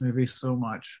adore this movie so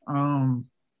much. I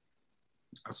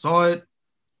saw it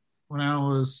when I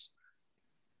was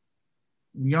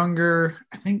younger.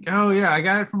 I think, I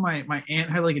got it from my aunt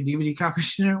had like a DVD copy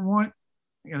she didn't want.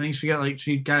 I think she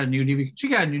got a new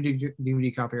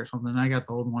DVD copy or something. And I got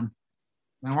the old one.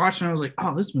 And I watched it and I was like,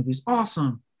 oh, this movie's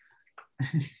awesome.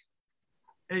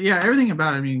 Yeah, everything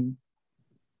about it. I mean,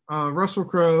 Russell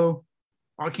Crowe,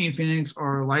 Joaquin Phoenix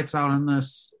are lights out in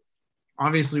this.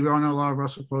 Obviously, we all know a lot of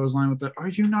Russell Crowe's line with the, are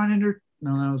you not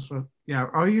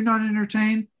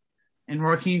entertained? And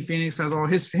Joaquin Phoenix has all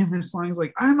his famous lines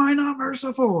like, am I not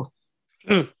merciful?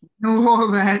 Know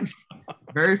all that.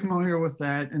 Very familiar with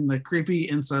that and the creepy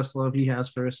incest love he has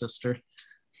for his sister.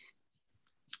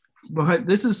 But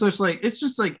this is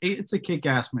it's a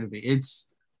kick-ass movie.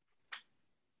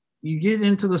 You get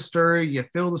into the story, you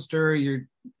feel the story,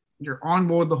 you're on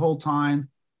board the whole time.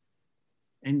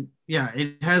 And yeah,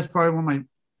 it has probably one of my,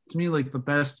 to me, like the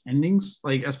best endings,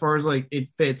 like as far as like it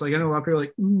fits. Like I know a lot of people are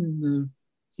like,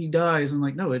 he dies, and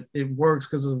like, no, it works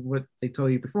because of what they tell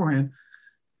you beforehand.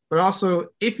 But also,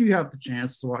 if you have the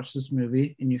chance to watch this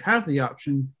movie and you have the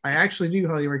option, I actually do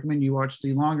highly recommend you watch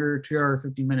the longer 2-hour,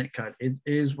 50-minute cut. It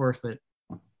is worth it.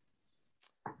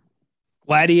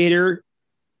 Gladiator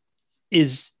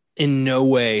is in no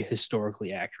way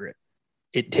historically accurate.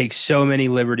 It takes so many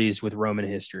liberties with Roman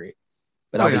history.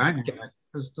 But I know that.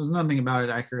 There's nothing about it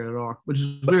accurate at all, which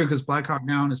is weird because Black Hawk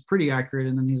Down is pretty accurate.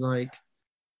 And then he's like,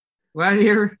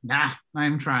 Gladiator? Nah, not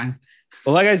even trying.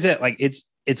 Well, like I said, like it's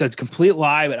a complete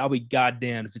lie, but I'll be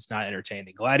goddamn if it's not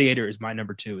entertaining. Gladiator is my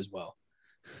number 2 as well.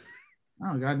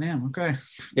 Oh, goddamn. Okay.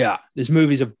 Yeah, this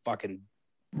movie's a fucking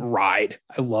ride.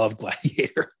 I love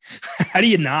Gladiator. How do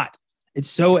you not? It's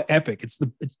so epic. It's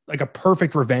like a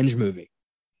perfect revenge movie.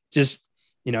 Just,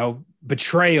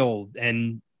 betrayal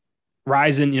and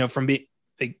rising, from being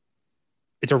like,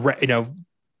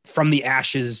 from the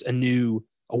ashes a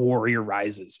warrior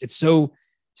rises. It's so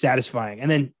satisfying.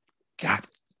 And then, God,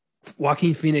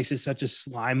 Joaquin Phoenix is such a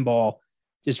slime ball,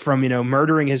 just from,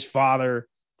 murdering his father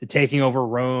to taking over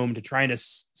Rome to trying to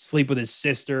sleep with his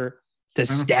sister to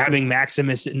stabbing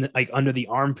Maximus under the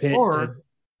armpit. Or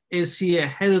is he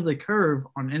ahead of the curve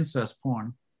on incest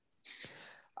porn?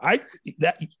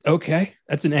 Okay.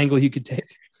 That's an angle you could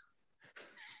take.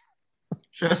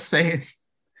 Just saying.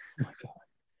 Oh my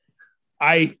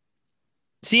God.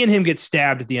 Seeing him get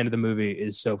stabbed at the end of the movie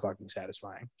is so fucking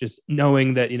satisfying. Just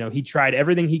knowing that, he tried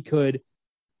everything he could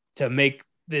to make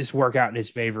this work out in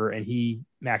his favor, and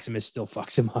Maximus still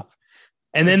fucks him up.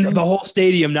 And then the whole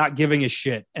stadium not giving a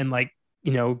shit and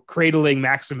cradling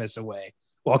Maximus away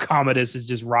while Commodus is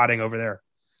just rotting over there.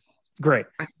 Great.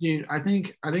 Dude, I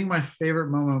think my favorite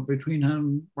moment between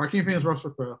him, Joaquin Phoenix,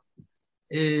 Russell Crowe,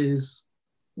 is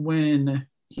when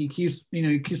he keeps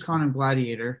calling him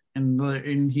Gladiator,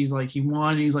 and he's like, he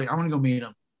won. He's like, I want to go meet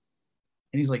him,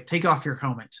 and he's like, take off your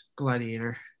helmet,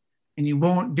 Gladiator, and you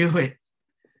won't do it.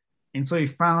 And so he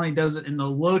finally does it, and the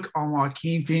look on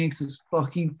Joaquin Phoenix's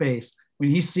fucking face when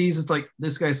he sees it's like,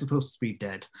 this guy's supposed to be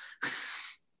dead.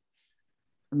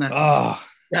 And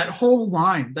that whole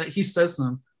line that he says to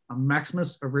him,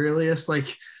 Maximus Aurelius,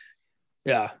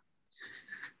 yeah,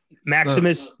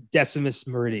 Maximus Decimus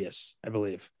Meridius, I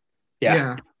believe.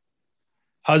 Yeah.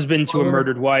 Husband to a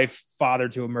murdered wife, father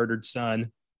to a murdered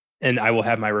son, and I will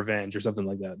have my revenge, or something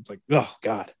like that. It's like, oh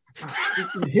God.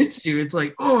 It hits you. It's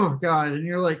like, oh God, and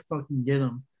you're like, fucking get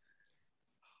him.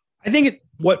 I think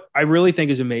what I really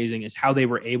think is amazing is how they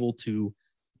were able to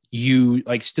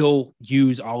still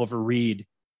use Oliver Reed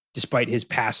despite his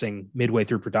passing midway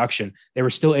through production. They were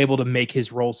still able to make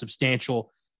his role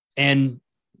substantial and,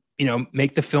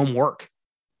 make the film work.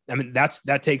 I mean,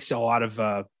 that takes a lot of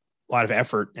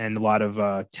effort and a lot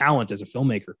of talent as a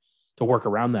filmmaker to work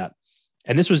around that.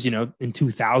 And this was, in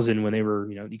 2000 when they were,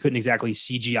 you couldn't exactly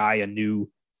CGI a new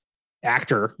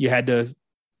actor. You had to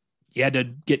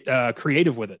get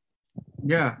creative with it.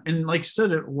 Yeah. And like you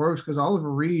said, it works because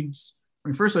Oliver Reed's,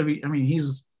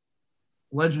 he's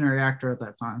legendary actor at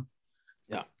that time.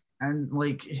 Yeah. And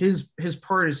his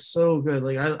part is so good.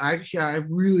 I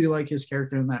really like his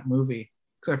character in that movie.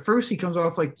 Because at first he comes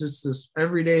off like just this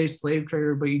everyday slave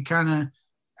trader, but you kind of,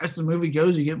 as the movie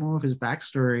goes, you get more of his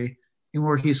backstory and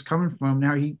where he's coming from.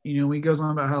 Now he goes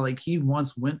on about how he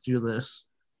once went through this.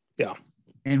 Yeah.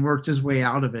 And worked his way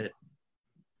out of it.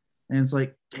 And it's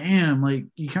like, damn,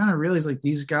 you kind of realize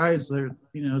these guys, they're,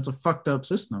 it's a fucked up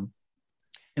system.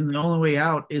 And the only way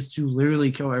out is to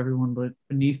literally kill everyone but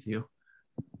beneath you.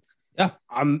 Yeah.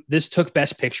 This took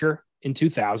Best Picture in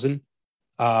 2000.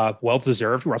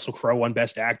 Well-deserved. Russell Crowe won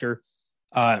Best Actor.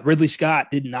 Ridley Scott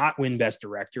did not win Best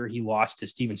Director. He lost to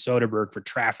Steven Soderbergh for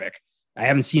Traffic. I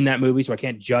haven't seen that movie, so I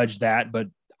can't judge that, but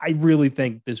I really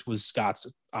think this was Scott's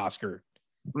Oscar.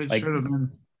 It should have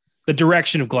been. The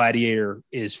direction of Gladiator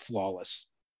is flawless.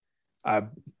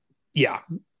 Yeah.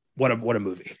 What a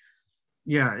movie.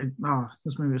 Yeah.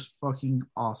 This movie is fucking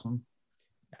awesome.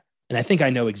 And I think I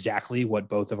know exactly what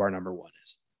both of our number one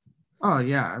is. Oh,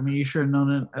 yeah. You should have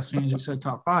known it as soon as you said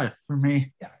top 5 for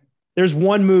me. Yeah. There's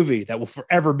one movie that will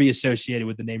forever be associated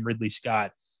with the name Ridley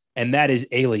Scott, and that is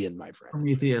Alien, my friend.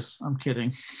 Prometheus. I'm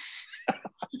kidding.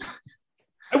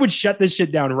 I would shut this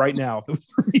shit down right now if it was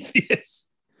Prometheus.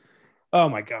 Oh,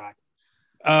 my God.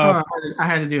 I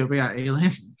had to do it, but yeah,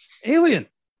 Alien. Alien.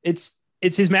 It's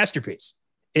his masterpiece.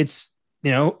 It's,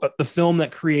 the film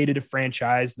that created a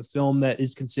franchise, the film that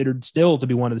is considered still to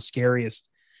be one of the scariest,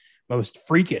 most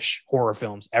freakish horror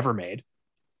films ever made.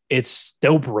 It's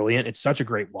still brilliant. It's such a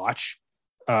great watch.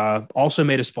 Also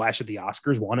made a splash at the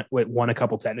Oscars, won a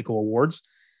couple technical awards,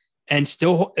 and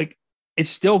still,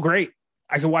 it's still great.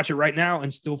 I can watch it right now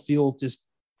and still feel just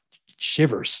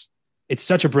shivers. It's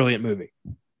such a brilliant movie.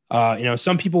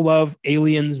 Some people love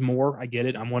Aliens more. I get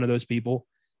it. I'm one of those people,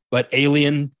 but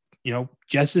Alien,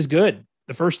 just as good.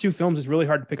 The first two films is really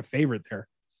hard to pick a favorite there.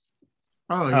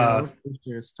 Oh yeah,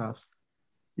 it's tough.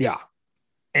 Yeah.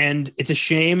 And it's a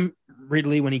shame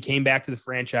Ridley, when he came back to the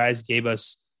franchise, gave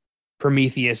us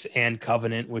Prometheus and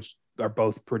Covenant, which are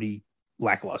both pretty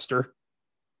lackluster.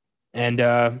 And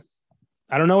I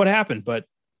don't know what happened, but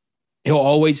he'll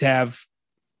always have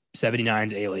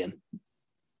 79's Alien.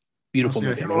 Beautiful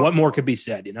movie. What more could be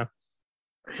said,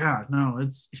 Yeah, no,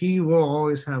 he will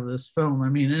always have this film.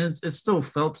 And it's still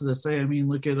felt to this day.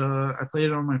 Look at I played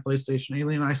it on my PlayStation.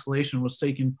 Alien Isolation was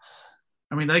taken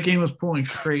I mean, that game was pulling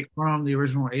straight from the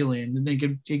original Alien, and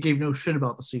it gave no shit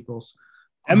about the sequels.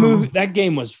 That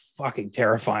game was fucking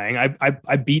terrifying.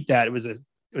 I beat that. It was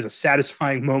a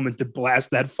satisfying moment to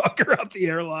blast that fucker up the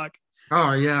airlock.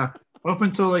 Oh yeah, up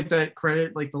until like that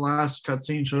credit, like the last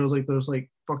cutscene shows like there's like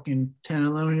fucking 10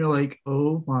 of them, and you're like,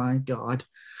 oh my god.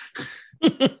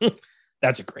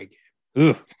 That's a great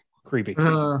game. Ugh, creepy.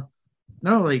 No,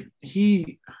 like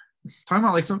he talking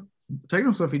about like some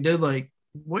technical stuff he did, like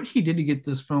what he did to get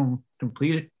this film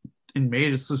completed and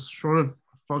made. It's just sort of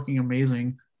fucking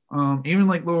amazing. Even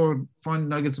like little fun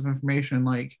nuggets of information,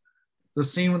 like the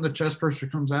scene when the chest burster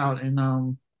comes out and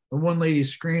the one lady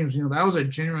screams, that was a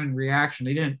genuine reaction.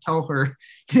 He didn't tell her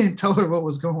what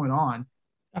was going on.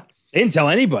 They didn't tell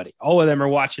anybody. All of them are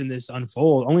watching this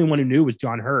unfold. Only one who knew was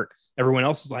John Hurt. Everyone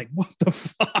else is like, what the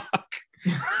fuck?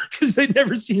 Because they'd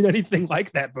never seen anything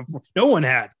like that before. No one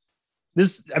had.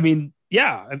 This, I mean,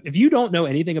 yeah, if you don't know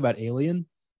anything about Alien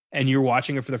and you're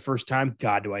watching it for the first time,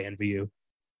 God, do I envy you.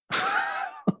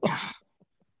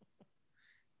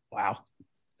 Wow.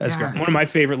 That's great. One of my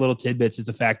favorite little tidbits is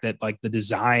the fact that like the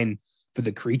design for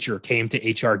the creature came to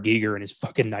H.R. Giger and his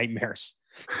fucking nightmares.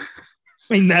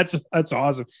 I mean, that's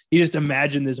awesome. You just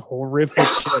imagine this horrific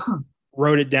shit,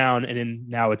 wrote it down, and then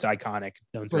now it's iconic.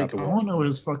 Known throughout the world. I don't know what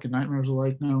his fucking nightmares are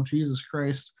like now. Jesus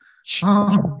Christ.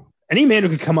 Any man who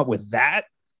could come up with that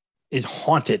is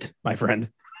haunted, my friend.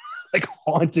 Like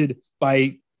haunted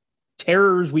by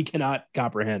terrors we cannot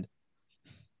comprehend.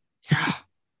 Yeah.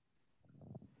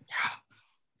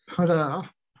 But I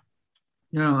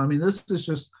mean, this is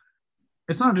just,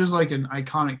 it's not just like an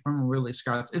iconic film of Ridley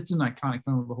Scott's, it's an iconic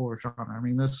film of the horror genre. I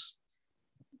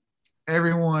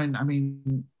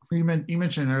mean, you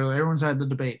mentioned earlier, everyone's had the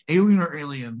debate, Alien or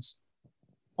Aliens.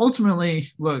 Ultimately,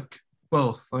 look,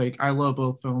 both. Like, I love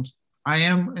both films. I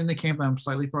am in the camp that I'm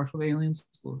slightly partial to Aliens.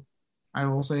 I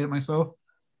will say it myself.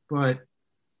 But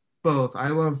both. I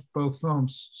love both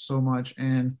films so much.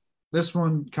 And this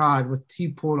one, God, what he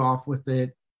pulled off with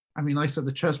it. I mean, like I said,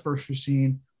 the chest burster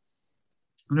scene.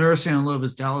 Another scene I love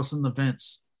is Dallas in the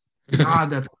vents. God,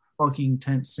 that's a fucking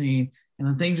tense scene.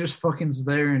 And the thing just fucking's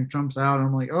there and jumps out. And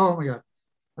I'm like, oh my God.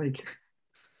 Like,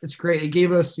 it's great. It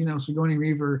gave us, Sigourney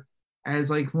Weaver as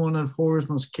like one of horror's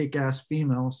most kick-ass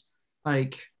females.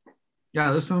 Like,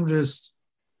 yeah, this film just,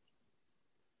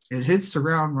 it hits the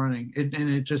ground running. And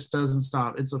it just doesn't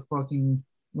stop. It's a fucking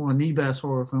one of the best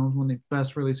horror films, one of the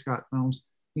best Ridley Scott films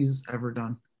he's ever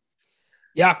done.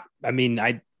 Yeah, I mean,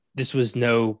 this was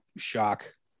no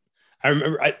shock. I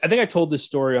remember, I think I told this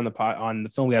story on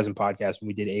the Film Gasm podcast when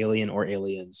we did Alien or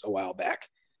Aliens a while back,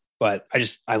 but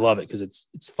I love it because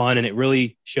it's fun and it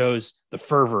really shows the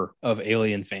fervor of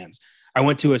Alien fans. I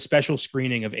went to a special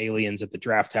screening of Aliens at the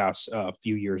Draft House a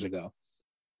few years ago,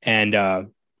 and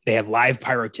they had live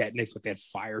pyrotechnics, like they had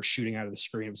fire shooting out of the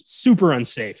screen. It was super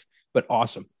unsafe, but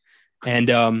awesome. And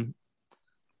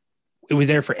it was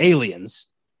there for Aliens.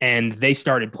 And they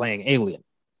started playing Alien.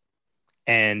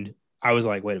 And I was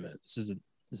like, wait a minute, this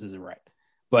isn't right.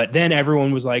 But then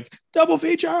everyone was like, double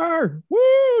feature,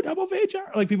 woo, double feature.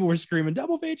 Like people were screaming,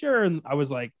 double feature. And I was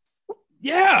like,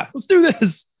 yeah, let's do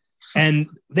this. And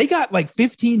they got like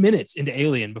 15 minutes into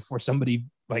Alien before somebody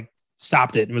like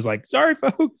stopped it and was like, sorry,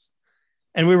 folks.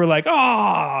 And we were like,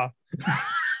 ah,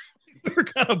 we were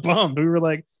kind of bummed. We were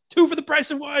like, 2 for the price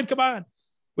of 1. Come on.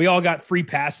 We all got free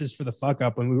passes for the fuck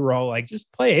up, and we were all like,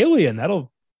 just play Alien. That'll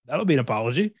be an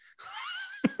apology.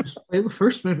 Just play the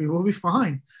first movie. We'll be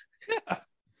fine. Yeah.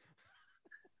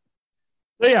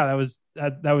 So yeah,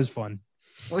 that was fun.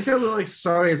 I like how they're like,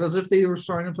 sorry. It's as if they were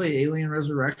starting to play Alien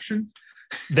Resurrection.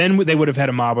 Then they would have had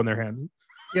a mob on their hands.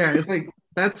 Yeah, it's like,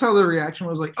 that's how the reaction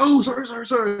was like, oh,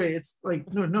 sorry. It's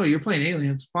like, no, you're playing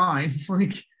Alien. It's fine.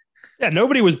 Like, yeah,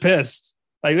 nobody was pissed.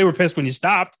 Like they were pissed when you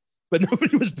stopped. But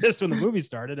nobody was pissed when the movie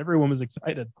started. Everyone was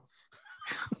excited.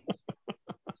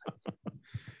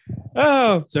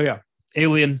 Oh, so yeah.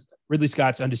 Alien, Ridley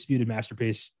Scott's undisputed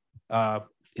masterpiece.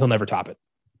 He'll never top it.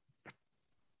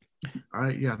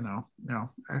 No.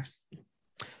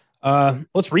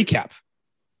 Let's recap.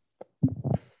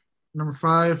 Number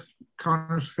 5,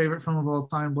 Connor's favorite film of all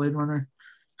time, Blade Runner.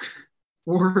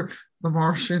 4, The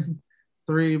Martian.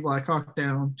 3, Black Hawk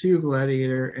Down. 2,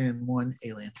 Gladiator. And 1,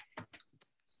 Alien.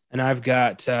 And I've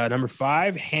got number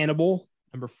 5, Hannibal.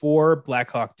 Number 4, Black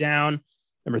Hawk Down.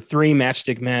 Number 3,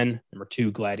 Matchstick Men. Number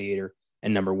 2, Gladiator.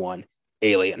 And number 1,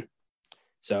 Alien.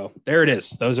 So there it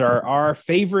is. Those are our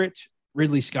favorite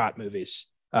Ridley Scott movies.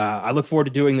 I look forward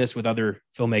to doing this with other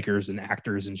filmmakers and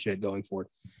actors and shit going forward.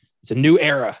 It's a new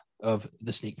era of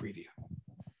the sneak preview.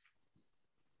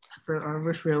 I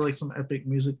wish we had like some epic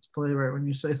music to play right when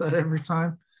you say that every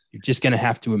time. You're just going to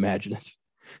have to imagine it.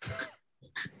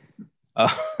 Uh,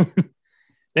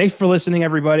 thanks for listening,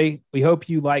 everybody. We hope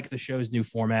you like the show's new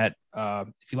format.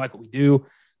 If you like what we do,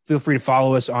 feel free to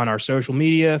follow us on our social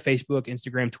media, Facebook,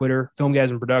 Instagram, Twitter,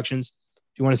 Filmgasm Productions.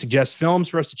 If you want to suggest films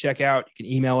for us to check out, you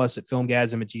can email us at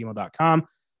filmgasm@gmail.com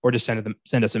or just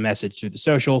send us a message through the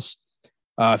socials.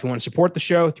 If you want to support the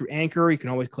show through Anchor, you can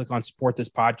always click on support this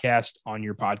podcast on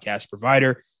your podcast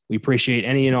provider. We appreciate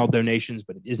any and all donations,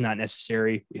 but it is not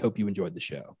necessary. We hope you enjoyed the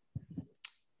show.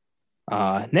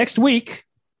 Next week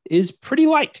is pretty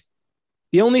light.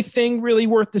 The only thing really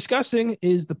worth discussing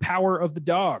is The Power of the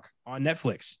Dog on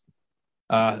Netflix.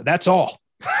 That's all.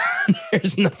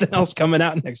 There's nothing else coming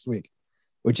out next week,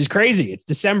 which is crazy. It's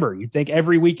December. You'd think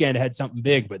every weekend had something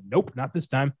big, but nope, not this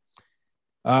time.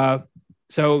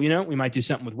 So, we might do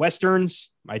something with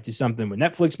Westerns, might do something with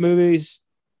Netflix movies,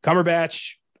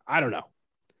 Cumberbatch. I don't know.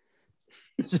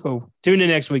 So tune in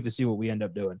next week to see what we end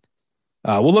up doing.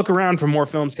 We'll look around for more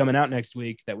films coming out next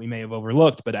week that we may have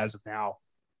overlooked, but as of now,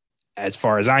 as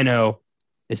far as I know,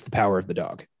 it's The Power of the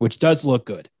Dog, which does look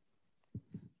good.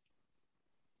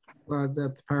 That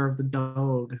The Power of the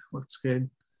Dog looks good.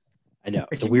 I know.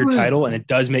 It's a weird title, and it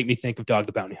does make me think of Dog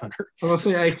the Bounty Hunter. I'll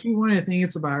say, I keep wanting to think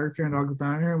it's a biography on Dog the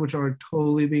Bounty Hunter, which I would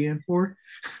totally be in for.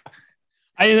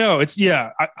 I know.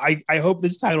 I hope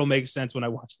this title makes sense when I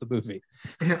watch the movie.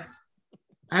 Yeah.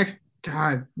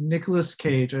 God, Nicolas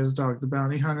Cage as Dog the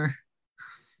Bounty Hunter.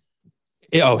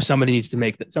 Oh, somebody needs to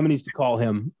make that. Somebody needs to call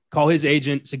him, call his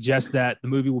agent, suggest that the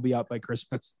movie will be out by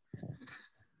Christmas.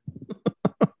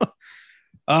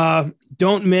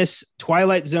 Don't miss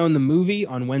Twilight Zone, the movie,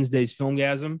 on Wednesday's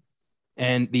Filmgasm,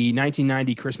 and the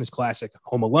 1990 Christmas classic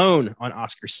Home Alone on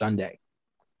Oscar Sunday.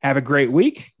 Have a great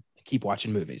week and keep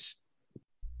watching movies.